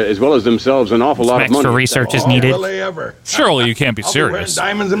confirm. you, as well as themselves, an awful lot Some of money. extra research is Oh, needed. will they ever? Surely you can't be I'll be wearing serious.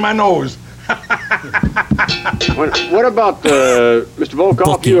 diamonds in my nose. What about Mr. Volkov?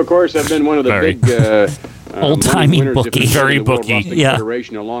 Bookie. You, of course, have been one of the Very. big Old-timey winners, if bookie. you will, Very of the World bookie. Wrestling Yeah.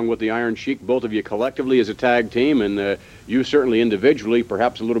 Federation, along with the Iron Sheik, both of you collectively as a tag team, and you certainly individually,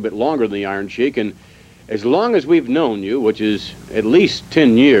 perhaps a little bit longer than the Iron Sheik. And as long as we've known you, which is at least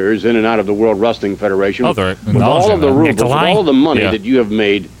 10 years in and out of the World Wrestling Federation, Oh, they're with all of the acknowledging rules, with Nikolai? all of the money Yeah. that you have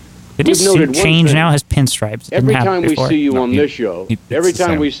made, Did his we've noted suit one change thing. now? Has pinstripes. It Every didn't have time it we before. see you No, on he- this show, it's every the time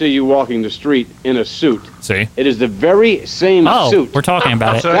same. we see you walking the street in a suit, See? it is the very same Oh, suit. we're talking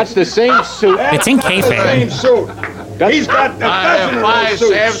about it. That's the same suit. It's in Same kayfabe. suit. He's got the I have dozen of 5 those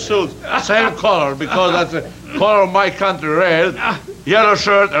same suits. suits, same color, because that's the color of my country, red, yellow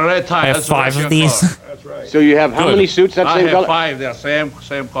shirt and red tie. I have That's 5 Russian of these. color. That's right. So you have how Good. many suits that I same have color? 5 there,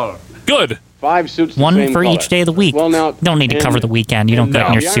 same color. Good. 5 suits. the One same for color. each day of the week. Well, now Don't need to and- cover the weekend. You don't and get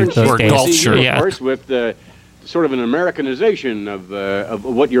in your the Iron suit Sheik those Or days. golf see shirt. you, Yeah. of course, with sort of an Americanization of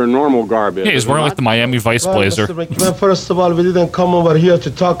what your normal garb is. Yeah, he's is it wearing not? like the Miami Vice blazer. Mr. McMahon, first of all, we didn't come over here to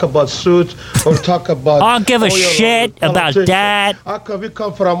talk about suits or talk about. I don't give a oil or shit about politics. that. We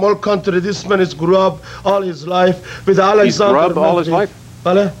come from all country. This man is grew up all his life with Alexander. He's grub all his Medvedev. life?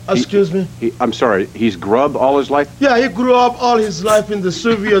 Vale? Excuse me. I'm sorry, he's grub all his life? Yeah, he grew up all his life in the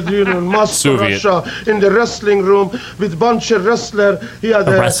Soviet Union, Moscow, Soviet. Russia, in the wrestling room with bunch of wrestler. He had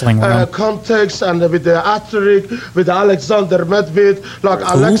The wrestling room. contacts and with the Atrik, with Alexander Medvedev, like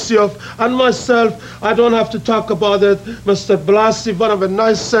Alexiev, and myself. I don't have to talk about it. Mr. Blassie, one of the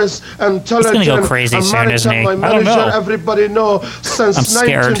nicest, intelligent, go crazy soon, American, isn't he? my I don't manager, know. everybody know since I'm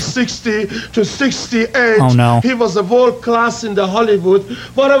scared. 1960 to 68. Oh, no. He was a world class in the Hollywood.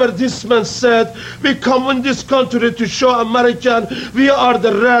 Whatever this man said, we come in this country to show American we are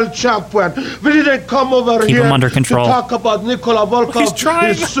the real champion. We didn't come over Keep here him under control. to talk about Nikola He's Volkov,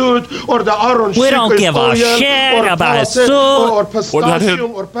 trying. his suit, or the Iron We Sheik don't with give a oil, shit or about his politics, suit. or about pistachio,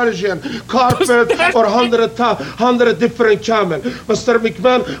 him? or Persian carpet, or 100 different camel. Mr.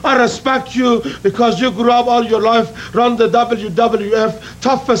 McMahon, I respect you because you grew up all your life, run the WWF,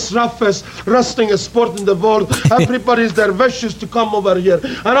 toughest, roughest wrestling sport in the world. Everybody's their wishes to come over here.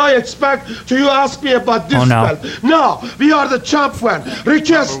 And I expect to you ask me about this Oh, no. belt. No, we are the champion.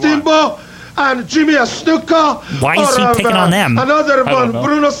 Ricky Steamboat and Jimmy Snuka. Why is he picking on them? Another I don't one, know.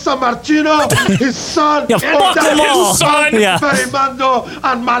 Bruno Sammartino, his son. Yeah, fuck and them that all. his son, Yeah. Ferimando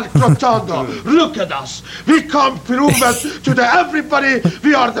and Mark Rotondo. Look at us. We come prove it to everybody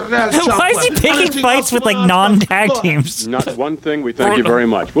we are the real champion. Why is he picking Anything fights else with you like wanna ask? non-tag Go ahead. teams? Not one thing. We thank you very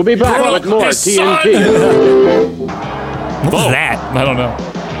much. We'll be back with more his TNT. What was that? I don't know.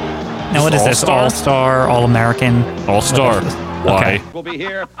 Now what is this? All-Star? All-Star, All-American? All-Star. Why? Okay. We'll be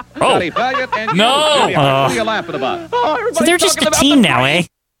here. Oh. Johnny Valiant and No. you. What are you laughing about? Oh, So they're just a team now, eh?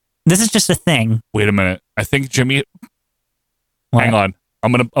 This is just a thing. Wait a minute. I think Jimmy. What? Hang on.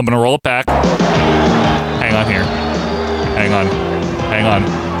 I'm gonna roll it back. Hang on here. Hang on. Hang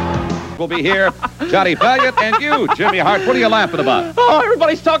on. We'll be here. Johnny Valiant and you, Jimmy Hart. What are you laughing about? Oh,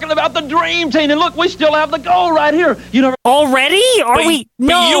 everybody's talking about the dream team. And look, we still have the goal right here. You know, Already? Are But- we? but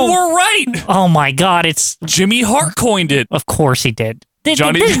No. you were right. Oh my God! It's Jimmy Hart coined it. of course he did.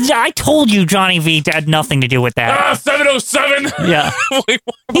 Johnny- I told you Johnny V had nothing to do with that. 707. Yeah. Wait,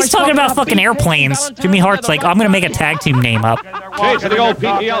 He's talking about fucking airplanes. Jimmy Hart's like, I'm gonna make a tag team name up. change to the old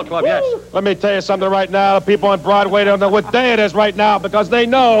PTL club, yes. Let me tell you something right now. The people on Broadway don't know what day it is right now because they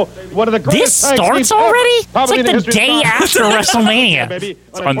know one of the greatest This tag starts teams ever, already? It's probably like in the history of day time. after WrestleMania. Baby.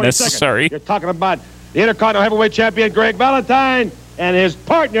 It's unnecessary. You're talking about the Intercontinental Heavyweight Champion Greg Valentine, and his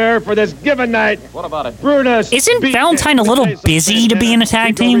partner for this given night. What about it? Brutus. Isn't Valentine a little busy to be in a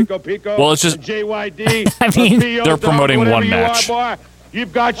tag team? Well, it's just JYD. I mean, they're promoting one match.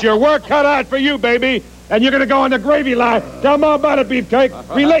 You've got your work cut out for you, baby. And you're going to go on the gravy line. Tell them all about it,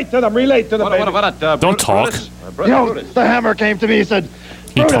 Beefcake. Relate to them, baby. What about it? Don't talk. The Hammer came to me. He said,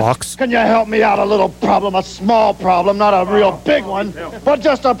 He talks. Can you help me out? A little problem, a small problem, not a real big one, but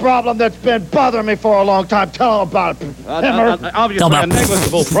just a problem that's been bothering me for a long time. Tell him about it. Hammer. Obviously a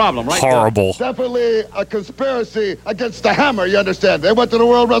negligible problem, right? Horrible. Definitely a conspiracy against the Hammer, you understand? They went to the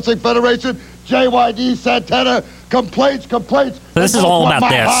World Wrestling Federation, JYD, Santana, complaints. So this is all about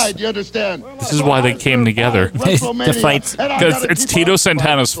this. Hide, you understand? This is why they came together. The fights. Because it's Tito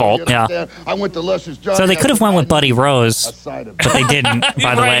Santana's fault. Yeah. I went to Luscious Johnny. So they could have went with Buddy Rose, but they didn't,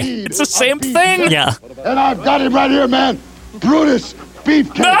 by the way. It's the same thing. Yeah. And I've got him right here, man. Brutus,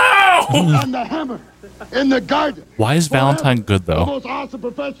 Beefcake. No! And the Hammer in the garden. Why is Valentine good, The though? most awesome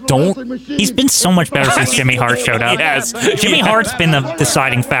professional Don't- wrestling machine. He's been so much better since Jimmy Hart showed up. Yes. Jimmy Hart's been the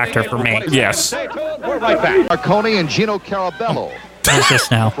deciding factor for me. Yes. We're right back. Marconi and Gino Carabello. Who's this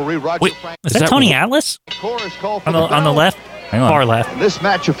now? Wait, Is that Tony Atlas? Chorus call for On the left? Hang on. Far left. This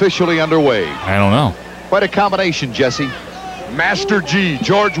match officially underway. I don't know. Quite a combination, Jesse. Master G,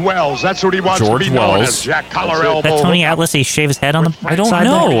 George Wells. That's what he wants George to be known Wells. as. Jack Collar Elbow. That Tony Atlas, he shave his head on the I don't side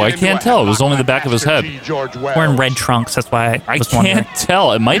know. there? I can't tell. It was only the back of his head. George Wells. Wearing red trunks, that's why I I was wondering. can't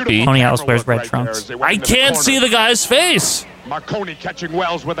tell. It might be. Tony Atlas wears red trunks. I can't see the guy's face. Marconi catching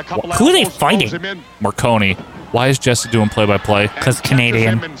Wells with a couple Who are they elbows, fighting? throws him in. Marconi. Why is Jesse doing play-by-play? Because Catches him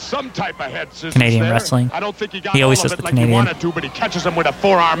Canadian. in some type of head scissors Canadian there. wrestling. I don't think he got He always all does of it the like he Canadian. wanted to, but he catches him with a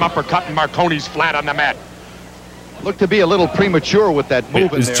forearm uppercut, and Marconi's flat on the mat. Looked to be a little premature with that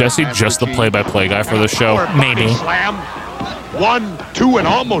move in Is there. Jesse Master just the G. play-by-play guy for the show? Maybe. Slam. 1, 2, and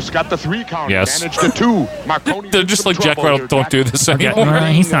almost got the 3 count. Yes. Managed the 2. Marconi. They're just like Jack Rattle. Don't do this anymore.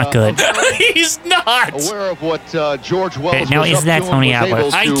 He's not good. He's not. Aware of what George Wells Okay, now was is up that to and Tony was able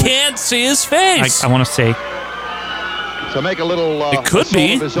Atlas? I to- can't see his face. I want to see. To make a little. It could assault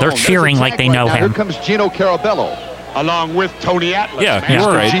be. of his They're own. There's a cheering like tag they right know now. him. Here comes Gino Carabello. Along with Tony Atlas. Yeah, Master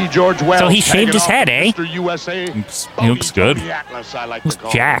you're right. G, George Wells. So he shaved his head, eh? Mr. USA. He looks good. Tony Atlas, I like He's to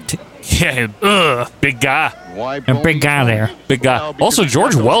call jacked. Yeah, big guy. Why A big guy there. Big guy. Also,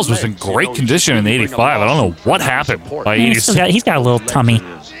 George Wells was in great condition in '85. I don't know what happened by '86. He's got a little tummy.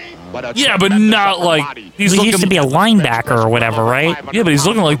 Yeah, but not like he's He looking. used to be a linebacker or whatever, right? Yeah, but he's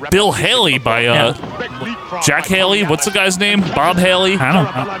looking like Bill Haley by Jack Haley. What's the guy's name? Bob Haley. I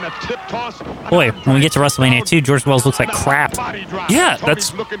don't know. Boy, when we get to WrestleMania 2, George Wells looks like crap. Yeah,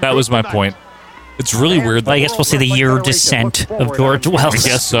 that was my point. It's really weird. Well, I guess we'll see the year descent of George Wells. I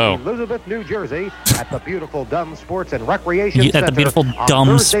guess so. Elizabeth, New Jersey, at the beautiful Dumb Sports and Recreation At the Center beautiful on Dumb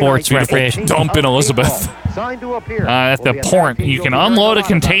Thursday Sports night, Recreation. Dump in Elizabeth. Signed to appear. At the port, you can unload a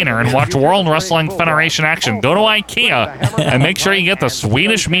container and watch World Wrestling Federation action. Go to IKEA and make sure you get the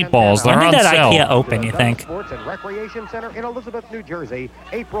Swedish meatballs. They're When on did that sale. IKEA open, you think? Sports and Recreation Center in Elizabeth, New Jersey,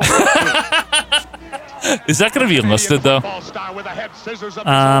 April 15th. Is that going to be enlisted, though? I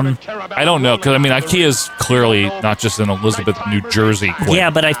don't know, because, I mean, IKEA's clearly not just in Elizabeth, New Jersey. Quinn. Yeah,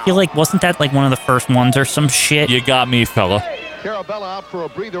 but I feel like, wasn't that like one of the first ones or some shit? You got me, fella. Carabella out for a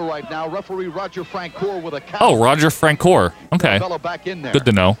breather right now. Referee Roger Francoeur with a count. Oh, Roger Francoeur. Okay. Carabello back in there. Good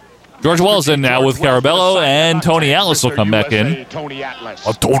to know. George Wells in now with Carabello, and Tony Atlas will come back in. Tony Atlas.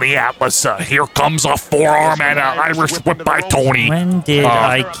 Tony Atlas, here comes a forearm and an Irish whip by Tony. When did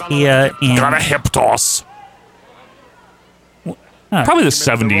IKEA in... Got a hip toss. Probably the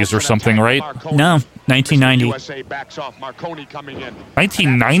 70s or something, right? No, 1990.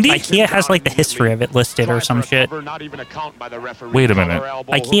 1990? IKEA has like the history of it listed or some shit. Wait a minute.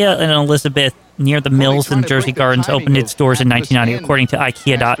 IKEA in Elizabeth near the Mills in Jersey Gardens opened its doors in 1990, according to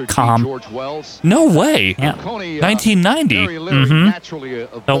IKEA.com. No way. Yeah. 1990.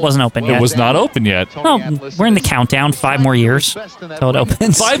 Mm-hmm. So it wasn't open yet. It was not open yet. Well, we're in the countdown. 5 more years till it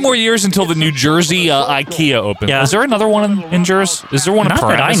opens. 5 more years until the New Jersey IKEA opens. Yeah. Is there another one in Jersey? Is there one in Not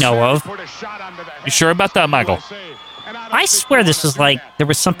that I Paramus? know of. You sure about that, Michael? I swear this is like, there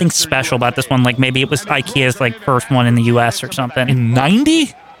was something special about this one. Like maybe it was IKEA's like first one in the U.S. or something. In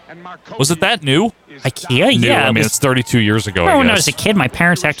 90? Was it that new? IKEA? New. Yeah. I mean, it's 32 years ago, Well, I when I guess. was a kid, my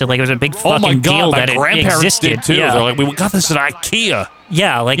parents acted like it was a big Oh fucking my God, deal my that it grandparents existed. did too. Yeah. They're like, we got this at IKEA.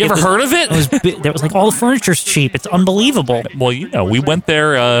 Yeah, like You ever was, heard of it? There was like all the furniture's cheap. It's unbelievable. Well, you know, we went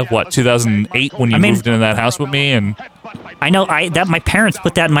there, 2008 when you moved into that house with me, and I know that my parents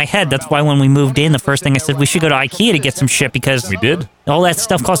put that in my head. That's why when we moved in, the first thing I said, we should go to IKEA to get some shit because we did. All that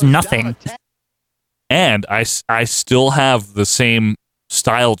stuff cost nothing. And I still have the same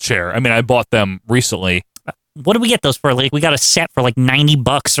style chair. I mean, I bought them recently. What did we get those for? Like, we got a set for like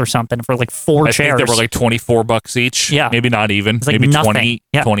 $90 or something for like 4 chairs. I think they were like $24 each. Yeah. Maybe not even. It's like maybe nothing.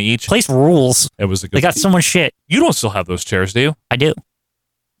 20 each. Place rules. It was a good They got so much shit. You don't still have those chairs, do you? I do.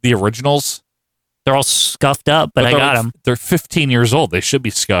 The originals? They're all scuffed up, but I got them. They're 15 years old. They should be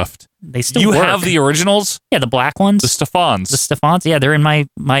scuffed. They still You work. have the originals? Yeah, the black ones. The Stephans. The Stephans, yeah, they're in my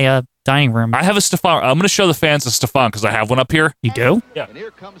dining room. I have a Stefan. I'm going to show the fans a Stefan because I have one up here. You do? Yeah. And here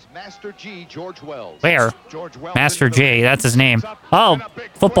comes Master G, George Wells. Where? George Wells Master J, that's his name. Oh,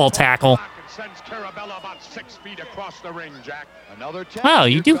 football tackle. Oh,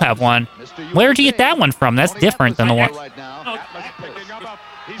 you do have one. Where'd you get that one from? That's different than the one.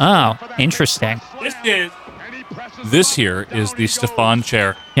 Oh, interesting. This here is the Stefan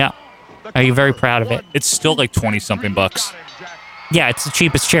chair. Yeah. Are you very proud of it? It's still like 20-something bucks. Yeah, it's the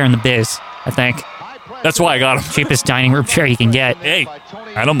cheapest chair in the biz, I think. That's why I got him. Cheapest dining room chair you can get. Hey,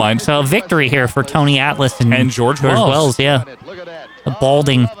 I don't mind. So victory here for Tony Atlas and George Wells. Yeah. A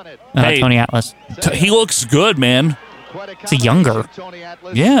balding Hey, Tony Atlas. He looks good, man. It's a younger.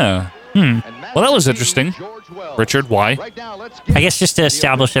 Yeah. Well, that was interesting. Richard, why? I guess just to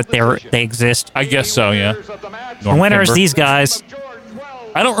establish that they exist. I guess so, yeah. The winners, these guys.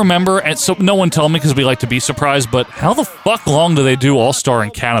 I don't remember, and so no one told me because we like to be surprised, but how the fuck long do they do All-Star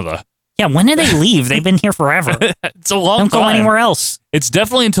in Canada? Yeah, when did they leave? They've been here forever. It's a long time. Don't go anywhere else. It's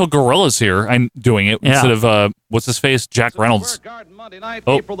definitely until Gorilla's here. I'm doing it instead of, what's his face? Jack Reynolds.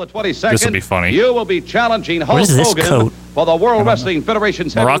 Oh, April the 22nd, this will be funny. You will be challenging Hulk What is this Hogan coat? for the World Wrestling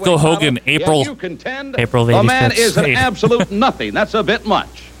Federation's Morocco Hogan, April. You contend. April of The man 86. is an absolute nothing. That's a bit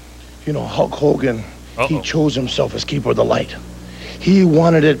much. You know, Hulk Hogan, he chose himself as keeper of the light. He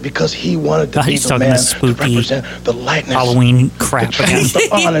wanted it because he wanted to be he's the talking man this spooky to represent the lightness, Halloween crap the truth, the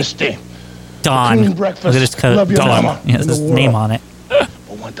honesty. Don. Clean Look breakfast. at his coat. Love your Don. mama He has in the his world. name on it.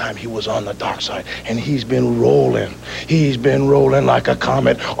 But one time he was on the dark side, and he's been rolling. He's been rolling like a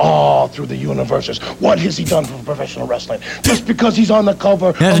comet all through the universes. What has he done for professional wrestling? Just because he's on the cover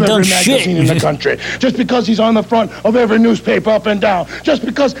of hasn't every done magazine shit. in the country. Just because he's on the front of every newspaper up and down. Just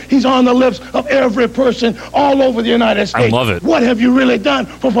because he's on the lips of every person all over the United States. I love it. What have you really done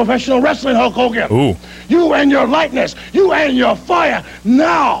for professional wrestling, Hulk Hogan? Ooh. You and your lightness, you and your fire.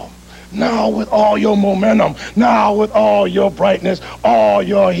 Now with all your momentum, now with all your brightness, all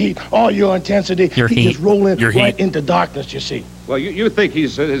your heat, all your intensity, he's rolling right into darkness, you see. Well, you think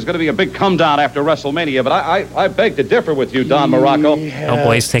he's going to be a big come down after WrestleMania, but I beg to differ with you, Don Morocco. Oh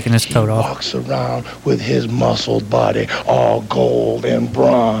boy, he's taking his coat off. Walks around with his muscled body, all gold and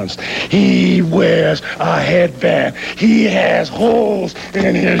bronze. He wears a headband. He has holes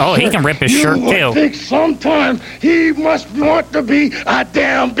in his Oh, shirt. he can rip his shirt, You would too. think sometimes he must want to be a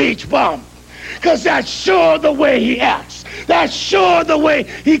damn beach bum. Because that's sure the way he acts. That's sure the way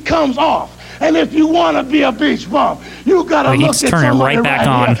he comes off. And if you want to be a beach bum, you got to Wait, look he's at turning somebody right back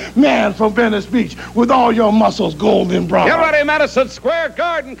right on. here, man from Venice Beach, with all your muscles gold and brown. Get ready, Madison Square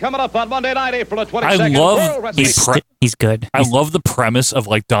Garden, coming up on Monday night, April the 22nd. I World love Wrestling He's good. I love the premise of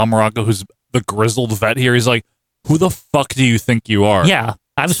like Don Morocco, who's the grizzled vet here. He's like, who the fuck do you think you are? Yeah,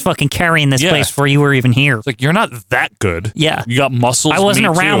 I was fucking carrying this Yeah. place before you were even here. It's like, you're not that good. Yeah. You got muscles. I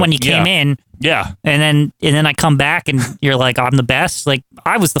wasn't me around too. when you came in. Yeah. And then I come back and you're like, I'm the best. Like,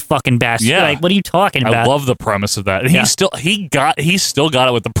 I was the fucking best. Yeah. Like, what are you talking about? I love the premise of that. And Yeah. he still got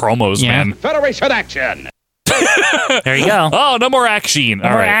it with the promos, Yeah. man. Federation action. There you go. Oh, no more action. No All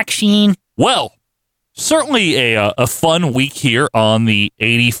more right. action. Well, certainly a fun week here on the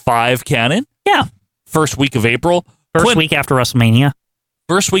 85 canon. Yeah. First week of April. First week after WrestleMania.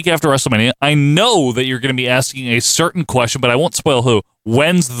 First week after WrestleMania. I know that you're going to be asking a certain question, but I won't spoil who.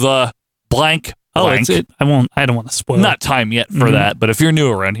 When's the blank? Oh, blank? I don't want to spoil. Not time yet for that, but if you're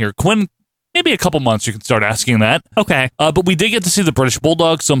new around here, Quinn, maybe a couple months you can start asking that. Okay. But we did get to see the British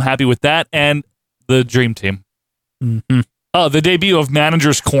Bulldog, so I'm happy with that, and the Dream Team. Mm-hmm. The debut of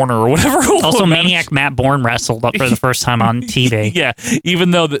Manager's Corner or whatever. Also, Maniac Matt Bourne wrestled up for the first time on TV. Yeah,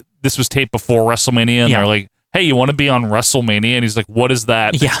 even though this was taped before WrestleMania, and they're like, hey, you want to be on WrestleMania? And he's like, what is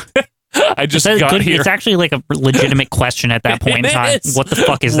that? Yeah. I just got here. It's actually like a legitimate question at that point in time. What the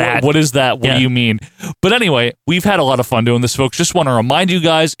fuck is that? What is that? What do you mean? But anyway, we've had a lot of fun doing this, folks. Just want to remind you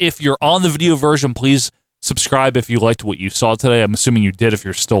guys, if you're on the video version, please subscribe if you liked what you saw today. I'm assuming you did if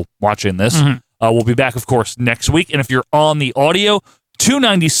you're still watching this. Mm-hmm. We'll be back, of course, next week. And if you're on the audio,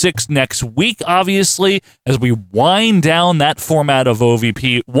 296 next week, obviously, as we wind down that format of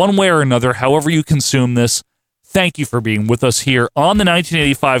OVP one way or another, however you consume this. Thank you for being with us here on the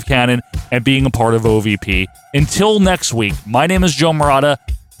 1985 canon and being a part of OVP. Until next week, my name is Joe Murata.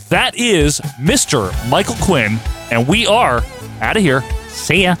 That is Mr. Michael Quinn, and we are out of here.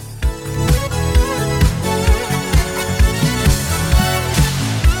 See ya.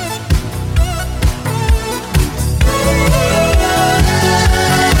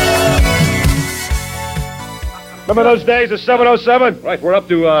 Remember those days of 707? Right, we're up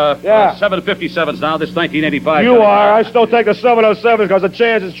to 757s now, this 1985. You are. I still take the 707s because the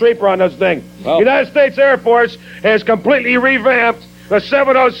chance is cheaper on this thing. Well, United States Air Force has completely revamped the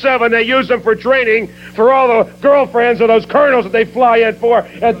 707. They use them for training for all the girlfriends of those colonels that they fly in for.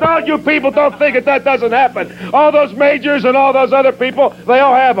 And don't you people don't think that doesn't happen. All those majors and all those other people, they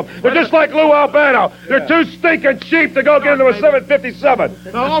all have them. They're just like Lou Albano. They're too stinking cheap to go get into a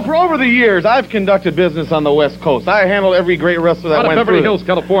 757. Now, for over the years, I've conducted business on the West Coast. I handled every great wrestler that out of went Beverly through. Hills,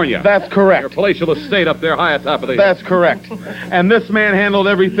 California. That's correct. Your palatial estate up there high atop of the... That's correct. And this man handled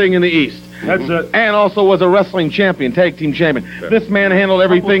everything in the East. That's it. And also was a wrestling champion, tag team champion. This man handled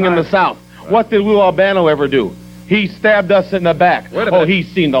everything in the South. What did Lou Albano ever do? He stabbed us in the back. Wait a minute. Oh,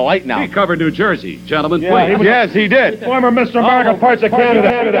 he's seen the light now. He covered New Jersey. Gentlemen, Yeah, please. Yes, he did. Former Mr. America parts of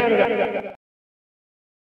Canada.